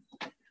from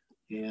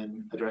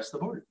and address the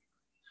board.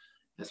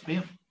 Yes,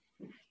 ma'am.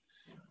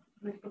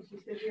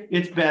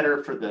 It's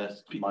better for the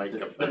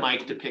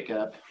mic to pick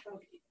up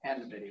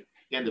And the video.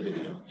 and the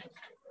video.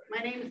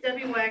 My name is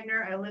Debbie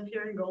Wagner. I live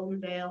here in Golden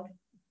Vale.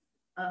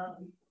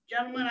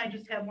 Gentlemen, I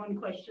just have one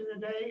question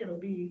today. It'll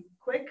be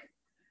quick.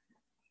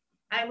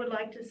 I would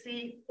like to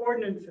see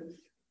ordinances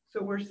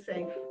so we're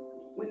safe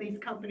when these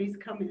companies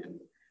come in.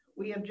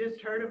 We have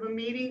just heard of a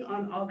meeting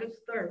on August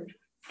 3rd.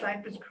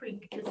 Cypress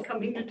Creek is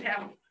coming to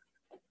town.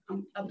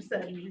 I'm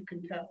upset, as you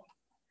can tell.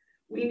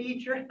 We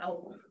need your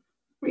help.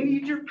 We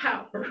need your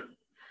power.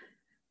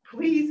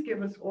 Please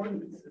give us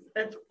ordinances.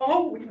 That's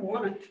all we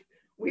want.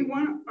 We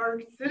want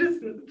our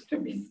citizens to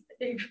be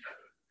safe.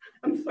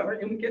 I'm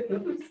sorry, I'm getting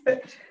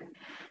upset.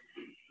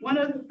 One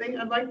other thing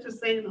I'd like to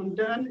say, and I'm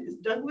done, is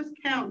Douglas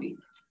County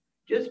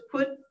just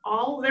put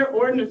all their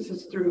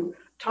ordinances through.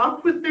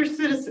 Talk with their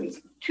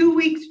citizens. 2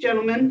 weeks,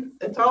 gentlemen.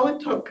 That's all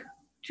it took.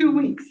 2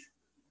 weeks.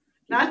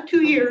 Not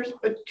 2 years,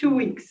 but 2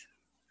 weeks.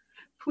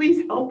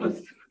 Please help us.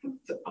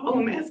 That's all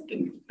I'm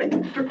asking.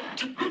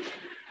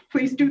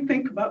 Please do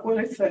think about what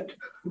I said.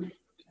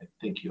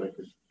 Thank you.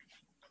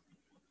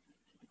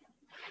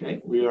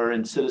 Okay, we are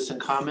in citizen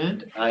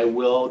comment. I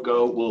will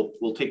go,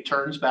 we'll take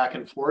turns back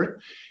and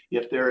forth.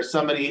 If there is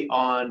somebody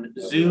on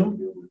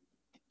Zoom,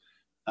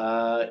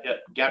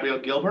 Gabrielle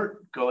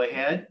Gilbert, go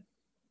ahead.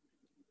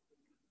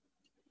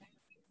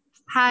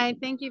 Hi,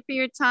 thank you for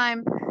your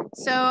time.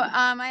 So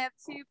I have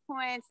 2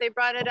 points. They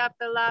brought it up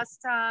the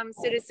last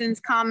citizens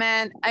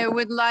comment. I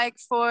would like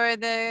for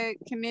the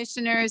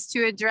commissioners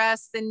to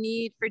address the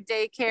need for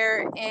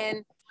daycare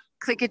in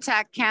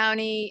Klickitat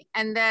County,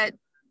 and that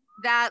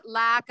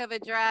lack of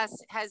address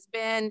has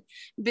been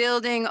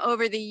building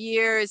over the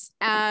years,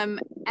 and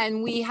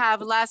we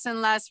have less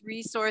and less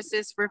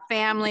resources for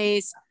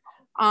families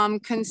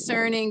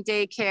concerning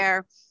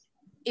daycare.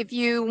 If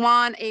you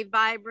want a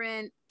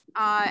vibrant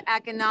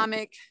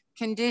economic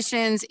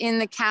conditions in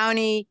the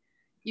county,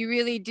 you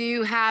really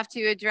do have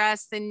to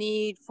address the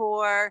need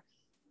for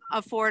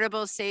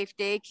affordable, safe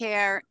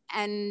daycare,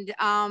 and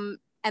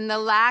the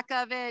lack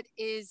of it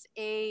is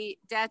a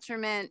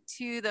detriment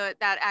to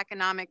that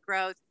economic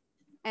growth.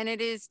 And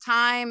it is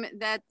time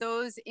that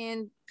those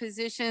in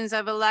positions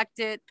of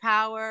elected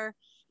power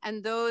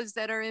and those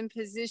that are in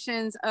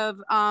positions of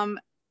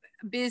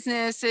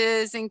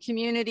businesses and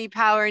community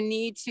power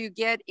need to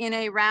get in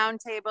a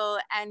roundtable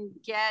and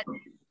get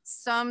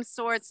some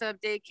sorts of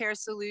daycare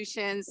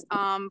solutions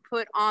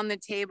put on the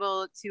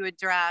table to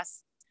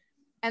address.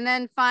 And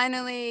then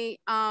finally,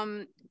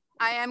 I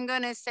am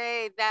going to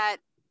say that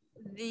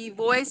the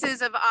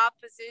voices of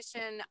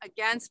opposition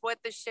against what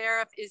the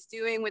sheriff is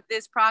doing with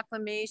this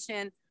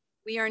proclamation,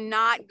 we are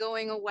not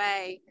going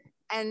away.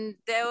 And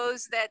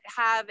those that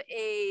have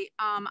a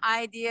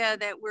idea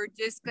that we're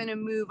just going to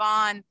move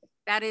on,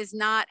 that is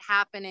not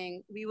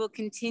happening. We will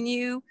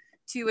continue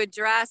to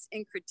address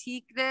and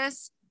critique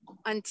this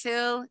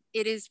until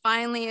it is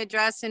finally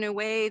addressed in a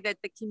way that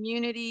the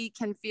community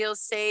can feel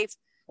safe,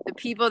 the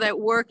people that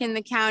work in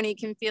the county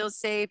can feel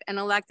safe, and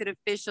elected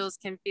officials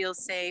can feel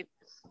safe.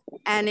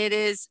 And it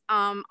is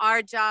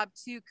our job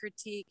to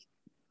critique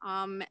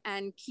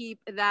and keep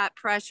that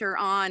pressure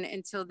on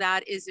until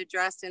that is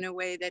addressed in a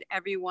way that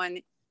everyone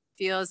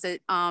feels that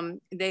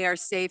they are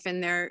safe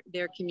in their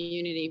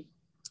community.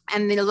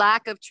 And the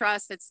lack of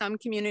trust that some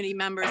community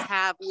members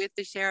have with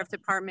the sheriff's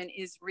department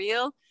is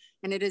real.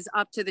 And it is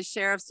up to the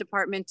sheriff's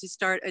department to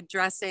start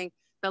addressing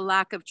the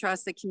lack of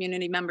trust that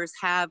community members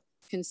have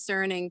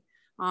concerning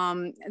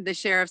the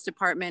sheriff's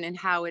department and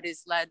how it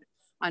is led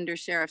under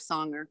Sheriff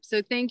Songer.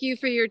 So thank you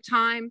for your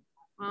time.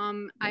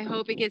 I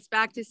hope it gets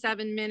back to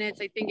 7 minutes.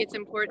 I think it's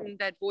important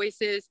that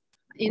voices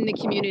in the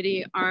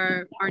community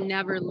are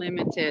never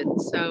limited.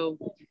 So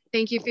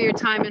thank you for your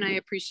time, and I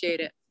appreciate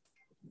it.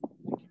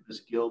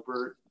 Ms.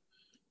 Gilbert,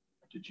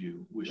 did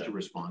you wish to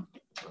respond?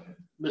 Go ahead.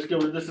 Ms.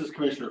 Gilbert, this is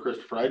Commissioner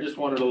Christopher. I just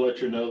wanted to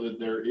let you know that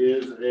there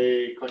is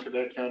a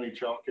Klickitat County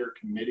Child Care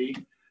Committee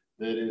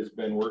that has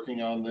been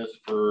working on this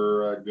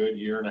for a good 1.5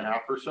 years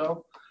or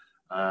so.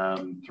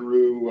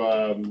 Through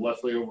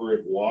Leslie over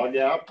at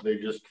WAGAP, they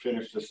just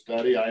finished a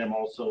study. I am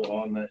also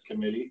on that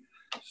committee.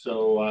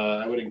 So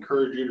I would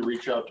encourage you to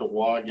reach out to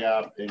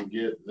WAGAP and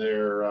get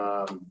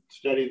their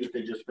study that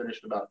they just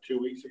finished about 2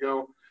 weeks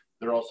ago.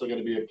 They're also going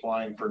to be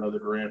applying for another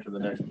grant in the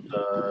next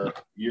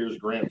year's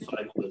grant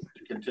cycle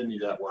to continue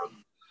that work.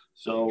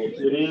 So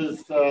it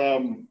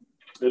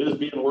is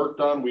being worked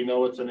on. We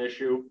know it's an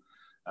issue,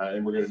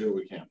 and we're going to do what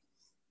we can.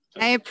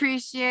 I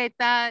appreciate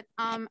that.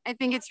 I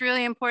think it's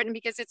really important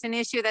because it's an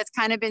issue that's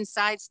kind of been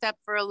sidestepped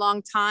for a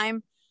long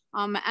time.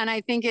 And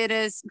I think it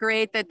is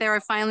great that there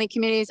are finally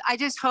committees. I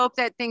just hope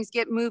that things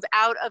get moved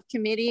out of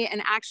committee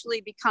and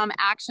actually become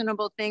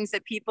actionable things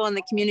that people in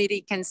the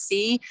community can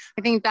see.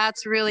 I think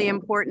that's really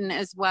important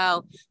as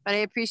well. But I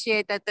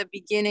appreciate that the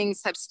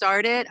beginnings have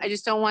started. I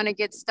just don't want to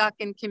get stuck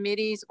in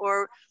committees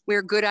or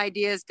where good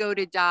ideas go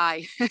to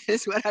die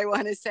is what I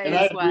want to say and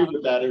as I well. agree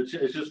with that. It's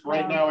just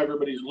right now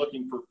everybody's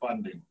looking for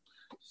funding.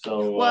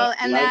 So well,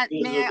 and that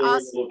may I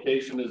also, the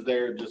location is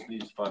there, it just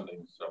needs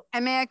funding. So,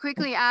 and may I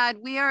quickly add,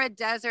 we are a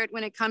desert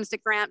when it comes to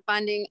grant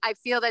funding. I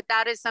feel that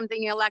that is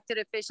something elected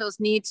officials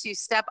need to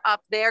step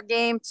up their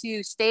game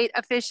to state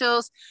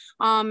officials,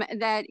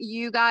 that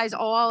you guys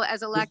all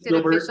as elected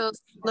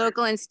officials,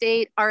 local and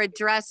state, are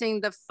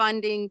addressing the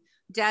funding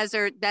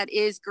desert that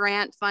is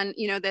grant fund,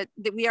 you know, that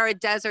we are a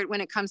desert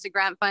when it comes to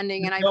grant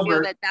funding. And I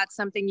feel that that's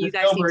something you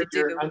guys need to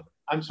do.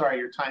 I'm sorry,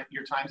 your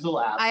time's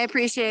elapsed. I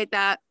appreciate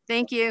that.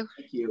 Thank you.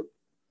 Thank you.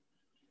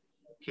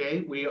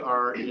 Okay, we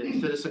are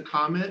in citizen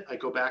comment. I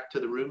go back to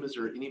the room. Is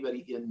there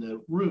anybody in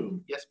the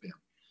room? Yes, ma'am.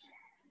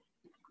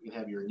 You can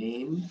have your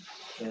name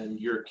and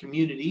your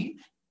community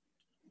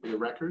for the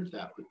record.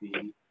 That would be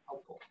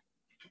helpful.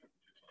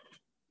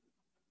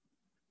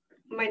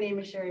 My name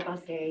is Sherry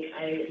Bosque.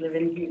 I live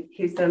in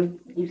Houston.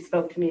 You've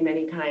spoke to me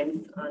many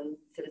times on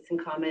citizen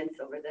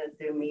comments over the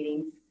Zoom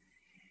meetings.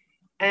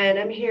 And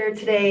I'm here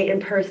today in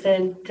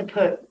person to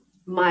put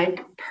my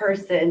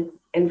person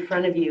in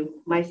front of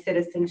you, my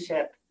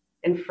citizenship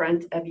in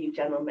front of you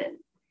gentlemen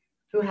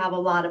who have a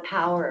lot of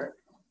power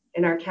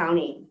in our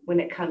county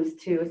when it comes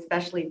to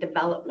especially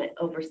development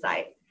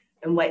oversight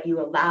and what you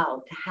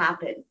allow to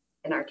happen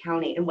in our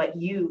county and what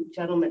you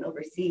gentlemen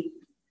oversee.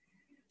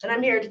 And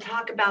I'm here to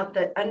talk about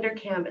the under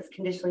canvas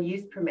conditional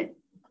use permit.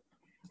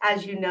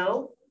 As you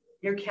know,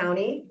 your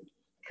county,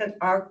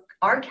 our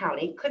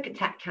county,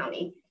 Klickitat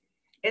County,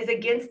 is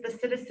against the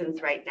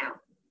citizens right now.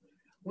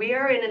 We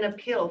are in an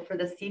appeal for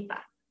the SEPA,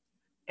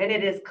 and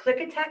it is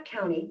Klickitat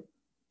County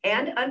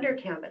and under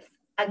canvas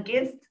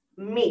against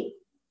me,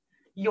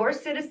 your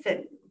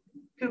citizen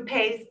who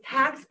pays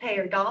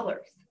taxpayer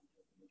dollars.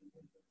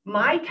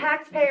 My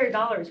taxpayer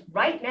dollars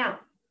right now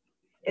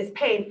is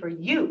paying for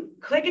you,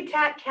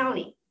 Klickitat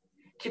County,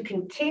 to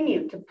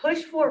continue to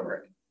push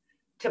forward,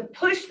 to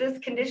push this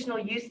conditional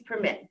use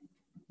permit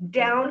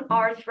down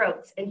our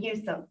throats in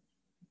Houston.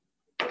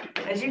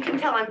 As you can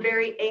tell, I'm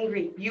very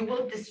angry. You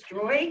will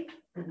destroy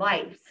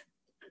lives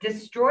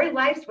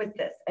with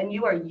this, and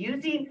you are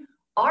using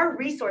our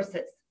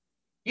resources.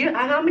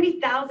 How many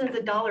thousands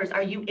of dollars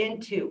are you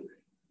into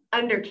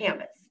under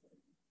canvas?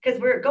 Because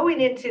we're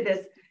going into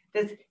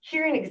this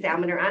hearing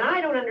examiner, and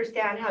I don't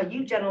understand how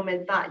you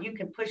gentlemen thought you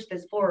could push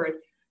this forward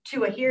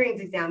to a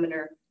hearings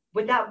examiner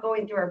without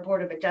going through our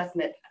Board of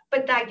Adjustment.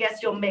 But I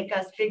guess you'll make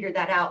us figure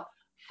that out,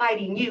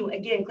 fighting you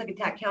again,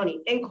 Klickitat County,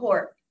 in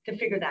court to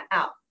figure that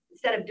out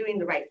instead of doing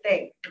the right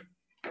thing.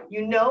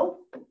 You know,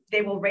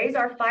 they will raise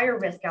our fire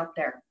risk out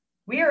there.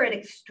 We are at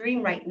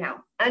extreme right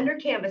now. Under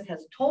canvas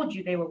has told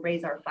you they will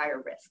raise our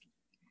fire risk.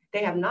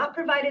 They have not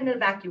provided an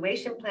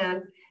evacuation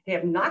plan. They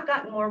have not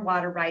gotten more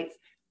water rights.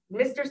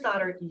 Mr.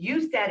 Sauter,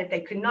 you said if they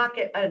could not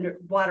get under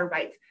water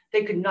rights,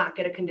 they could not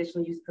get a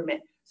conditional use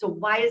permit. So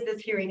why is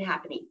this hearing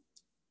happening?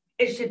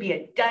 It should be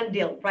a done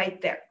deal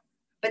right there.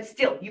 But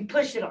still, you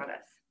push it on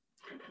us.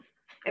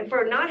 And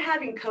for not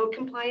having code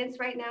compliance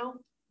right now,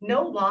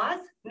 no laws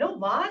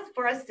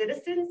for us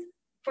citizens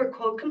for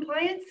code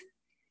compliance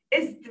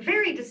is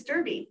very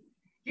disturbing.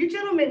 You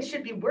gentlemen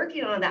should be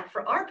working on that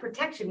for our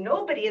protection.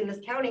 Nobody in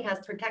this county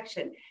has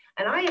protection.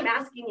 And I am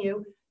asking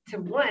you to,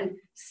 one,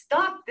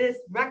 stop this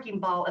wrecking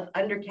ball of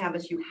under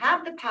canvas. You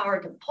have the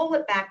power to pull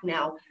it back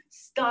now.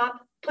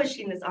 Stop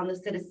pushing this on the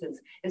citizens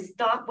and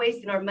stop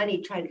wasting our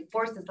money trying to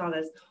force this on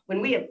us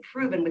when we have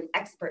proven with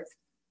experts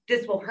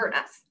this will hurt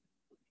us.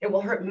 It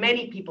will hurt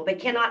many people. They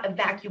cannot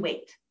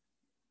evacuate.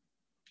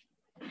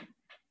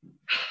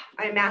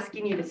 I'm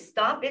asking you to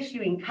stop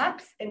issuing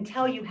cups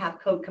until you have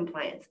code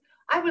compliance.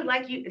 I would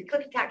like you,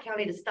 Klickitat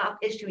County, to stop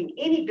issuing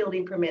any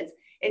building permits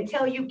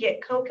until you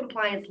get code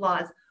compliance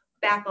laws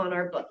back on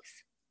our books.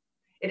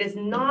 It is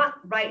not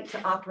right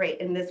to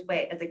operate in this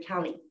way as a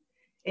county.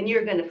 And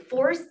you're going to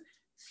force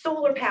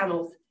solar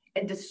panels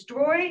and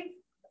destroy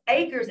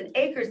acres and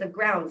acres of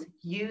grounds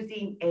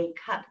using a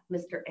cup,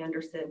 Mr.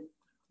 Anderson,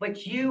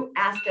 which you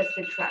asked us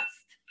to trust.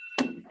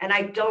 And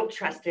I don't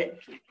trust it.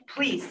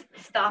 Please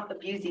stop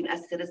abusing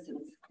us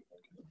citizens.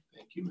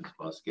 Thank you, Ms.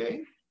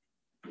 Bosque.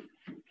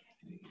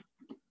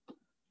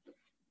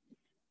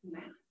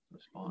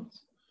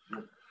 Response.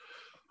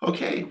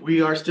 Okay,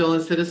 we are still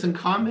in citizen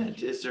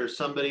comment. Is there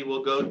somebody?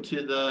 We'll go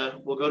to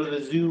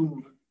the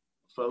Zoom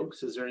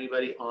folks. Is there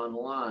anybody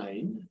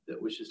online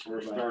that wishes to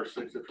provide? Star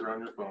 6 if you're on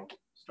your phone.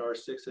 Star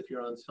 6 if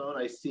you're on phone.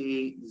 I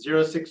see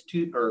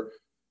 062 or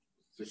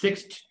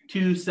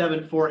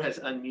 6274 has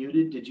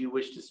unmuted. Did you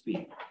wish to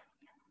speak?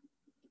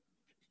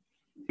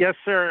 Yes,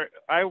 sir.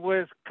 I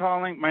was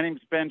calling. My name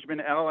is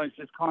Benjamin L. I was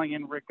just calling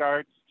in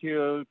regards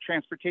to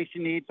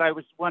transportation needs. I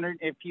was wondering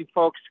if you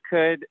folks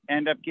could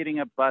end up getting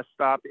a bus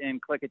stop in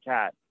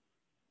Klickitat.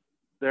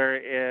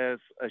 There is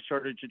a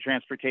shortage of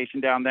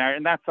transportation down there,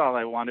 and that's all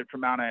I wanted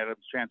from Mount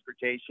Adams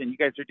Transportation. You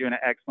guys are doing an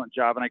excellent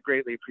job, and I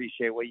greatly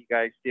appreciate what you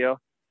guys do.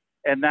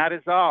 And that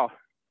is all.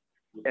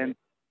 And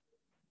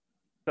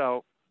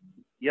so,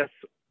 yes.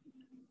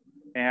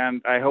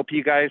 And I hope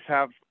you guys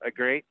have a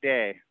great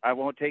day. I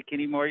won't take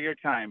any more of your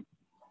time.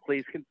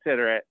 Please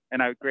consider it,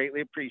 and I would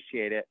greatly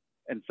appreciate it.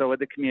 And so would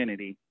the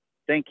community.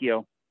 Thank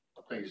you.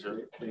 Thank you,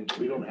 sir.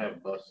 We don't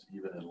have bus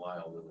even in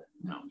Lyle, do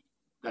we? No,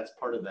 that's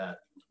part of that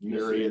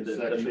Area area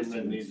section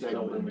that needs to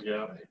fill in the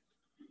gap.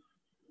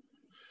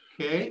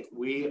 Okay,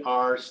 we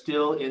are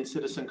still in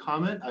citizen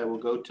comment. I will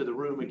go to the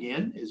room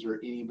again. Is there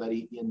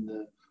anybody in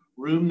the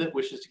room that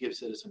wishes to give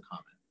citizen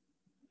comment?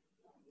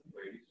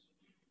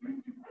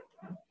 Ladies.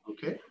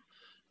 Okay,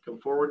 come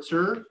forward,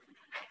 sir.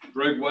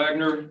 Greg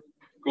Wagner,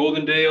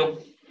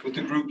 Goldendale with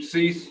the group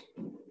Cease.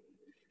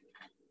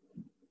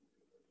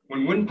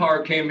 When wind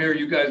power came here,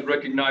 you guys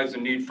recognized the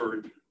need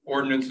for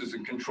ordinances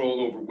and control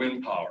over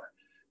wind power.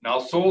 Now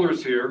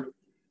solar's here.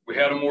 We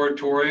had a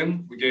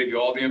moratorium. We gave you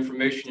all the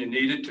information you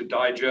needed to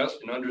digest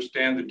and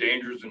understand the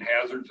dangers and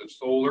hazards of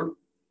solar.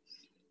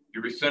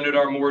 You rescinded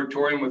our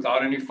moratorium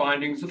without any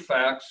findings of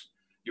facts.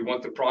 You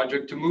want the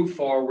project to move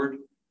forward.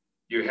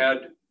 You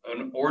had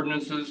an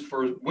ordinances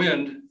for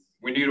wind,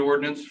 we need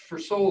ordinance for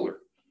solar.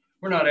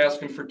 We're not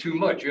asking for too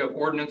much. You have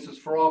ordinances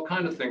for all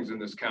kinds of things in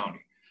this county.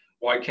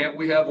 Why can't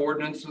we have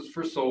ordinances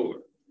for solar?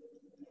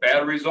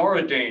 Batteries are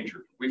a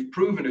danger. We've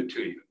proven it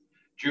to you.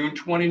 June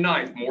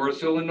 29th,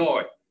 Morris,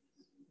 Illinois.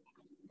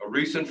 A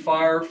recent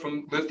fire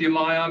from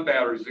lithium-ion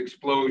batteries,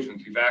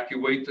 explosions,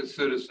 evacuate the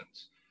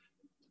citizens.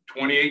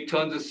 28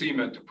 tons of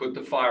cement to put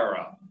the fire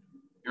out.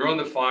 You're on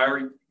the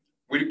fire.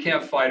 We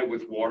can't fight it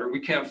with water. We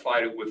can't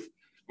fight it with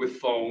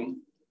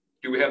foam.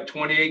 Do we have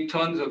 28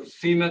 tons of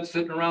cement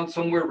sitting around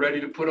somewhere ready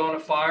to put on a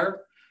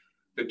fire?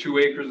 The 2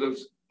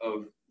 acres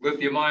of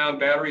lithium-ion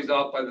batteries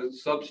out by the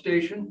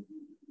substation?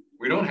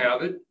 We don't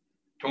have it.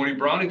 Tony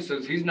Browning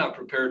says he's not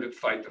prepared to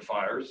fight the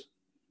fires.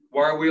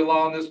 Why are we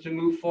allowing this to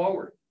move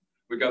forward?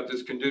 We got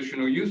this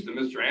conditional use that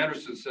Mr.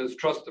 Anderson says,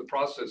 trust the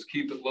process,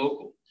 keep it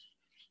local.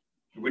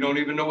 We don't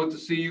even know what the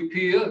CUP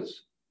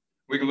is.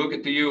 We can look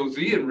at the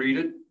EOZ and read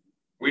it.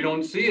 We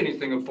don't see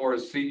anything as far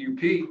as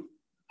CUP.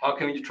 How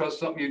can you trust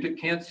something you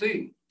can't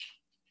see?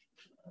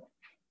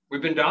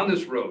 We've been down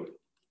this road.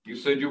 You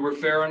said you were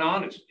fair and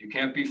honest. You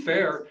can't be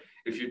fair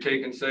if you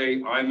take and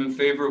say, I'm in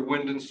favor of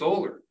wind and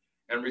solar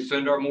and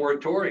rescind our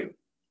moratorium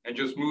and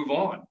just move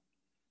on.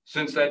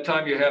 Since that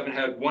time, you haven't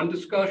had one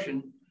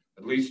discussion,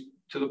 at least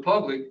to the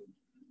public,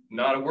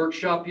 not a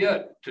workshop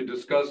yet, to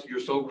discuss your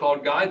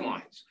so-called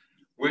guidelines,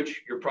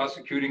 which your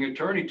prosecuting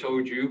attorney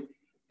told you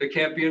they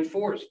can't be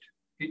enforced.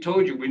 He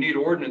told you we need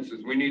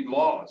ordinances, we need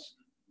laws.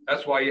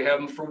 That's why you have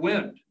them for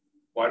wind.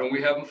 Why don't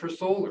we have them for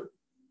solar?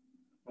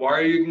 Why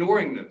are you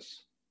ignoring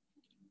this?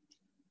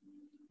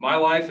 My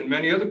life and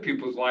many other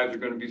people's lives are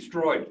going to be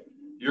destroyed.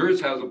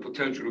 Yours has a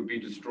potential to be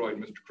destroyed,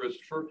 Mr.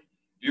 Christopher.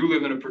 You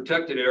live in a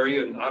protected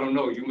area, and I don't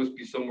know, you must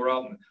be somewhere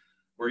out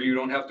where you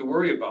don't have to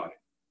worry about it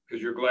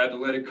because you're glad to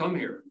let it come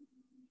here.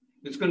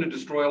 It's going to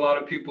destroy a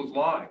lot of people's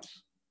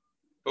lives.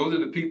 Those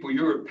are the people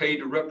you're paid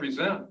to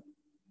represent,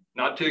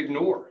 not to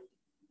ignore.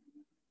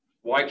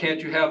 Why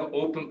can't you have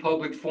open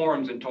public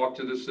forums and talk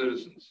to the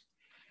citizens?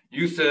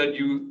 You said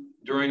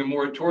during the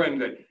moratorium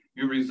that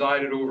you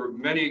resided over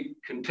many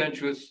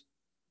contentious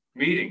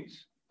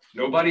meetings.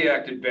 Nobody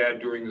acted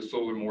bad during the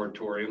solar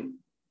moratorium.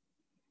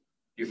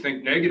 You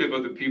think negative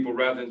of the people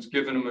rather than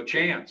giving them a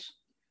chance.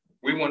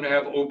 We want to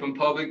have open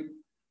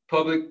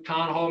public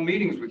town hall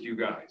meetings with you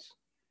guys.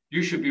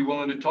 You should be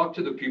willing to talk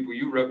to the people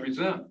you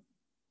represent.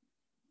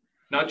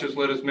 Not just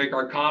let us make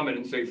our comment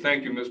and say,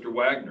 thank you, Mr.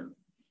 Wagner.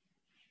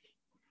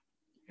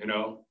 You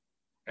know,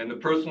 and the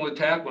personal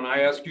attack, when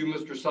I asked you,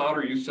 Mr.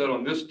 Sauter, you said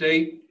on this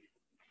date,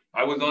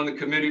 I was on the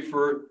committee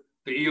for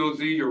the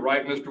EOZ. You're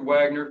right, Mr.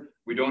 Wagner.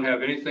 We don't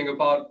have anything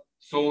about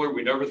solar.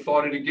 We never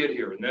thought it'd get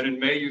here. And then in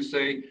May, you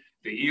say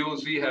the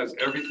EOZ has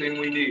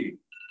everything we need.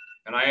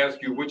 And I ask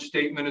you which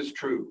statement is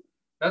true.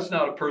 That's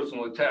not a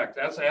personal attack.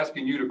 That's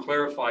asking you to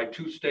clarify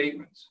 2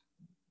 statements.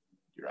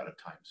 You're out of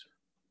time,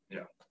 sir.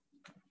 Yeah.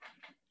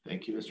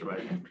 Thank you, Mr.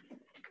 Wagner.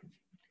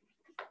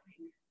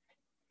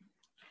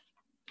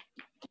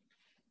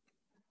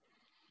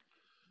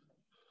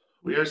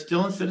 We are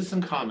still in citizen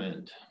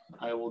comment.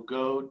 I will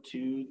go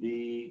to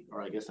the,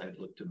 or I guess I'd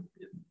look to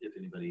if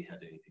anybody had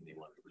anything they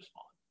wanted to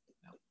respond.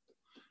 No.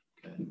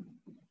 Okay.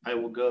 I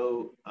will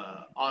go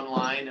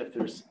online if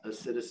there's a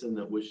citizen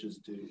that wishes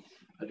to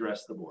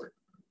address the board.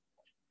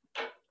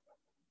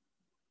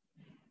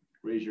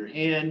 Raise your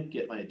hand,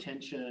 get my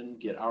attention,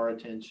 get our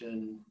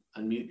attention,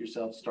 unmute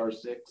yourself,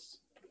 *6.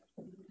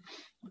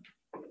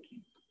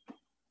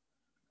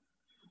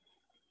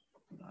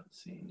 Not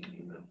seeing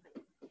anyone.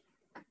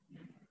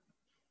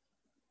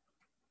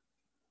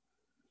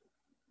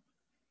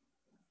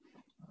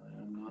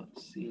 I'm not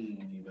seeing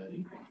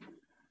anybody.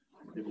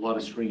 We have a lot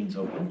of screens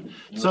open.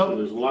 So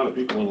there's a lot of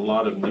people and a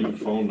lot of new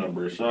phone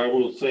numbers. So I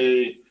will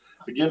say,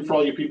 again, for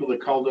all you people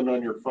that called in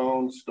on your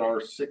phone,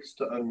 *6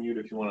 to unmute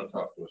if you want to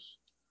talk to us.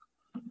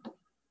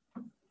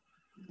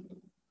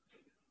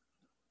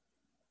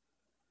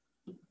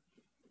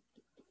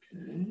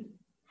 Okay.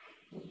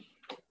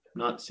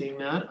 Not seeing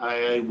that.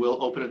 I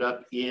will open it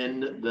up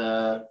in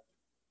the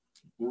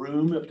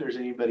room if there's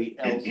anybody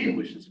else that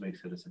wishes to make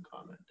citizen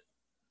comment.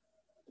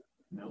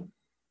 No?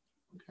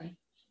 Okay.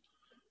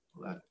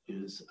 Well, that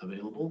is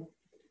available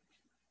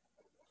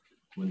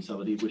when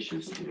somebody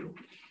wishes to.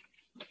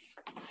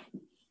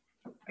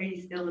 Are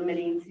you still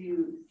limiting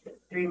to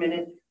 3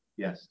 minutes?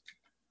 Yes.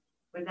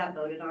 Was that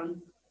voted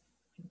on?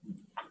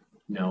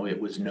 No, it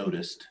was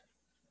noticed.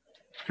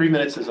 3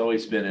 minutes has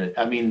always been,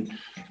 I mean,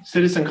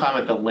 citizen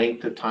comment, the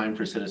length of time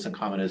for citizen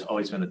comment has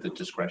always been at the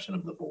discretion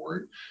of the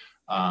board.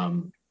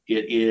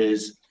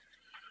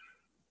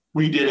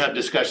 We did have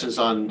discussions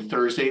on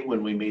Thursday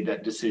when we made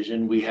that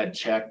decision. We had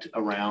checked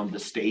around the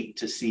state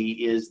to see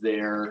is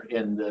there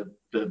in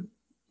the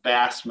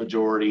vast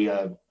majority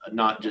of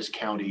not just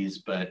counties,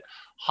 but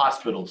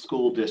hospitals,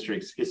 school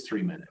districts, it's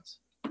 3 minutes.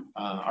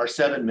 Our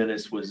 7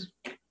 minutes was,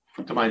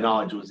 to my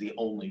knowledge, was the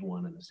only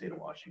one in the state of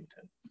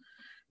Washington.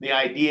 The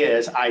idea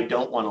is I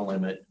don't want to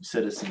limit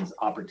citizens'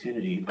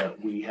 opportunity, but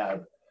we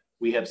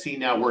have seen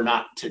now we're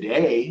not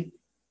today,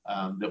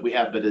 that we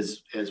have. But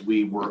as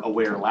we were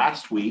aware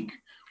last week,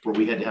 where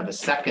we had to have a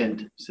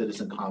second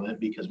citizen comment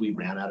because we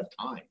ran out of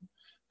time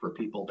for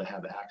people to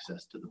have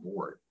access to the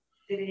board.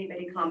 Did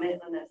anybody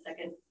comment on that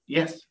second?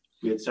 Yes,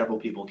 we had several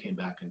people came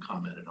back and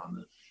commented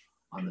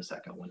on the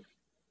second one.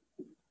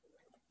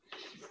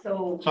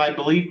 So I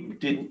believe,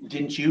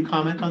 didn't you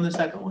comment on the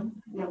second one?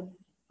 No.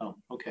 Oh,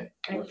 okay.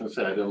 I was gonna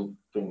say, I don't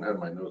have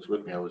my notes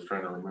with me. I was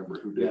trying to remember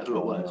who did. Yeah, who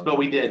it was, but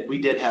we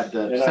did have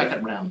the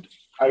second round.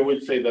 I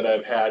would say that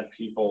I've had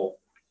people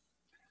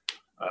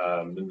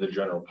in the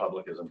general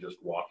public, as I'm just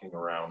walking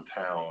around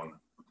town,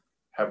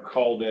 have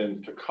called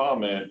in to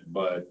comment,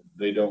 but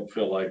they don't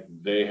feel like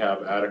they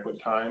have adequate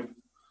time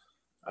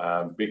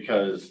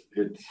because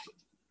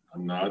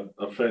I'm not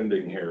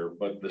offending here,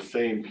 but the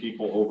same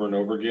people over and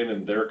over again,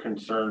 and their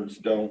concerns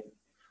don't,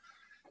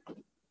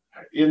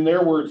 in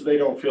their words, they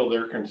don't feel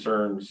their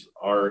concerns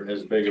are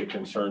as big of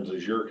concerns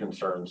as your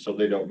concerns, so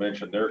they don't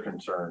mention their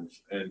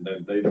concerns, and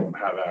then they don't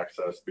have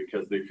access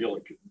because they feel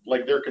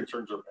like their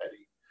concerns are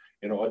petty.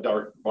 You know,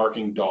 a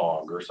barking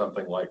dog or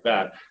something like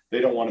that.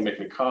 They don't want to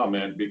make a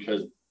comment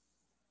because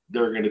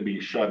they're going to be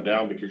shut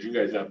down because you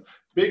guys have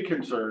big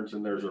concerns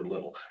and theirs are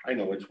little. I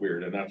know it's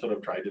weird, and that's what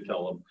I've tried to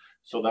tell them.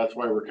 So that's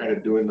why we're kind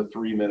of doing the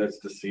 3 minutes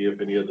to see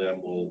if any of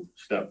them will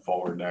step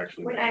forward and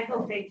actually. Well, I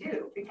hope they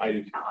do,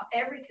 because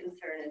every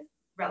concern is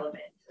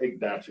relevant.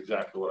 That's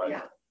exactly what I.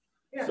 Yeah.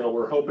 Yeah. So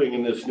we're hoping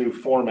in this new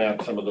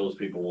format, some of those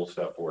people will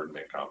step forward and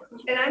make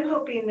comments. And I'm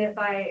hoping that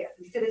by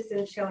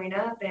citizens showing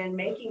up and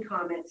making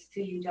comments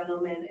to you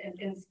gentlemen, it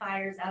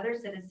inspires other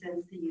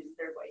citizens to use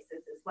their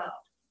voices as well.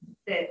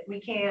 That we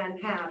can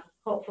have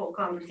hopeful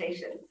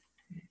conversations.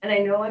 And I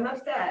know I'm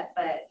upset,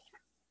 but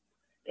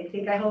I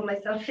think I hold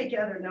myself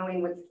together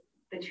knowing what's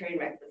the train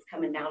wreck that's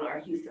coming down our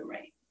Houston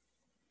Way.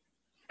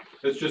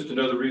 That's just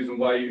another reason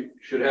why you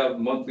should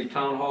have monthly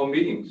town hall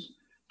meetings,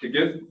 to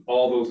give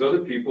all those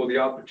other people the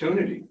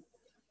opportunity.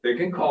 They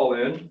can call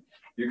in,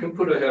 you can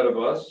put ahead of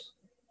us,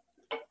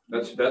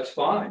 that's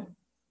fine.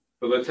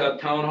 But let's have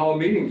town hall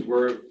meetings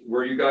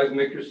where you guys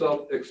make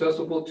yourself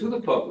accessible to the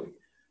public,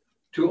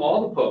 to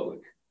all the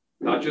public,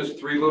 not just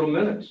 3 little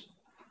minutes.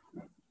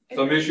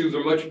 Some issues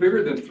are much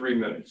bigger than 3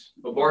 minutes.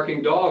 A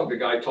barking dog, the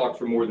guy talked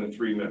for more than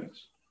 3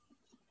 minutes.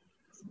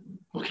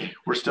 Okay,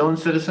 we're still in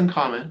citizen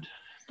comment.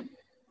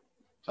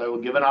 So I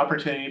will give an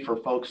opportunity for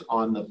folks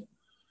on the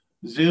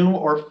Zoom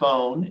or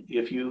phone,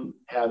 if you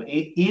have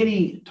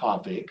any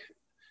topic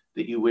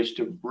that you wish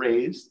to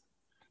raise.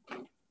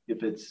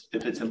 If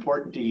it's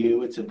important to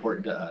you, it's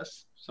important to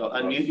us. So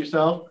unmute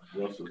yourself.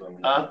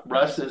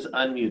 Russ is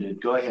unmuted.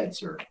 Go ahead,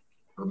 sir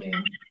or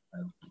ma'am.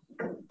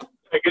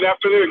 Hey, good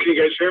afternoon. Can you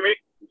guys hear me?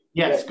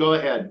 Yes, go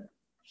ahead.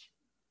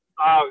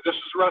 This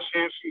is Russ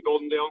Hanson,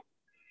 Goldendale.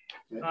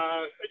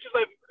 I just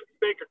like to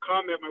make a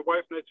comment. My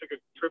wife and I took a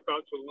trip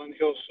out to the Lund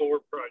Hill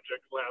Solar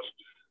Project last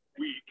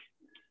week.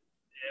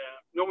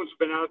 No one's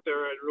been out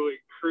there. I'd really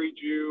encourage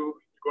you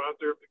to go out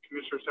there. If the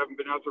commissioners haven't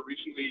been out there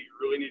recently, you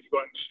really need to go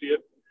out and see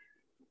it.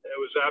 It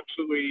was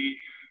absolutely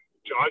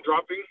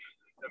jaw-dropping.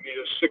 I mean,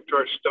 it's sick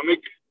to our stomach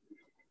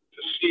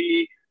to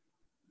see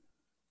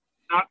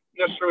not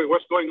necessarily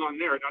what's going on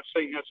there. Not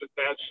saying that's a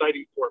bad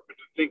sighting for it, but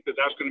to think that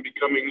that's going to be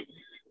coming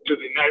to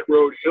the Knight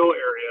Road Hill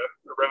area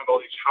around all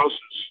these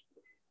houses.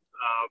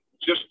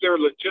 Just their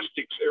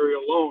logistics area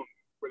alone,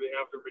 where they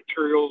have their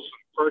materials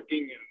and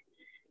parking and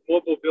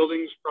mobile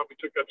buildings, probably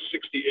took up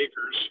 60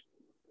 acres.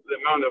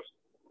 The amount of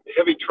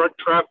heavy truck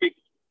traffic,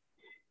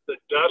 the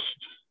dust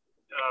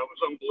was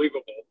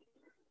unbelievable.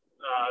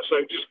 So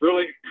I just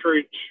really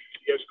encourage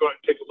you guys to go out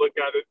and take a look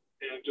at it,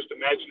 and just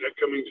imagine that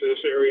coming to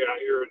this area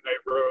out here at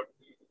Knight Road.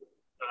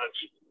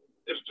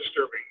 It's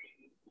disturbing.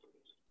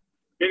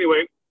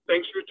 Anyway,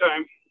 thanks for your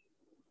time.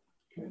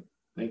 Okay.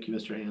 Thank you,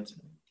 Mr.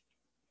 Hanson.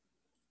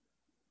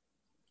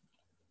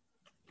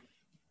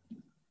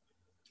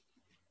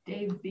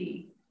 Dave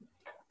B.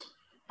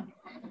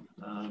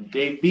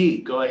 Dave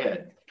B, go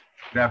ahead.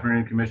 Good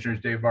afternoon, Commissioners.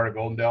 Dave Barter,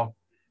 Goldendale.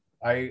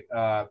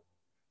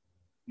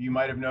 You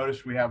might have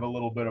noticed we have a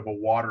little bit of a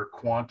water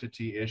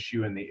quantity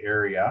issue in the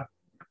area,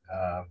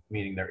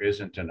 meaning there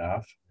isn't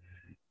enough.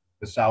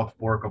 The South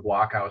Fork of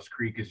Blockhouse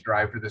Creek is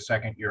dry for the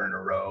 2nd year in a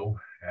row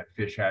at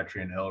Fish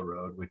Hatchery and Hill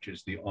Road, which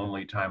is the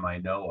only time I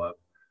know of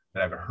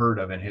that I've heard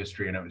of in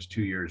history, and it was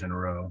 2 years in a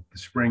row. The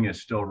spring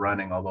is still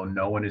running, although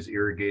no one is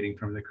irrigating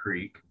from the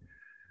creek.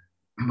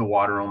 The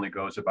water only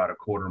goes about a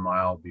 1/4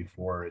 mile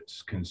before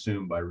it's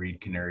consumed by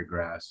reed canary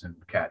grass and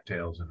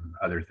cattails and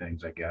other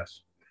things, I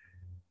guess.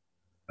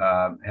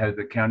 Have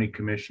the county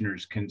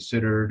commissioners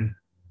considered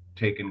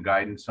taking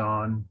guidance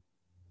on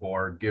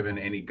or given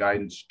any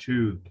guidance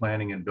to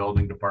planning and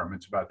building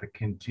departments about the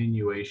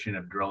continuation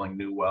of drilling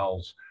new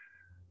wells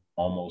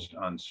almost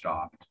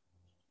unstopped?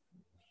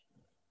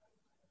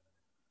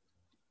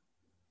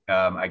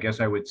 I guess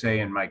I would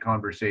say in my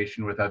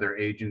conversation with other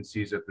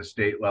agencies at the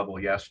state level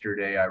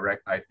yesterday,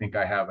 I think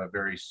I have a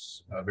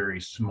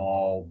very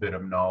small bit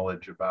of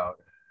knowledge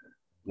about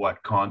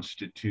what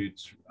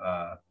constitutes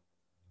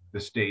the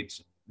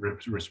state's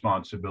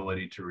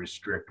responsibility to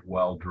restrict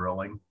well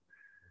drilling.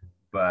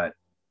 But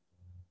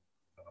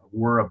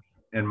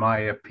in my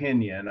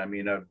opinion, I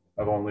mean, I've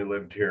only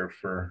lived here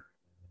for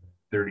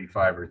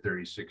 35 or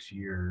 36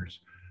 years.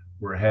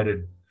 We're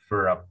headed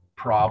for a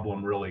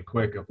problem really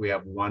quick if we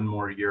have one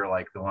more year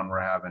like the one we're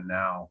having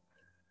now.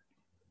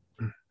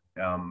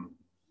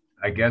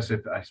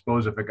 I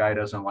suppose if a guy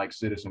doesn't like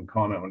citizen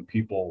comment when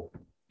people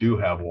do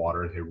have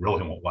water, they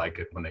really won't like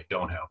it when they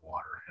don't have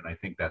water. And I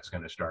think that's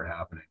going to start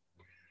happening.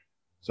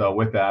 So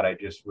with that, I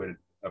just would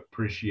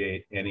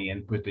appreciate any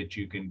input that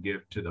you can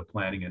give to the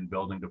planning and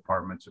building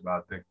departments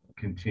about the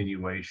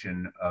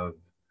continuation of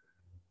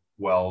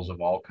wells of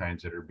all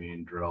kinds that are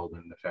being drilled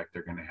and the effect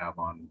they're going to have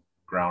on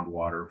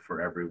groundwater for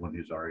everyone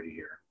who's already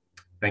here.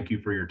 Thank you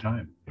for your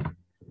time.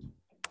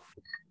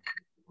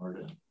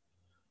 Marta,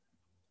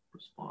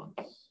 response.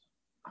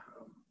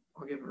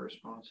 I'll give a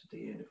response at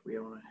the end if we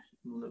want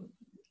to.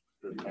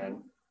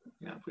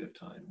 Yeah, if we have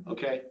time.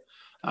 Okay.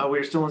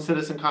 We're still in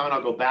citizen comment.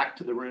 I'll go back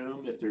to the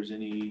room if there's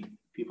any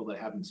people that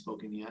haven't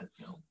spoken yet.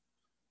 No.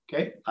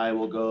 Okay. I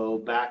will go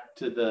back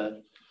to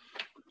the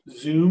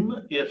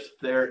Zoom. If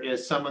there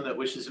is someone that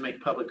wishes to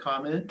make public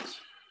comment,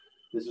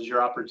 this is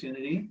your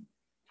opportunity.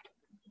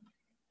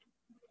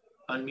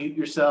 Unmute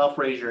yourself,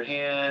 raise your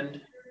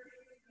hand.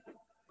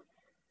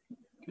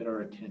 Get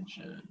our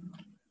attention.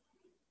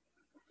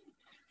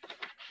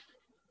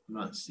 I'm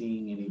not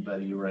seeing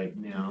anybody right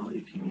now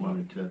if you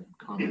wanted to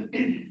comment.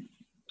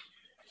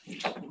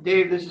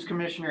 Dave, this is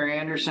Commissioner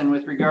Anderson.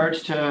 With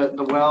regards to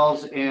the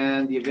wells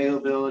and the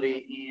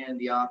availability and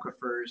the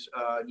aquifers,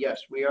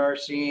 yes, we are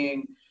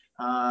seeing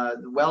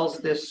the wells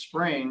this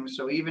spring.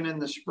 So even in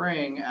the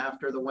spring,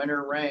 after the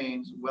winter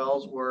rains,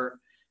 wells were,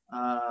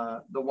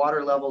 the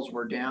water levels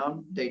were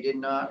down. They did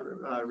not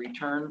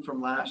return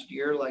from last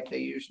year like they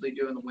usually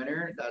do in the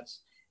winter.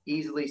 That's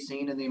easily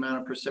seen in the amount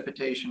of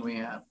precipitation we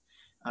have.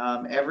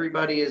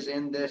 Everybody is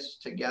in this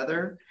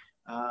together.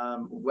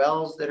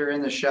 Wells that are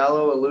in the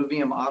shallow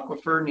alluvium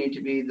aquifer need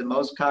to be the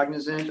most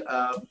cognizant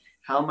of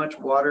how much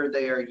water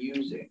they are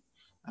using.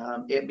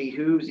 It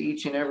behooves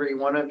each and every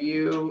one of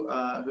you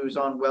who's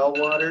on well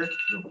water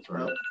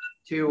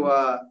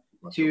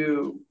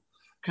to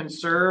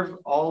conserve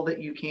all that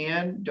you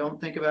can.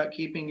 Don't think about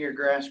keeping your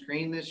grass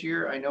green this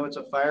year. I know it's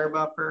a fire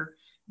buffer,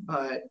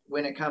 but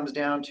when it comes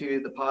down to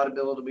the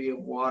potability of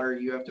water,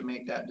 you have to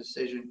make that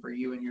decision for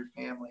you and your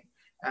family,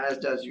 as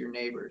does your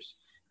neighbors.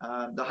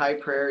 The high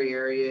prairie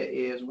area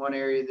is one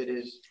area that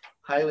is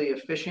highly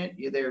efficient.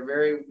 They're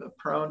very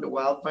prone to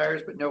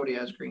wildfires, but nobody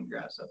has green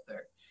grass up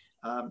there.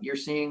 You're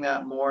seeing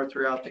that more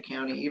throughout the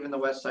county, even the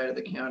west side of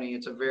the county.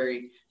 It's a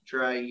very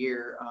dry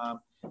year.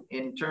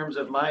 In terms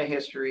of my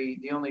history,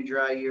 the only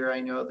dry year I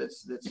know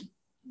that's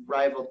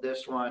rivaled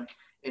this one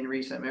in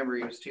recent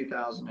memory was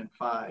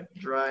 2005.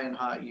 Dry and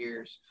hot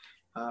years.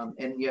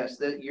 And yes,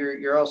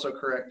 you're also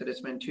correct that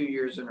it's been 2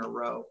 years in a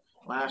row.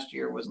 Last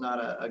year was not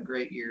a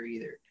great year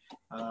either.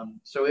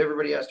 So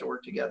everybody has to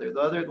work together.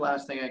 The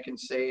last thing I can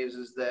say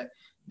is that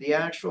the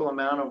actual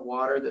amount of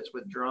water that's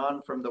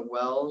withdrawn from the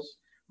wells,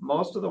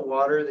 most of the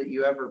water that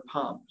you ever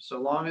pump, so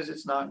long as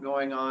it's not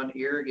going on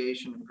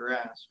irrigation of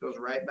grass, goes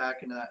right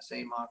back into that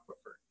same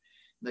aquifer.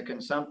 The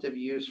consumptive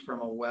use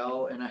from a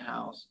well in a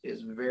house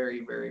is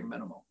very, very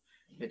minimal.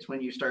 It's when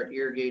you start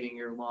irrigating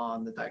your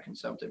lawn that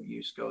consumptive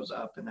use goes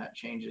up, and that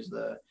changes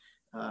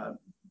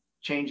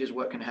changes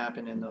what can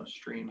happen in those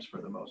streams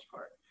for the most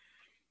part.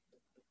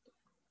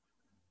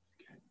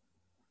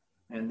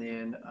 And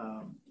then,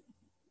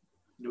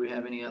 do we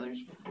have any others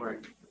before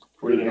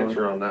Good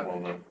answer on that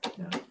one, though.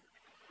 Yeah.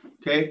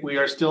 Okay, we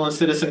are still in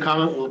citizen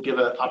comment. We'll give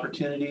an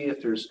opportunity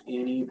if there's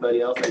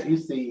anybody else. I do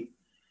see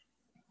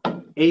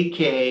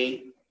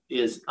AK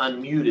is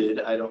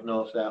unmuted. I don't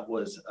know if that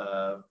was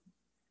an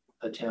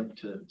attempt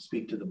to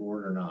speak to the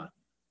board or not.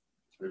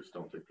 I just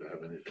don't think they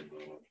have anything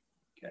going on.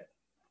 Okay.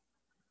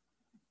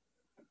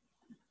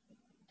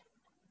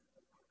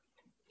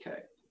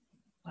 Okay.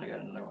 I got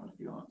another one if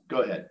you want.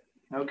 Go ahead.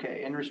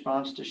 Okay, in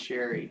response to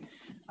Sherry,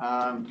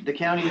 the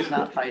county is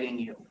not fighting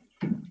you.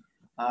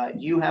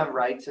 You have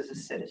rights as a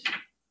citizen,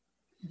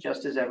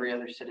 just as every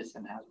other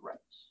citizen has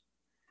rights,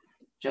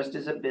 just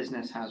as a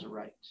business has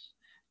rights.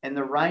 And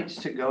the rights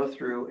to go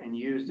through and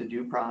use the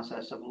due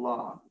process of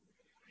law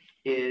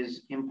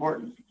is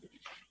important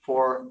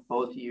for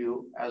both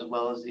you as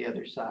well as the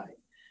other side.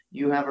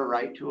 You have a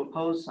right to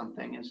oppose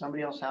something, and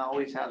somebody else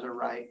always has a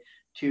right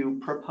to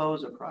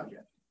propose a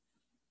project.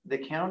 The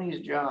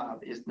county's job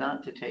is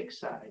not to take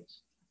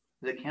sides.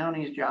 The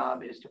county's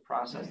job is to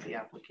process the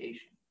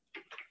application.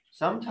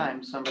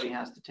 Sometimes somebody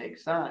has to take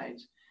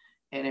sides,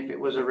 and if it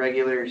was a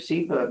regular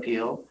SEPA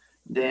appeal,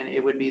 then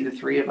it would be the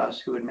three of us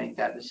who would make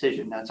that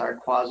decision. That's our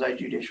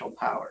quasi-judicial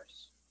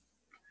powers.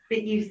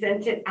 But you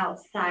sent it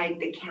outside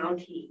the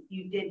county.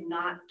 You did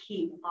not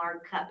keep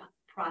our CUP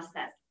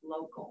process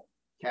local.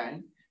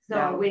 Okay. So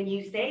now, when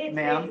you say it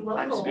stays local.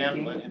 I'm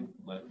speaking.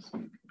 Let him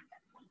speak.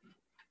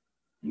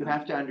 You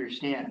have to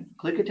understand,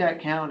 Klickitat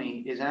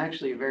County is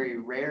actually a very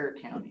rare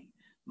county.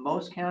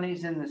 Most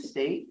counties in the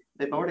state,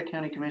 the Board of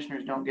County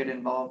Commissioners don't get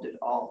involved at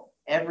all.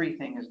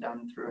 Everything is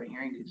done through a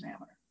hearing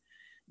examiner.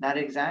 That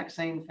exact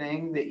same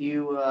thing that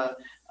you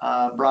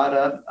brought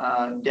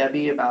up,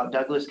 Debbie, about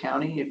Douglas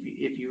County,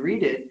 if you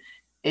read it,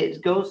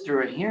 it goes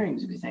through a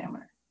hearings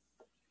examiner.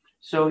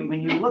 So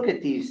when you look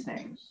at these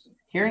things,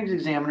 hearings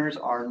examiners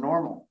are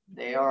normal.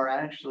 They are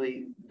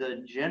actually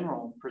the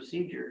general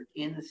procedure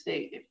in the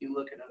state if you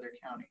look at other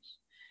counties.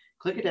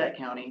 Klickitat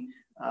County,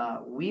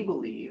 we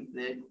believe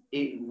that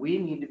we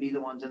need to be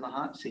the ones in the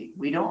hot seat.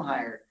 We don't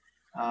hire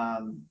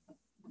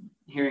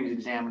hearings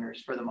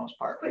examiners for the most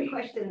part. Quick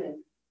question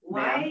then.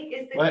 Why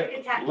is the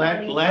Klickitat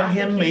Let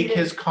him make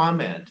his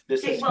comment.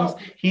 This is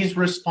he's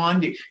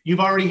responding. You've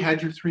already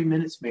had your 3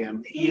 minutes,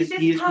 ma'am. He's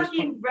just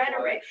talking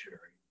rhetoric.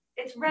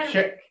 It's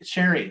rhetoric.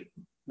 Sherry,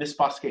 Miss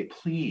Bosque,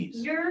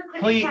 please, Your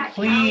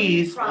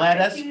please let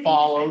us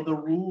follow the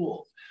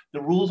rules.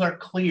 The rules are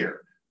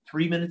clear.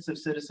 3 minutes of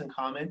citizen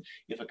comment.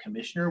 If a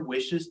commissioner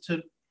wishes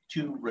to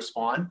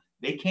respond,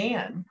 they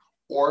can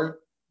or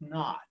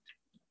not.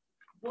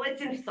 Well,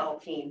 it's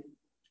insulting.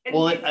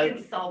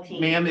 It's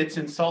insulting. Ma'am, it's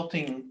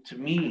insulting to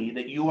me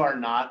that you are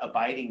not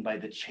abiding by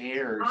the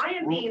chair's I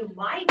am rule. being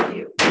lied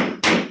to.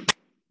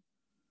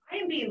 I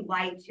am being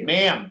lied to.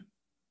 Ma'am,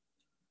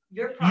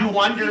 you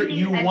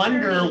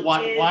wonder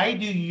why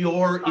do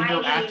your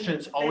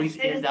interactions always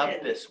end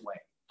up this way?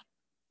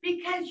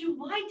 Because you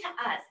lied to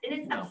us, and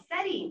it's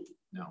upsetting.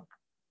 No.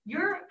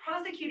 Your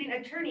prosecuting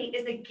attorney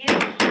is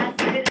against us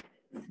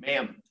citizens.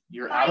 Ma'am,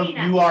 you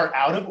are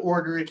out of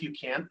order if you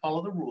can't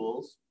follow the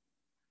rules.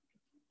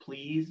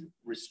 Please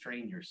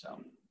restrain yourself.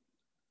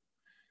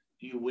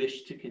 Do you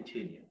wish to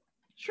continue?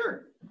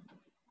 Sure.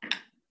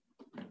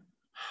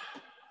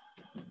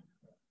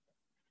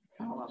 Kind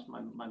of lost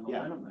my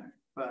momentum there,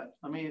 but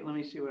let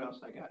me see what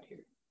else I got here.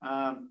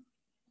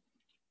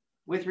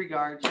 With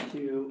regards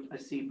to a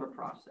CEPA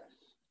process,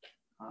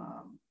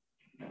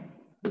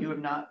 you have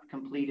not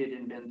completed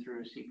and been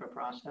through a CEPA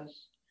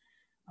process.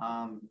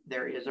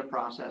 There is a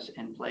process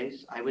in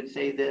place. I would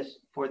say this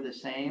for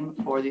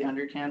the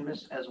under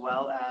canvas as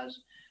well as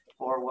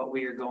for what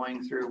we are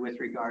going through with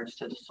regards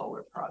to the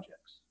solar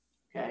projects.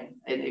 Okay,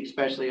 and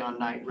especially on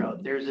Knight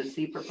Road, there's a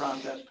CEPA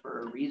process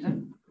for a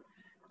reason.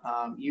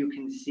 You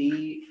can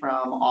see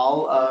from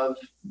all of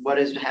what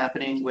is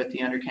happening with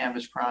the under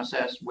canvas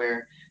process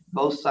where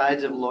both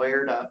sides have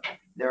lawyered up.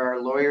 There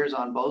are lawyers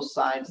on both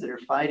sides that are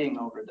fighting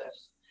over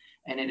this,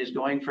 and it is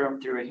going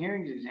through a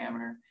hearings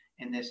examiner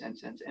in this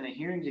instance. And a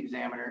hearings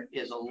examiner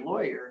is a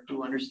lawyer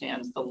who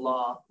understands the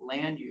law,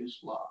 land use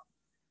law,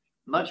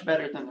 much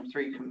better than the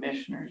 3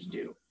 commissioners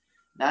do.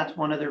 That's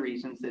one of the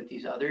reasons that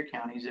these other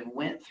counties have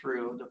went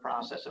through the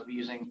process of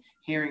using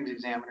hearings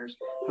examiners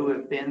who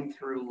have been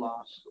through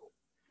law school.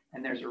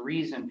 And there's a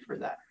reason for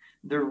that.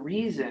 The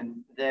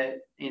reason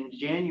that in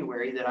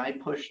January that I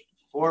pushed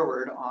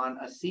forward on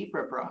a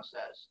CEPA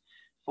process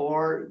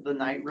for the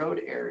Knight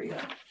Road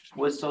area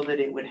was so that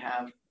it would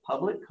have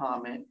public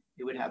comment,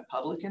 it would have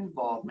public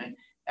involvement,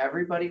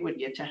 everybody would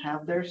get to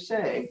have their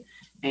say,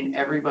 and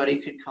everybody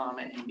could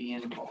comment and be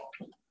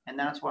involved. And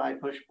that's why I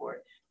push for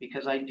it,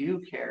 because I do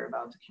care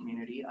about the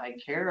community. I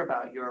care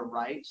about your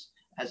rights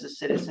as a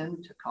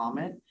citizen to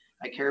comment.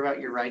 I care about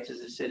your rights as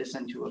a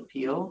citizen to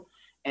appeal.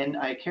 And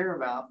I care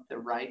about the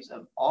rights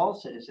of all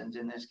citizens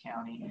in this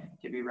county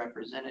to be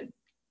represented.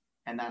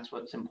 And that's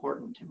what's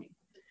important to me.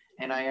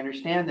 And I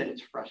understand that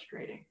it's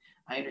frustrating.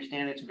 I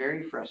understand it's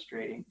very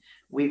frustrating.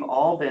 We've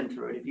all been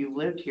through it. If you've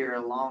lived here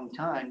a long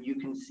time, you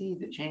can see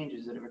the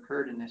changes that have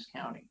occurred in this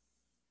county.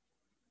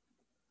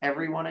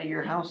 Every one of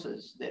your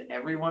houses that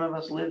every one of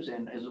us lives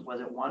in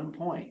was at one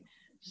point,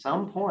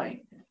 some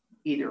point,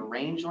 either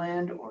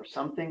rangeland or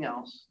something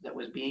else that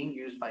was being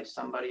used by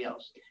somebody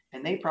else.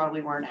 And they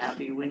probably weren't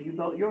happy when you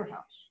built your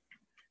house.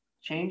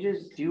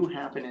 Changes do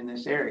happen in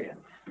this area.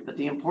 But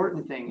the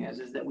important thing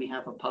is that we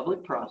have a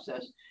public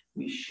process.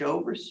 We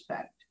show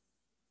respect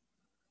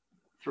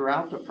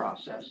throughout the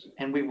process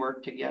and we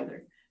work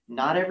together.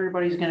 Not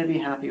everybody's going to be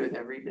happy with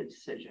every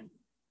decision.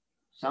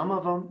 Some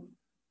of them,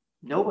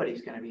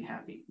 nobody's going to be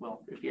happy.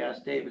 Well, if you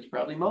ask Dave, it's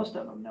probably most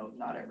of them. No,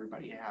 not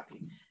everybody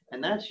happy.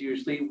 And that's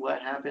usually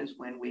what happens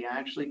when we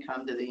actually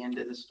come to the end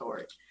of the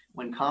story.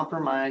 When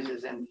compromise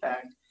is in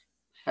fact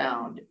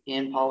found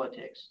in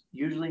politics,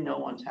 usually no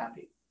one's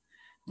happy.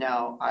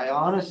 Now, I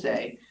want to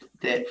say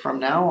that from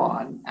now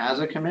on, as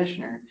a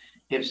commissioner,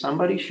 if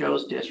somebody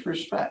shows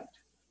disrespect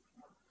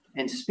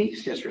and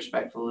speaks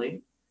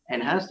disrespectfully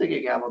and has to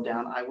get gavelled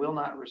down, I will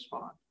not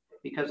respond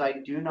because I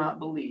do not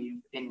believe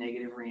in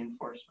negative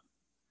reinforcement.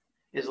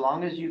 As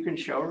long as you can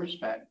show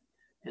respect,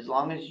 as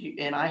long as you,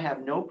 and I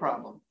have no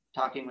problem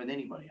talking with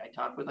anybody. I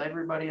talk with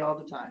everybody all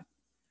the time.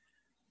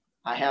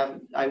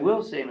 I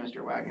will say,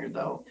 Mr. Wagner,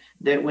 though,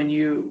 that when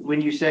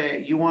you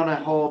say you want to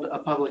hold a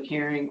public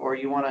hearing or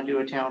you want to do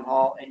a town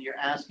hall and you're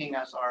asking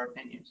us our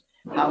opinions,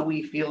 how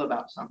we feel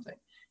about something,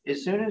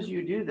 as soon as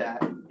you do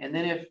that, and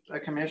then if a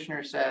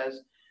commissioner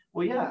says,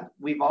 well, yeah,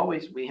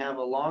 we have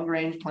a long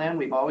range plan.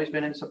 We've always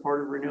been in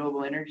support of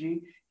renewable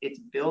energy. It's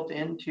built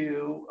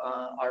into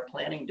our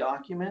planning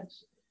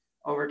documents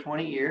over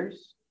 20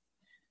 years.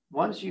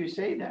 once you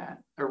say that,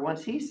 or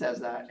once he says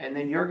that, and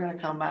then you're gonna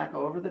come back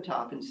over the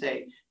top and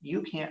say,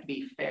 you can't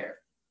be fair.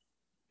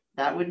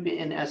 That would be,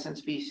 in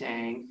essence, be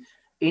saying,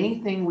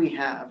 anything we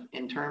have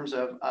in terms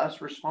of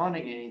us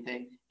responding to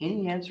anything,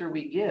 any answer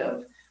we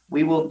give,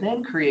 we will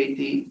then create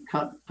the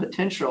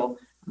potential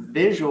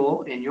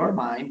visual in your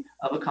mind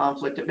of a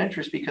conflict of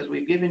interest because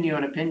we've given you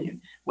an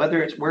opinion,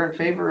 whether it's we're in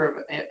favor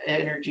of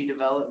energy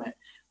development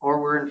or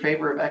we're in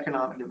favor of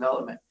economic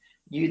development.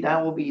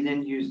 That will be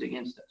then used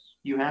against us.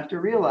 You have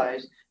to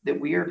realize that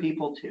we are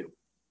people too.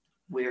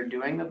 We are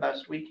doing the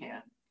best we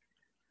can.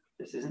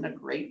 This isn't a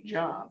great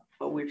job,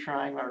 but we're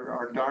trying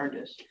our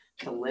darndest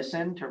to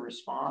listen, to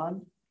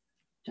respond,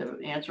 to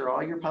answer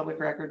all your public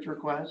records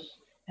requests,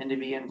 and to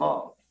be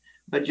involved.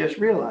 But just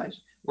realize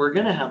we're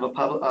going to have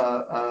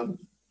a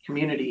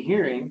community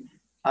hearing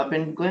up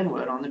in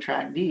Glenwood on the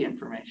Track D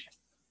information.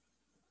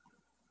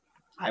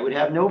 I would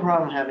have no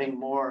problem having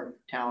more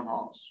town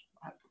halls.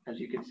 As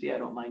you can see, I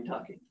don't mind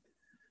talking.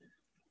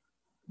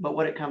 But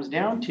what it comes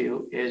down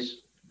to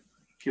is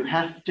you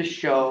have to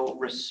show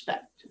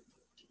respect.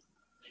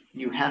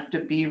 You have to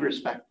be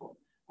respectful,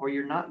 or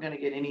you're not going to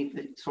get any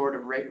sort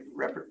of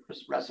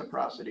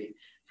reciprocity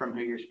from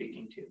who you're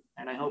speaking to.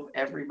 And I hope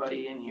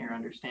everybody in here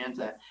understands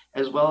that,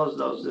 as well as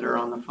those that are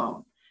on the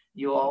phone.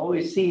 You'll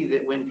always see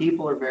that when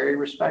people are very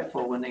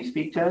respectful, when they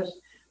speak to us,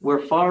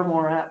 we're far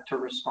more apt to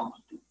respond.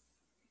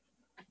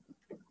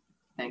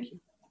 Thank you.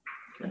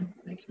 Okay,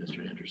 thank you,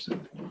 Mr. Anderson.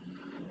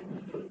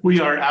 We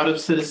are out of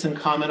citizen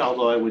comment,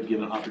 although I would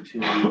give an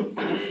opportunity if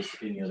there's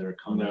any other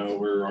comments. No,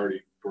 we're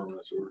already 4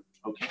 minutes over.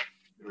 Okay,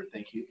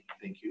 thank you,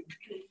 thank you.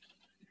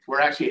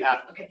 We're actually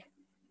at. Okay,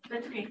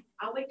 that's okay.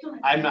 I'll wait till.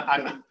 I'm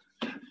not.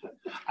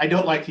 I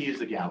don't like to use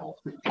the gavel.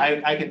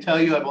 I can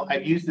tell you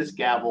I've used this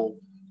gavel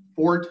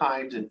 4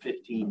 times in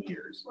 15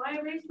 years.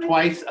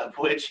 Twice of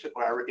which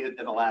are in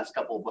the last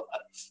couple of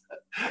months.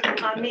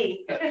 On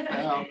me.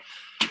 Well,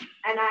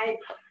 and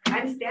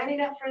I'm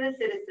standing up for the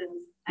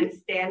citizens. I'm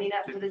standing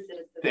up for the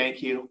citizens.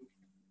 Thank you.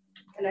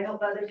 And I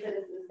hope other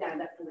citizens stand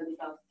up for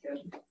themselves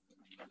too.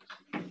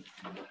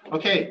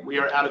 Okay, we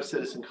are out of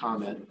citizen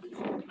comment.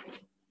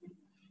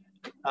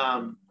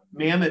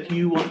 Ma'am, if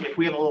we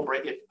have a little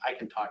break, if I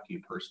can talk to you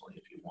personally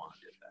if you want,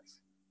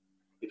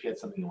 if you had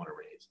something you want to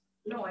raise.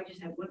 No, I just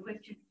have one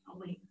question. I'll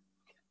wait.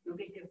 No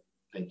big deal.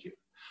 Thank you.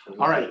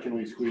 All right. Can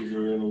we squeeze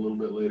her in a little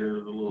bit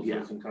later, the little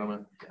citizen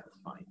comment? Yeah, that's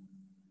fine.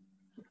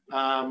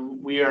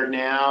 We are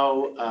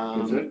now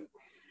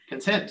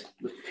consent.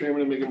 Mr.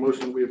 Chairman, I make a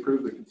motion that we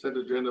approve the consent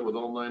agenda with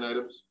all 9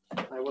 items.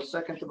 I will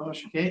second the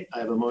motion. Okay, I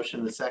have a motion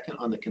and a second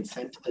on the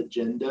consent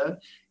agenda.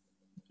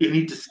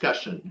 Any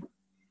discussion?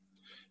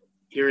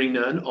 Hearing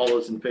none, all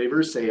those in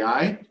favor say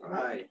aye.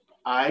 Aye.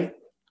 Aye.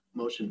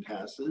 Motion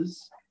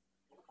passes.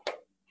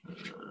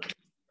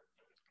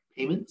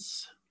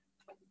 Payments.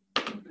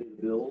 Pay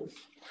bills.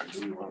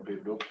 Do we want to pay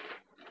the bill?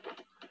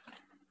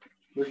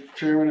 Mr.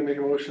 Chairman, I make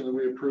a motion that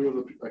we approve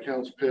the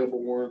accounts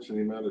payable warrants in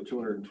the amount of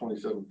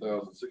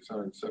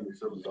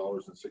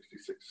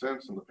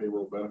 $227,677.66 and the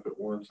payroll benefit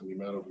warrants in the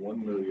amount of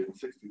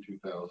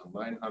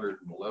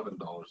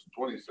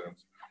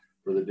 $1,062,911.20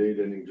 for the date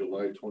ending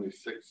July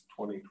 26,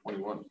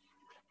 2021.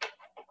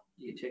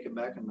 You take it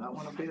back and not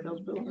want to pay those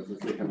bills?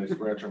 Can they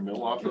scratch our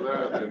mill off of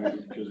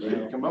that? Because they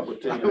didn't come up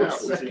with taking it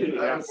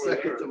out.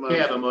 Okay, I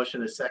have a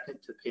motion and a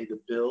second to pay the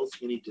bills.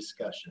 Any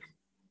discussion?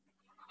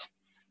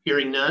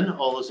 Hearing none,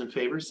 all those in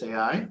favor say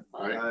aye.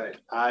 Aye.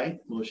 Aye.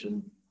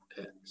 Motion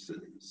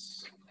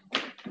passes.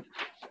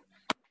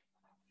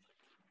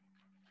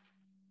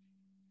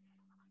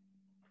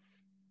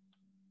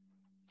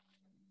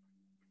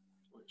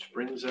 Which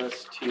brings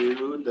us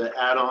to the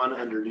add-on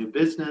under new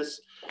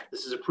business.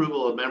 This is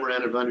approval of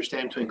memorandum of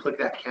understanding between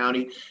Klickitat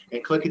County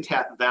and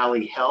Klickitat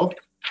Valley Health.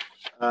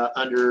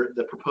 Under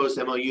the proposed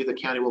MOU, the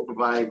county will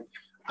provide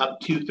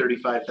up to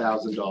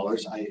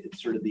 $35,000. I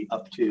inserted the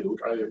up to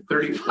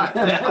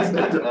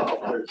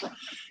 $35,000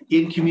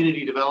 in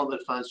community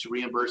development funds to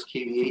reimburse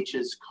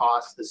KVH's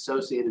costs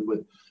associated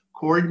with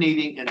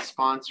coordinating and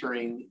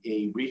sponsoring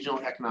a regional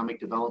economic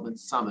development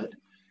summit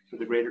for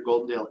the greater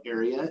Goldendale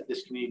area.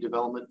 This community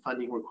development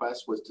funding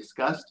request was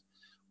discussed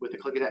with the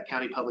Klickitat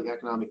County Public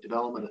Economic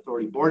Development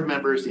Authority board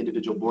members. The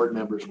individual board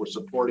members were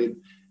supported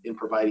in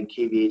providing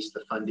KVH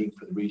the funding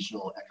for the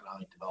regional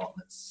economic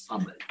development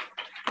summit.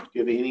 Do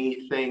you have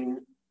anything,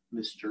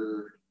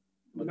 Mr.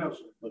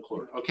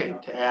 McClure? Okay,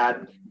 to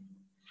add.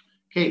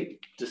 Okay,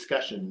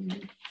 discussion.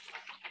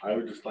 I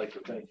would just like to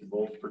thank you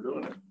both for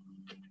doing it.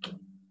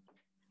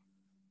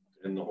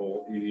 And the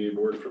whole EDA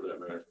board for that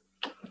matter.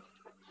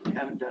 We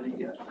haven't done it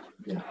yet.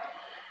 Yeah.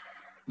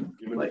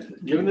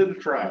 Giving it a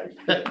try.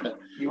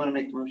 You want to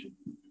make the motion?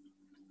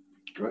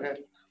 Go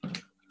ahead.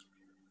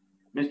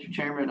 Mr.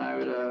 Chairman, I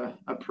would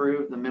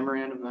approve the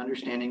memorandum of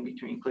understanding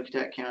between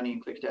Klickitat County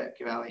and Klickitat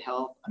Valley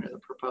Health. Under the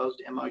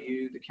proposed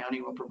MOU, the county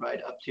will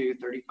provide up to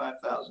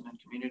 $35,000 in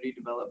community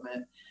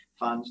development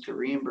funds to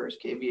reimburse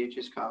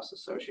KVH's costs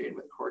associated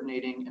with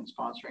coordinating and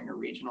sponsoring a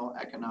regional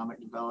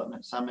economic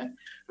development summit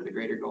for the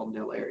greater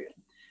Goldendale area.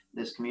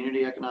 This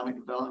community economic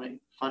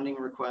development funding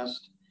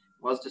request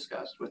was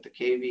discussed with the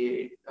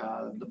KVA,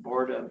 the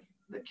board of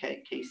the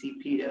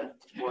KCPTA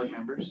board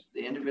members.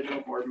 The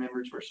individual board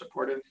members were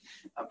supportive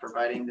of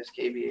providing this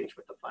KVH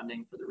with the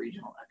funding for the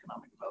Regional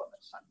Economic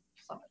Development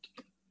Summit.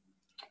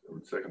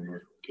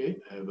 Second. Okay,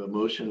 I have a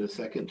motion and a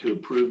second to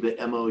approve the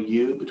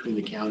MOU between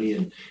the county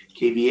and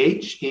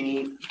KVH.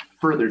 Any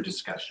further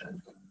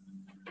discussion?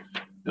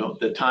 No,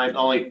 the time,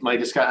 only my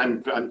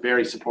discussion, I'm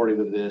very supportive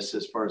of this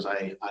as far as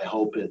I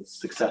hope it's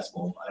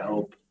successful. I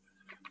hope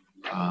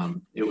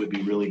it would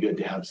be really good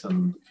to have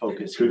some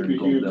focus here. Could be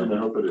huge, and I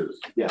hope it is.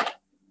 Yeah,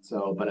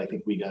 so, but I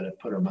think we got to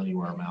put our money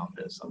where our mouth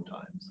is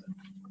sometimes.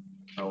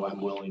 So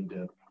I'm willing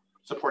to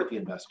support the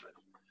investment.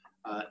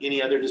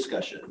 Any other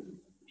discussion?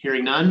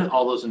 Hearing none,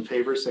 all those in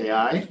favor say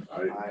aye.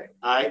 Aye.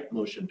 Aye,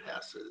 motion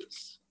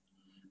passes.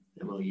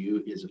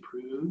 MOU is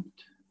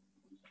approved.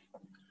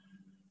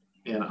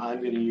 And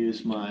I'm going to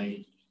use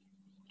my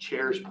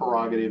chair's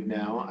prerogative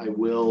now. I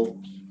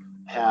will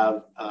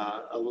have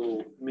a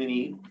little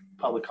mini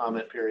public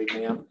comment period,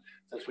 ma'am,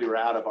 since we were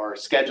out of our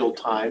scheduled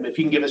time. If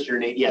you can give us your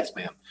name. Yes,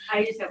 ma'am.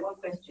 I just have one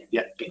question.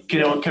 Yeah.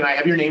 Can I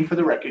have your name for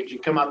the record? You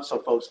come up so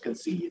folks can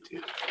see you too.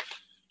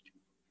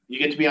 You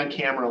get to be on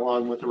camera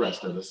along with the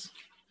rest of us.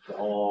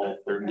 All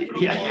 30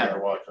 people yeah.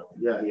 are watching.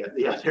 Yeah.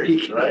 There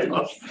you go. Right.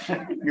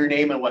 Your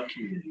name and what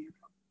community?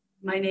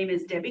 My name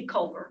is Debbie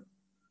Culver,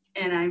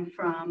 and I'm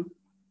from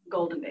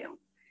Goldendale.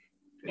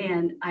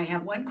 And I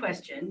have one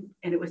question,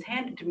 and it was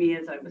handed to me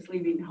as I was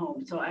leaving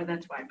home, so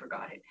that's why I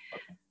forgot it.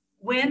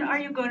 When are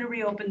you going to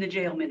reopen the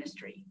jail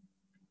ministry?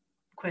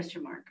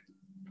 Question mark.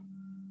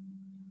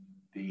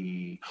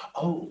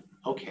 Oh,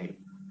 okay.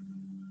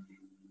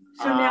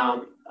 So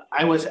now,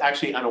 I was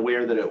actually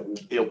unaware that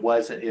it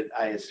wasn't.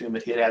 I assume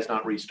it has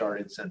not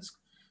restarted since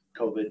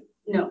COVID.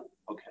 No.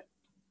 Okay.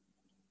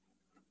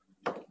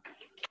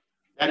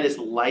 That is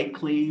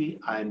likely.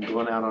 I'm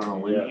going out on a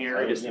limb here.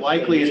 It's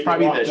likely. It's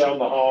probably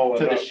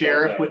the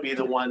sheriff would be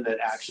the one that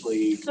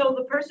actually. So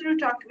the person who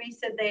talked to me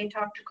said they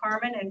talked to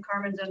Carmen, and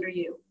Carmen's under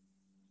you.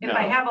 If No.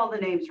 I have all the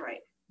names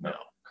right. No,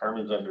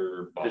 Carmen's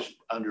under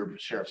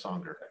Sheriff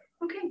Songer.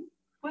 Okay.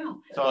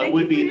 Well. So it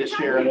would be the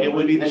sheriff. It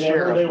would be the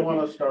sheriff. They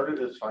want to start it,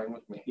 it's fine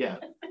with me. Yeah.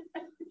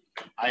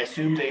 I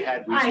assume they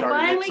had I restarted.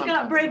 finally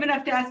got brave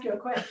enough to ask you a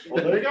question.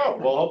 Well, there you go.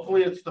 Well,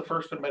 hopefully it's the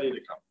first of many to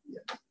come. Yeah.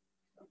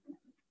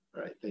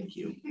 All right, thank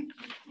you.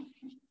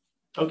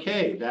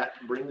 Okay, that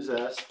brings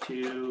us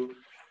to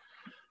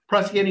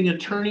prosecuting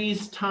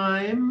attorney's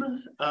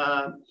time.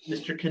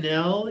 Mr.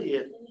 Cannell,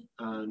 if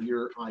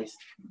I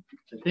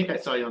think I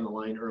saw you on the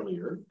line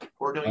earlier.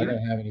 Or no, I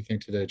don't have anything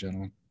today,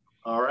 gentlemen.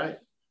 All right.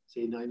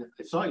 Say 9.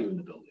 I saw you in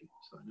the building,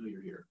 so I know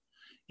you're here.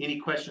 Any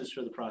questions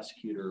for the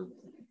prosecutor?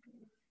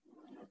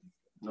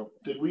 No.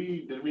 Did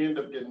we end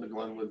up getting the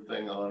Glenwood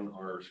thing on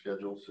our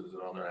schedules? Is it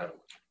on there?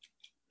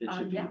 It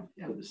should be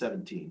for the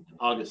 17th,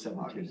 August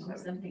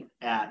 17th.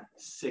 At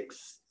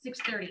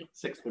 6:30.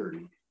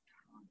 6:30.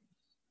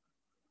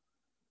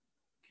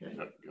 Okay.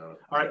 Got it.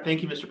 All right.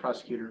 Thank you, Mr.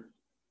 Prosecutor.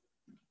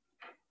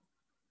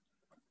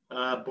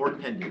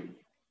 Board pending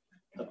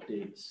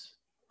updates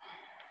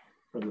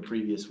from the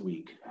previous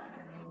week.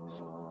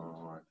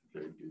 I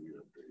think they give you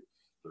updates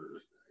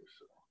Thursday.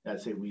 So I'd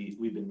say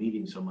we've been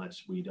meeting so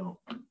much we don't.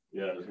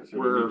 Yeah, I was gonna say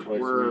we meet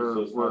twice a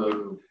week,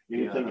 so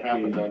anything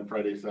happened on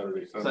Friday,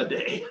 Saturday,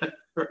 Sunday. Let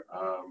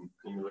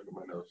me look at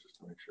my notes just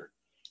to make sure.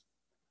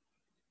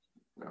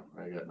 No,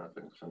 I got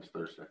nothing since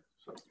Thursday.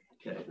 So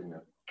okay. Nothing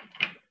yet.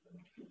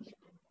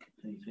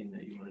 Anything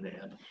that you wanted to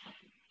add?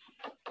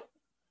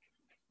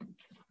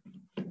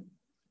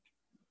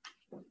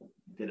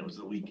 Then it was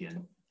the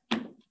weekend.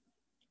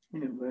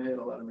 Yeah, but I had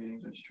a lot of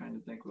meetings. I'm just trying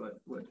to think what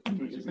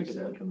needs to be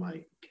said. Look at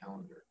my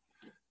calendar.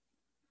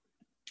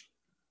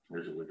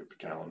 Here's a look at the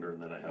calendar,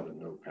 and then I have a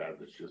notepad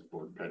that's just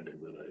board pending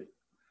that I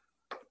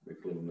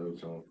make little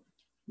notes on.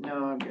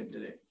 No, I'm good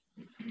today.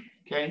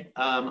 Okay,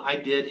 I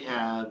did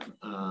have,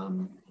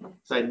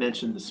 as I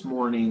mentioned this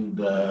morning,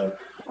 I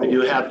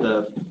do have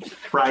the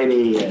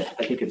Friday,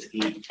 I think it's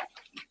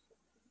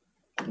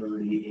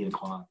 8:30, 8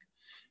 o'clock,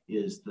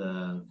 is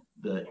the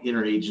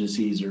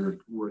interagencies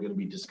we're going to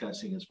be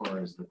discussing as far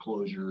as the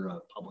closure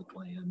of public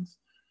lands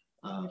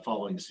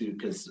following suit,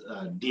 because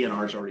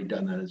DNR's already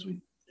done that, as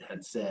we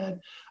had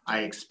said. I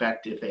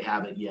expect if they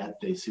haven't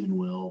yet, they soon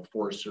will.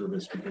 Forest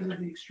Service, because of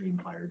the extreme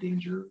fire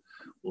danger,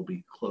 will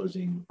be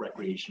closing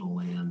recreational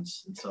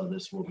lands. And so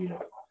this will be a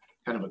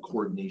kind of a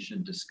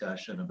coordination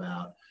discussion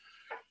about,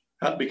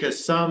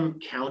 because some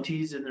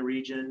counties in the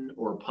region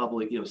or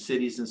public,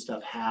 cities and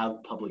stuff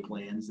have public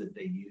lands that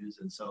they use.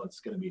 And so it's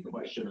going to be a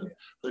question of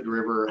Hood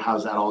River,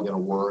 how's that all going to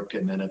work?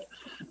 And then if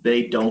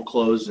they don't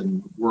close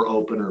and we're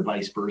open or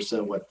vice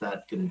versa, what's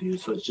that going to do?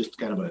 So it's just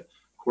kind of a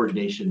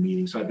coordination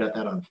meeting. So I've got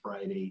that on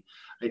Friday.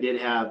 I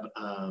did have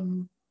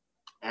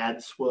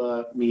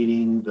ADSWA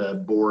meeting, the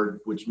board,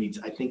 which meets,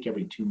 I think,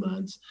 every 2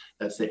 months.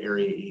 That's the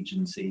area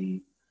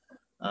agency.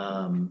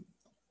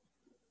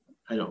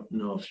 I don't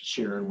know if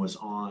Sharon was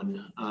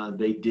on.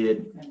 They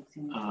did.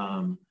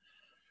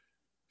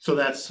 So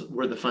that's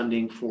where the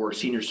funding for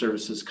senior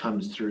services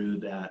comes through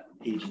that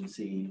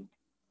agency.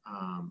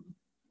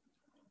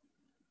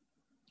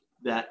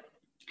 that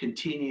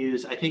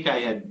continues. I think I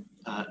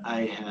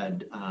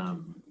had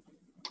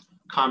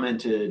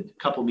commented a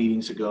couple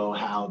meetings ago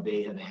how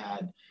they had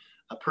had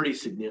a pretty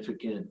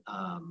significant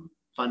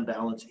fund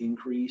balance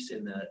increase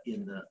in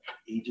the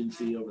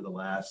agency over the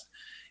last,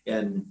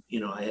 and you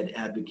know, I had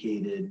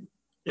advocated,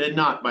 and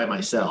not by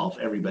myself,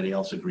 everybody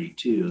else agreed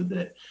too,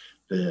 that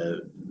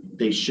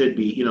they should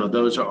be, you know,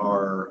 those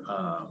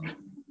are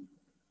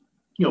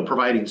you know,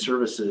 providing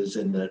services,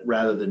 and that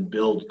rather than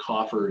build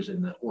coffers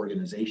in the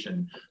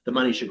organization, the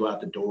money should go out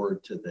the door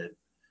to the,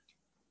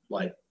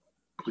 like,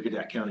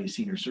 Klickitat County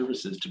Senior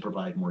Services to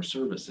provide more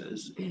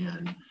services.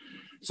 And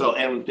so,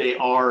 and they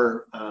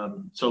are,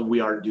 so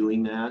we are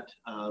doing that.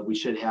 We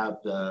should have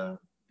the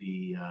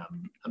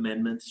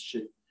amendments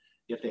should,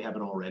 if they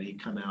haven't already,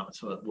 come out.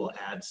 So it will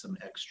add some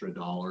extra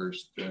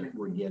dollars that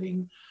we're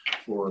getting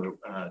for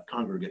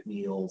congregate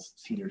meals,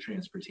 senior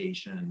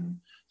transportation.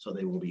 So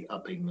they will be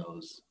upping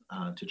those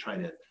to try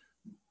to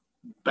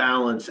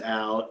balance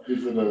out.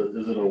 Is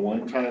it a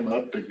one-time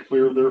up to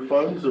clear their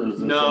funds, or is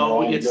this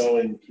no? an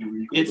ongoing to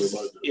equal their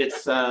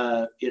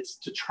budget? It's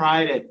to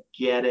try to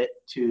get it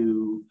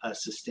to a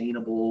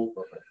sustainable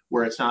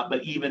where it's not.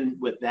 But even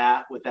with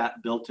that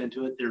built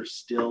into it, there's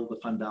still, the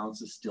fund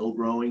balance is still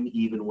growing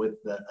even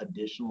with the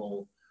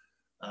additional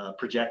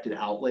projected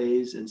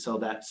outlays, and so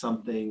that's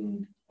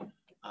something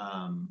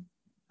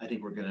I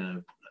think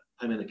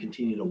I'm going to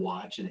continue to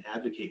watch and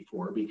advocate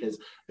for, because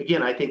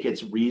again, I think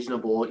it's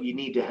reasonable. You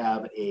need to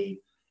have a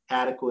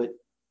adequate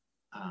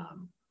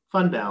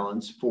fund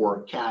balance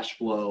for cash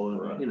flow,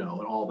 and, you know,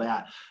 and all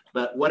that.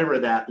 But whatever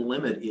that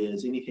limit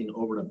is, anything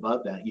over and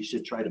above that, you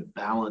should try to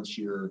balance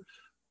your,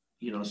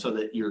 you know, so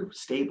that you're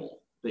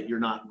stable, that you're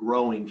not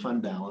growing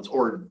fund balance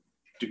or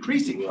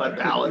decreasing fund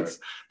balance.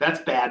 That's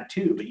bad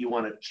too, but you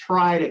want to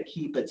try to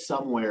keep it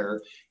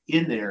somewhere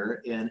in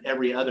there, and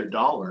every other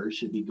dollar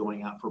should be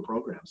going out for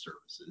program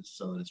services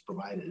so that it's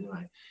provided.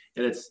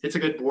 And it's a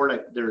good board.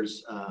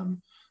 There's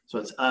so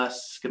it's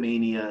us,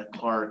 Skamania,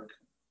 Clark,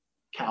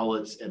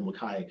 Cowlitz, and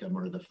Wahkiakum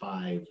are the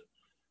 5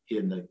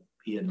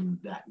 in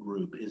that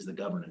group is the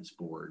governance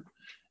board.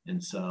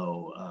 And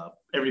so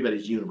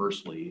everybody's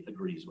universally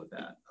agrees with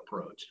that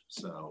approach.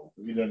 So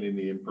have you done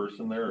any in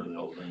person there, or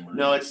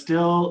no? It's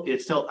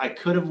still I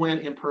could have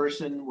went in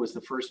person, was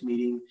the first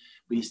meeting,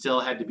 but you still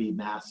had to be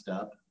masked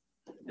up,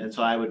 and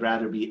so I would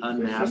rather be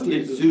unmasked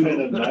in Zoom.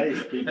 Kind of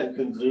nice. People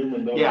can Zoom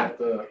and don't have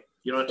to.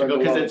 You don't have to go,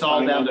 because it's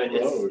all down to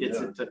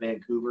it's to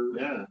Vancouver.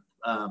 Yeah.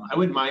 I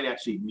wouldn't mind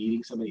actually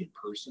meeting somebody in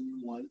person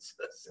once.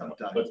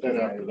 Sometimes. But then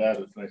after that,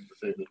 it's nice to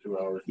save the 2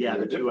 hours. Yeah,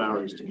 the 2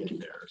 hours to get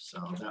there.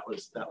 So that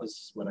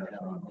was what I had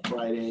on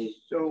Friday.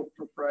 So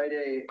for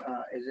Friday,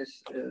 is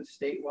this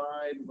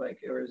statewide, like,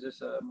 or is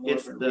this a more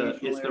it's of a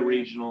the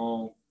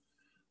regional.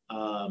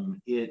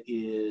 It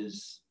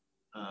is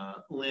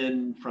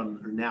Lynn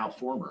or now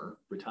former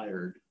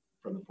retired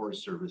from the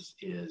Forest Service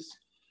is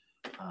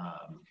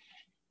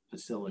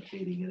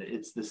facilitating it.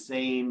 It's the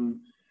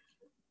same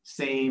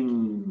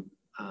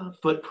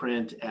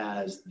footprint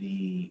as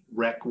the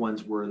rec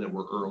ones that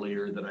were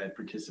earlier that I had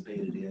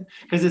participated in,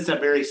 because it's a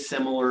very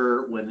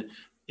similar, when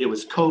it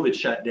was COVID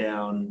shut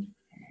down,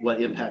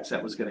 what impacts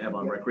that was going to have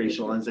on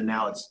recreational lands, and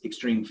now it's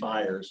extreme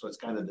fire, so it's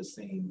kind of the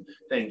same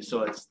thing.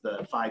 So it's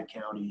the 5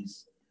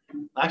 counties,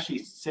 actually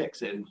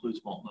 6, it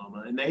includes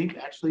Multnomah, and they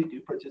actually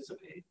do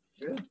participate.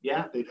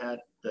 Yeah, they've had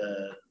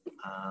the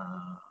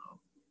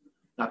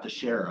not the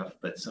sheriff,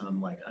 but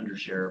some like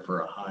undersheriff or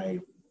a high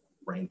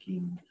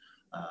ranking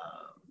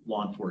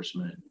law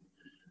enforcement,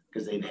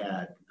 because they've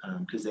had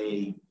because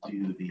they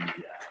do the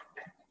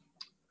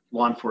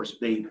law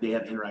enforcement, they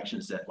have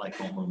interactions at like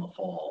Multnomah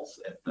Falls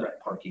at the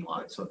parking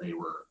lot, so they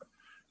were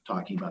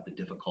talking about the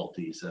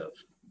difficulties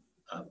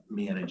of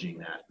managing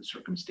that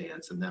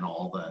circumstance. And then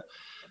all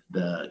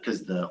the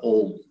because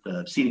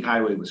the scenic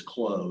highway was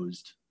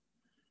closed,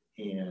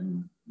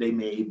 and they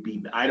may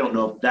be, I don't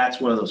know if that's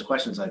one of those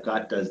questions I've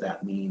got. Does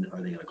that mean,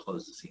 are they going to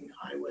close the scenic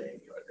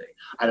highway? Are they,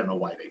 I don't know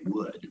why they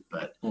would,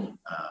 but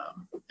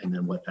and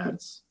then when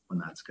that's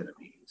going to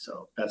be.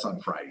 So that's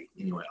on Friday.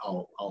 Anyway,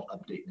 I'll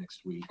update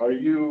next week.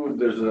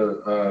 There's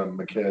a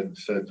McKed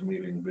SEDS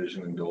meeting,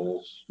 vision and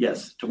goals?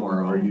 Yes,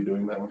 tomorrow. Are you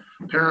doing that one?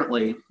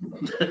 Apparently.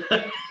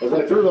 As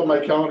I threw it on my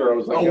calendar, I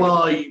was like, oh,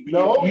 well,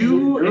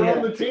 you're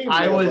on the team.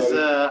 I was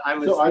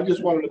So I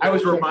just wanted to. I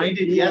was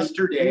reminded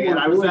yesterday, and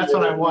that's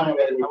what I wanted.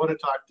 I want to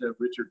talk to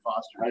Richard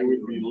Foster. I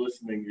would be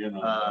listening in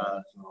on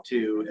that,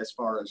 to, as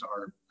far as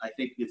I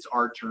think it's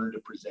our turn to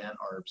present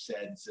our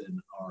SEDS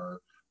and our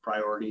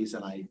priorities,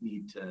 and I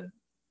need to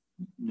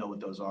know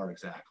what those are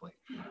exactly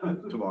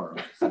tomorrow.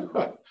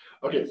 So.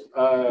 Okay.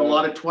 A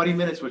lot of 20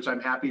 minutes, which I'm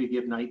happy to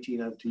give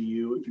 19 of to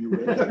you if you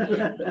wish.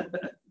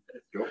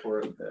 Go for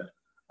it.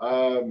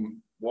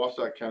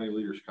 Wasatch County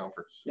Leaders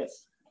Conference.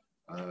 Yes.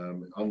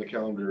 On the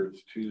calendar,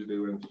 it's Tuesday,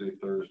 Wednesday,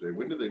 Thursday.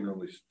 When do they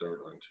normally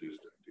start on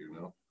Tuesday? Do you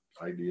know?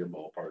 Idea,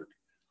 ballpark.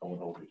 I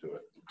won't hold you to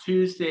it.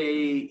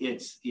 Tuesday,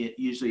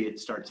 usually it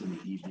starts in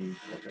the evening.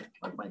 Okay.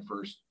 Like my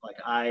first,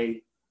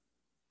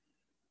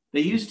 they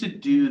used to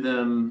do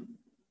them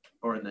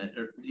or in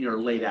the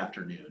late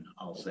afternoon,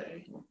 I'll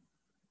say.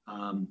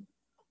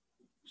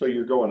 So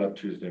you're going up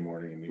Tuesday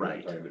morning and you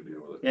Right. have time to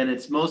deal with it. And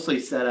it's mostly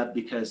set up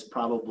because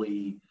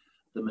probably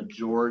the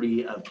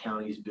majority of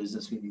counties'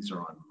 business meetings are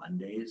on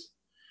Mondays.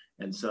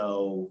 And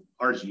so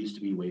ours used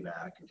to be way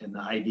back. And the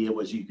idea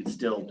was you could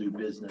still do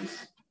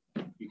business.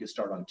 You could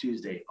start on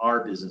Tuesday.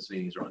 Our business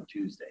meetings are on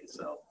Tuesday,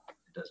 so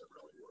it doesn't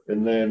really work.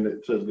 And then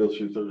it says go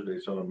through Thursday,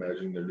 so I'm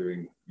imagining they're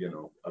doing,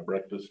 a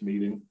breakfast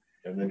meeting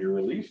and then you're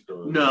released,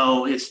 or?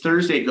 No, it's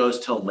Thursday goes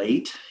till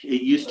late.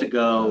 It used to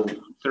go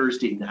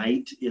Thursday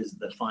night is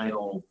the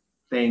final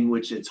thing,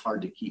 which it's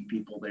hard to keep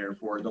people there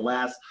for. The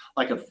last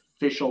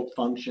official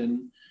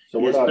function So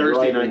we're is not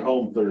Thursday driving night.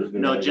 home Thursday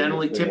No, night,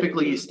 generally, we're staying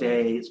typically you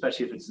Thursday. stay,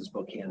 especially if it's in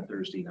Spokane,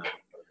 Thursday night,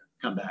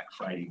 come back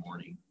Friday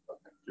morning.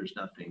 There's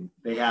nothing.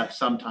 They have,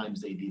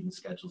 sometimes they even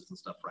schedule some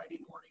stuff Friday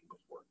morning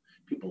before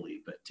people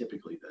leave, but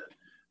typically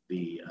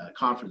the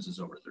conference is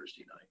over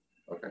Thursday night.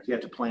 Okay. So you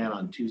have to plan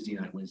on Tuesday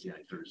night, Wednesday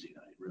night, Thursday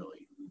night,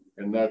 really.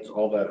 And that's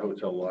all that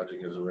hotel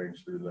lodging is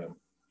arranged through them?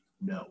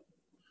 No,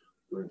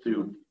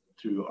 through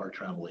our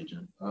travel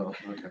agent. Oh,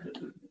 okay.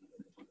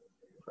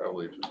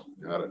 Travel agent,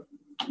 got it.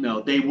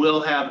 No, they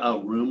will have a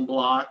room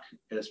block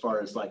as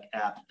far as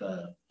at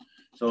the,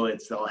 so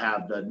they'll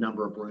have the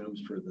number of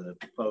rooms for the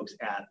folks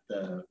at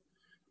the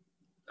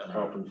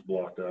Conference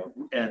blocked out.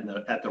 and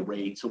at the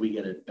rate, so we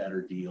get a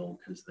better deal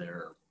because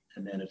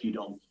and then if you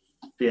don't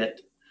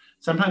fit,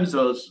 sometimes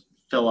those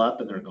fill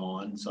up and they're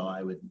gone. So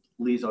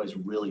Lee's always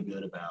really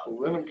good about.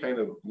 Well, then I'm kind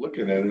of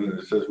looking at it and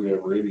it says we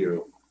have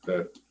radio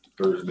that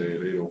Thursday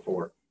at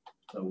 8:04.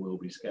 So we'll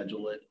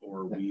reschedule it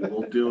or we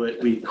will do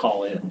it. We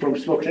call in. From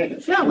Spokane?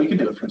 Yeah, we can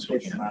do it from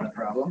Spokane. It's not a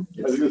problem.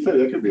 I was gonna say,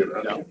 that could be an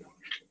option.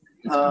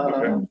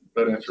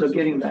 That answers So the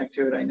getting question. back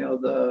to it, I know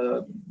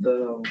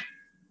the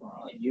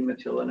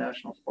Umatilla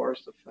National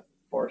Forest, the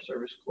Forest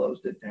Service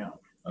closed it down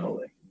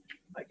fully.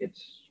 Like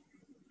it's,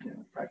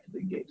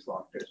 practically gates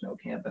locked. There's no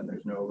camping,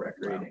 there's no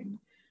recreating,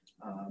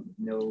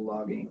 no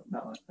logging.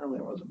 No, there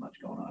wasn't much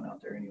going on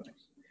out there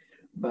anyways.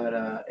 But,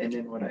 and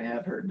then what I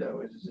have heard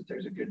though is that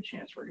there's a good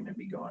chance we're gonna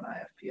be going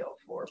IFPL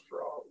for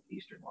all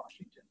Eastern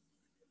Washington.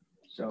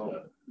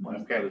 So.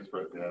 I've got it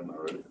spread down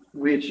already.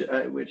 Which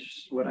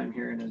what I'm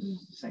hearing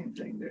is the same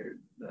thing.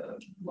 The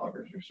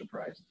loggers are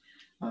surprised.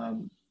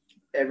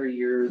 Every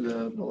year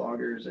the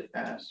loggers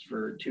ask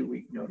for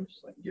 2-week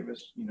notice, like give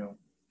us,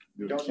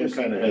 don't Some just,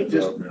 kind of heads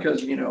just up now.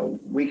 because,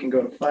 we can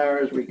go to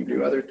flowers, we can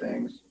do other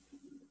things.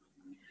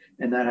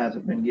 And that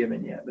hasn't been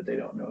given yet, but they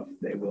don't know if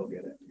they will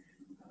get it.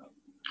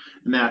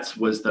 And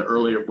was the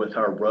earlier with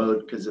our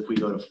road, because if we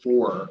go to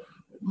 4,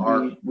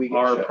 We get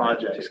our shut down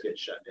projects too. get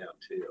shut down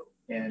too.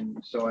 And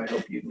so I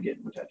hope you can get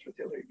in touch with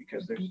Hillary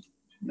because there's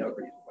no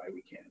reason why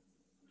we can't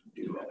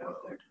do that out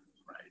there.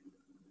 Right.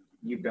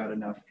 You've got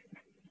enough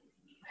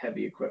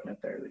heavy equipment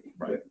there that you,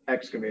 with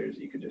excavators,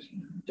 you could just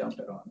dump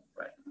it on.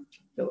 Right.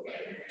 Fill it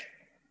right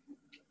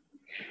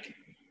in.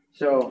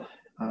 So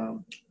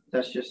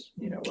that's just,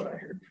 what I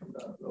heard from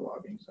the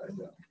logging side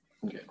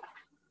though. Okay.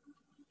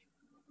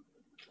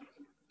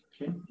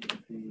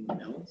 Anything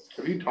else?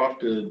 Have you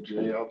talked to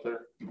Jay out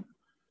there?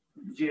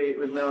 Jay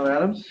with Mel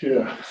Adams?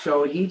 Yeah.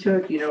 So he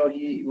took,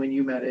 when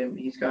you met him,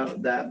 he's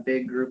got that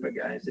big group of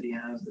guys that he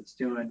has that's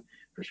doing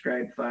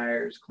prescribed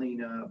fires,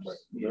 cleanups.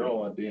 They're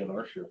all on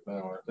DNR shift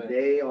now, aren't they?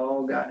 They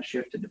all got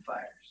shifted to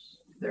fires.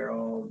 They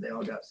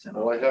all got sent.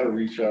 Well, I off. had to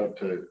reach out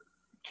to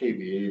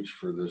KVH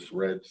for this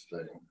Reds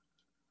thing.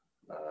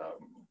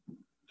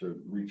 To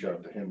reach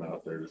out to him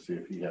out there to see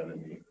if he had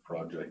any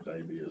project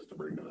ideas to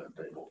bring to that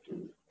table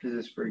too. Cause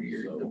it's for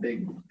the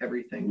big,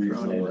 everything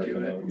Reasonable thrown into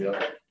it. economic,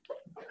 yeah.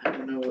 I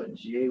don't know what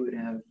Jay would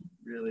have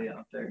really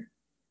out there.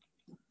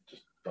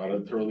 Thought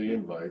I'd throw the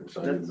invite,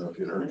 so I didn't know if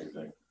you'd heard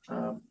anything.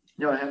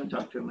 No, I haven't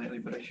talked to him lately,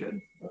 but I should.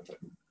 Okay.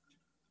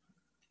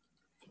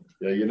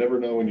 Yeah, you never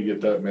know when you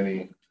get that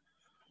many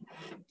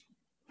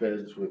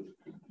feds with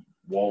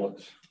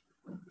wallets,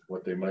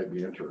 what they might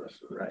be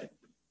interested in. Right.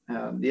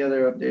 The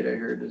other update I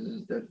heard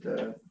is that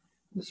the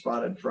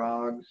spotted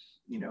frogs,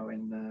 in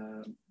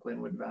the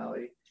Glenwood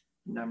Valley,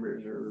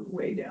 numbers are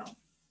way down.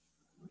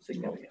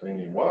 Significantly. They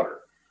need water.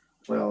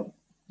 Well,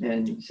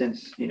 and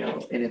since,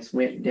 and it's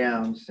went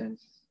down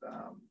since,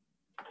 not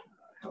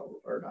hell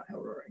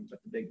roaring,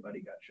 but the big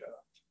buddy got shut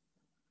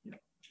off.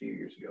 A few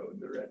years ago,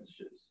 the Reds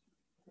just,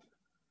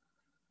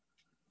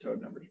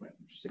 toad numbers went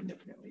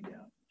significantly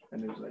down.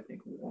 And there's, I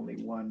think, only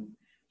one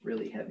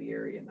really heavy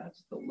area, and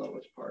that's the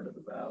lowest part of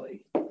the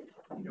valley,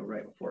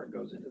 right before it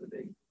goes into the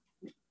big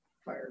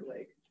fire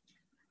lake.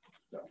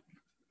 So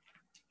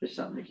just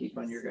something to keep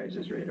on your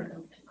guys' radar.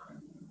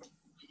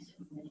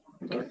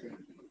 Okay.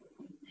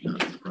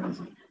 Not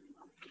surprising.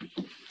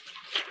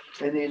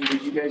 And then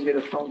did you guys get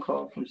a phone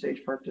call from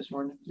Sage Park this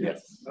morning?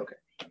 Yes. Okay.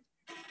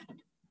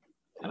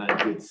 And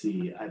I did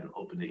see, I haven't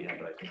opened it yet,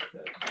 but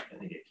I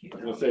think it came I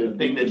was out. gonna say, The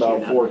thing it's that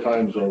about you 4 have-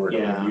 times over in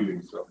Yeah. the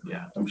meeting, so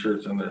Yeah. I'm sure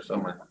it's in there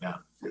somewhere. Yeah,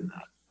 it's in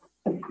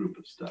that group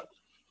of stuff.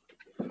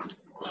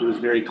 It was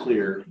very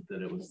clear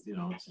that it was,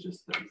 it's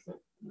just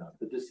not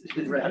the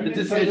decision. Right. The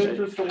decision.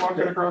 Just to walk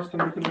it across to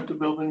looking at the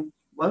building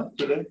What?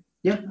 today?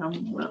 Yeah, I'm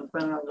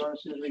planning on going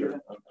as soon as we get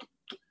it.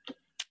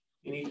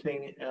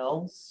 Anything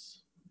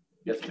else?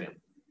 Yes, ma'am.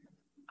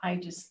 I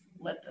just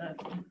let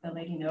the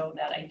lady know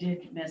that I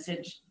did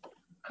message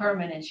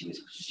Carmen and she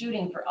was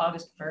shooting for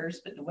August 1st,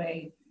 but the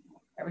way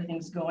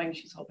everything's going,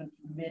 she's hoping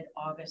for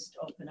mid-August to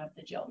open up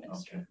the jail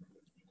ministry. Okay.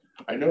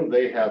 I know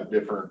they have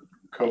different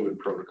COVID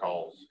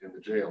protocols in the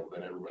jail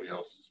than everybody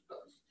else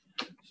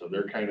does. So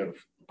they're kind of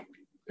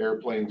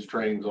airplanes,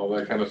 trains, all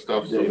that kind of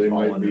stuff. So they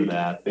might be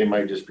that. They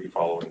might just be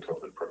following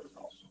COVID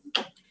protocols.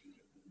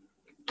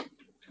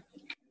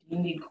 You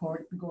need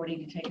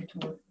Gordy to take a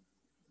tour.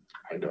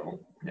 I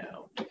don't.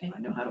 No. I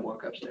know how to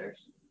walk upstairs.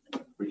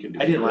 We can do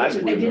I did last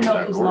week. I didn't know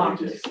it was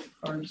locked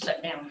or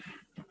shut down.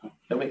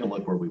 Then we can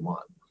look where we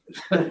want.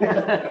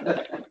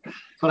 That's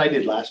what I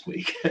did last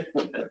week.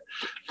 I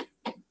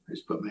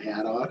just put my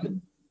hat on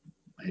and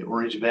my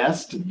orange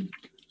vest and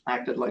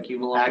Acted like you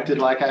belong. acted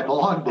like I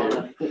belonged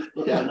there.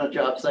 Yeah, on a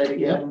job site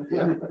again.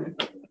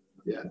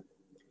 Yeah.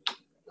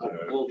 A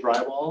little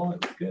drywall,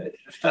 it's good.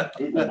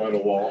 On a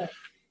wall,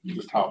 you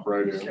just hop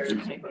right in.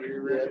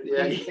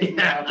 Yeah.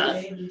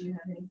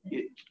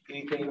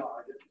 Anything?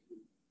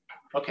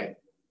 Okay.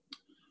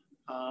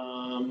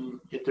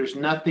 If there's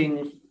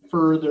nothing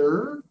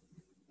further,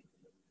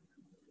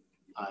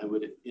 I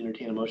would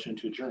entertain a motion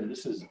to adjourn.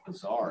 This is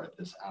bizarre at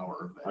this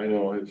hour. I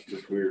know, it's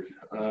just weird.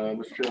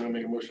 Mr. Chairman, I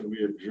make a motion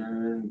we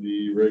adjourn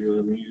the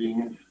regular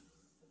meeting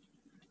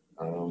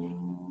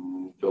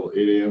till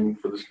 8 a.m.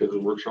 for the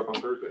scheduled workshop on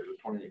Thursday, the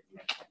 28th.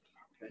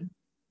 Okay.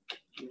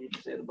 You need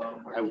to say the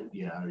bottom part.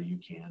 Yeah, or you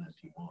can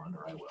if you want,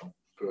 or I will.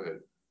 Go ahead.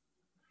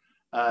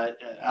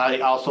 I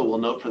also will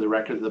note for the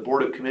record, the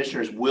Board of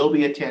Commissioners will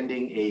be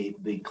attending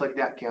the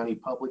Klickitat County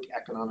Public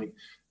Economic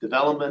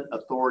Development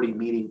Authority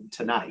meeting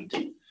tonight.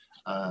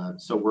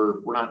 So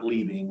we're not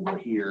leaving, we're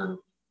here.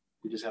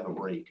 We just have a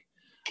break.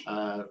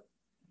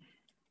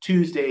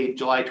 Tuesday,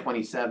 July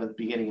 27th,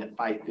 beginning at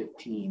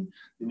 5:15,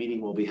 the meeting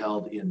will be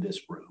held in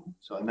this room.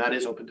 So, and that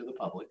is open to the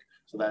public.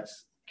 So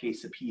that's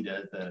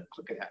KCPDA, the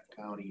Klickitat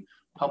County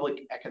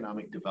Public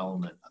Economic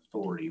Development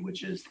Authority,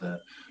 which is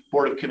the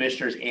Board of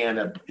Commissioners,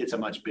 and it's a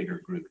much bigger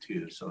group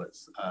too. So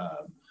it's,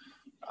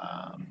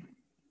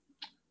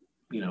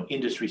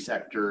 industry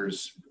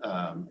sectors,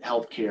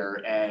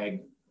 healthcare,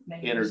 ag,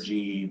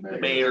 energy. The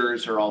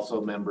mayors are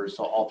also members.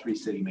 So all 3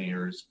 city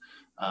mayors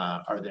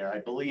are there. I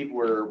believe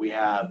we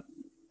have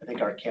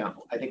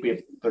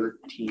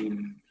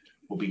 13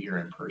 will be here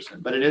in person,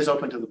 but it is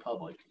open to the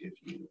public if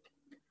you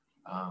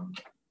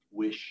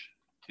wish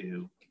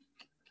to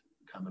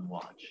come and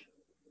watch.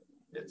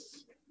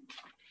 It's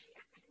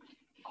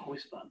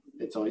Always fun.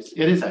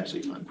 it is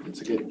actually fun.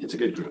 It's a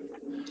good group.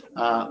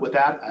 With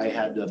that, I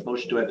had the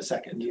motion. Do I have a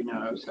second?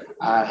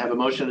 I have a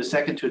motion and a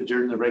second to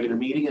adjourn the regular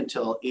meeting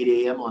until 8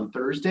 a.m. on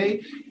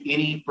Thursday.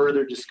 Any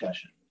further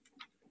discussion?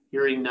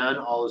 Hearing none,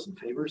 all those in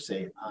favor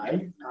say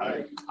aye.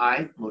 Aye.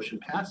 Aye. Motion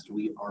passed.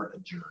 We are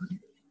adjourned.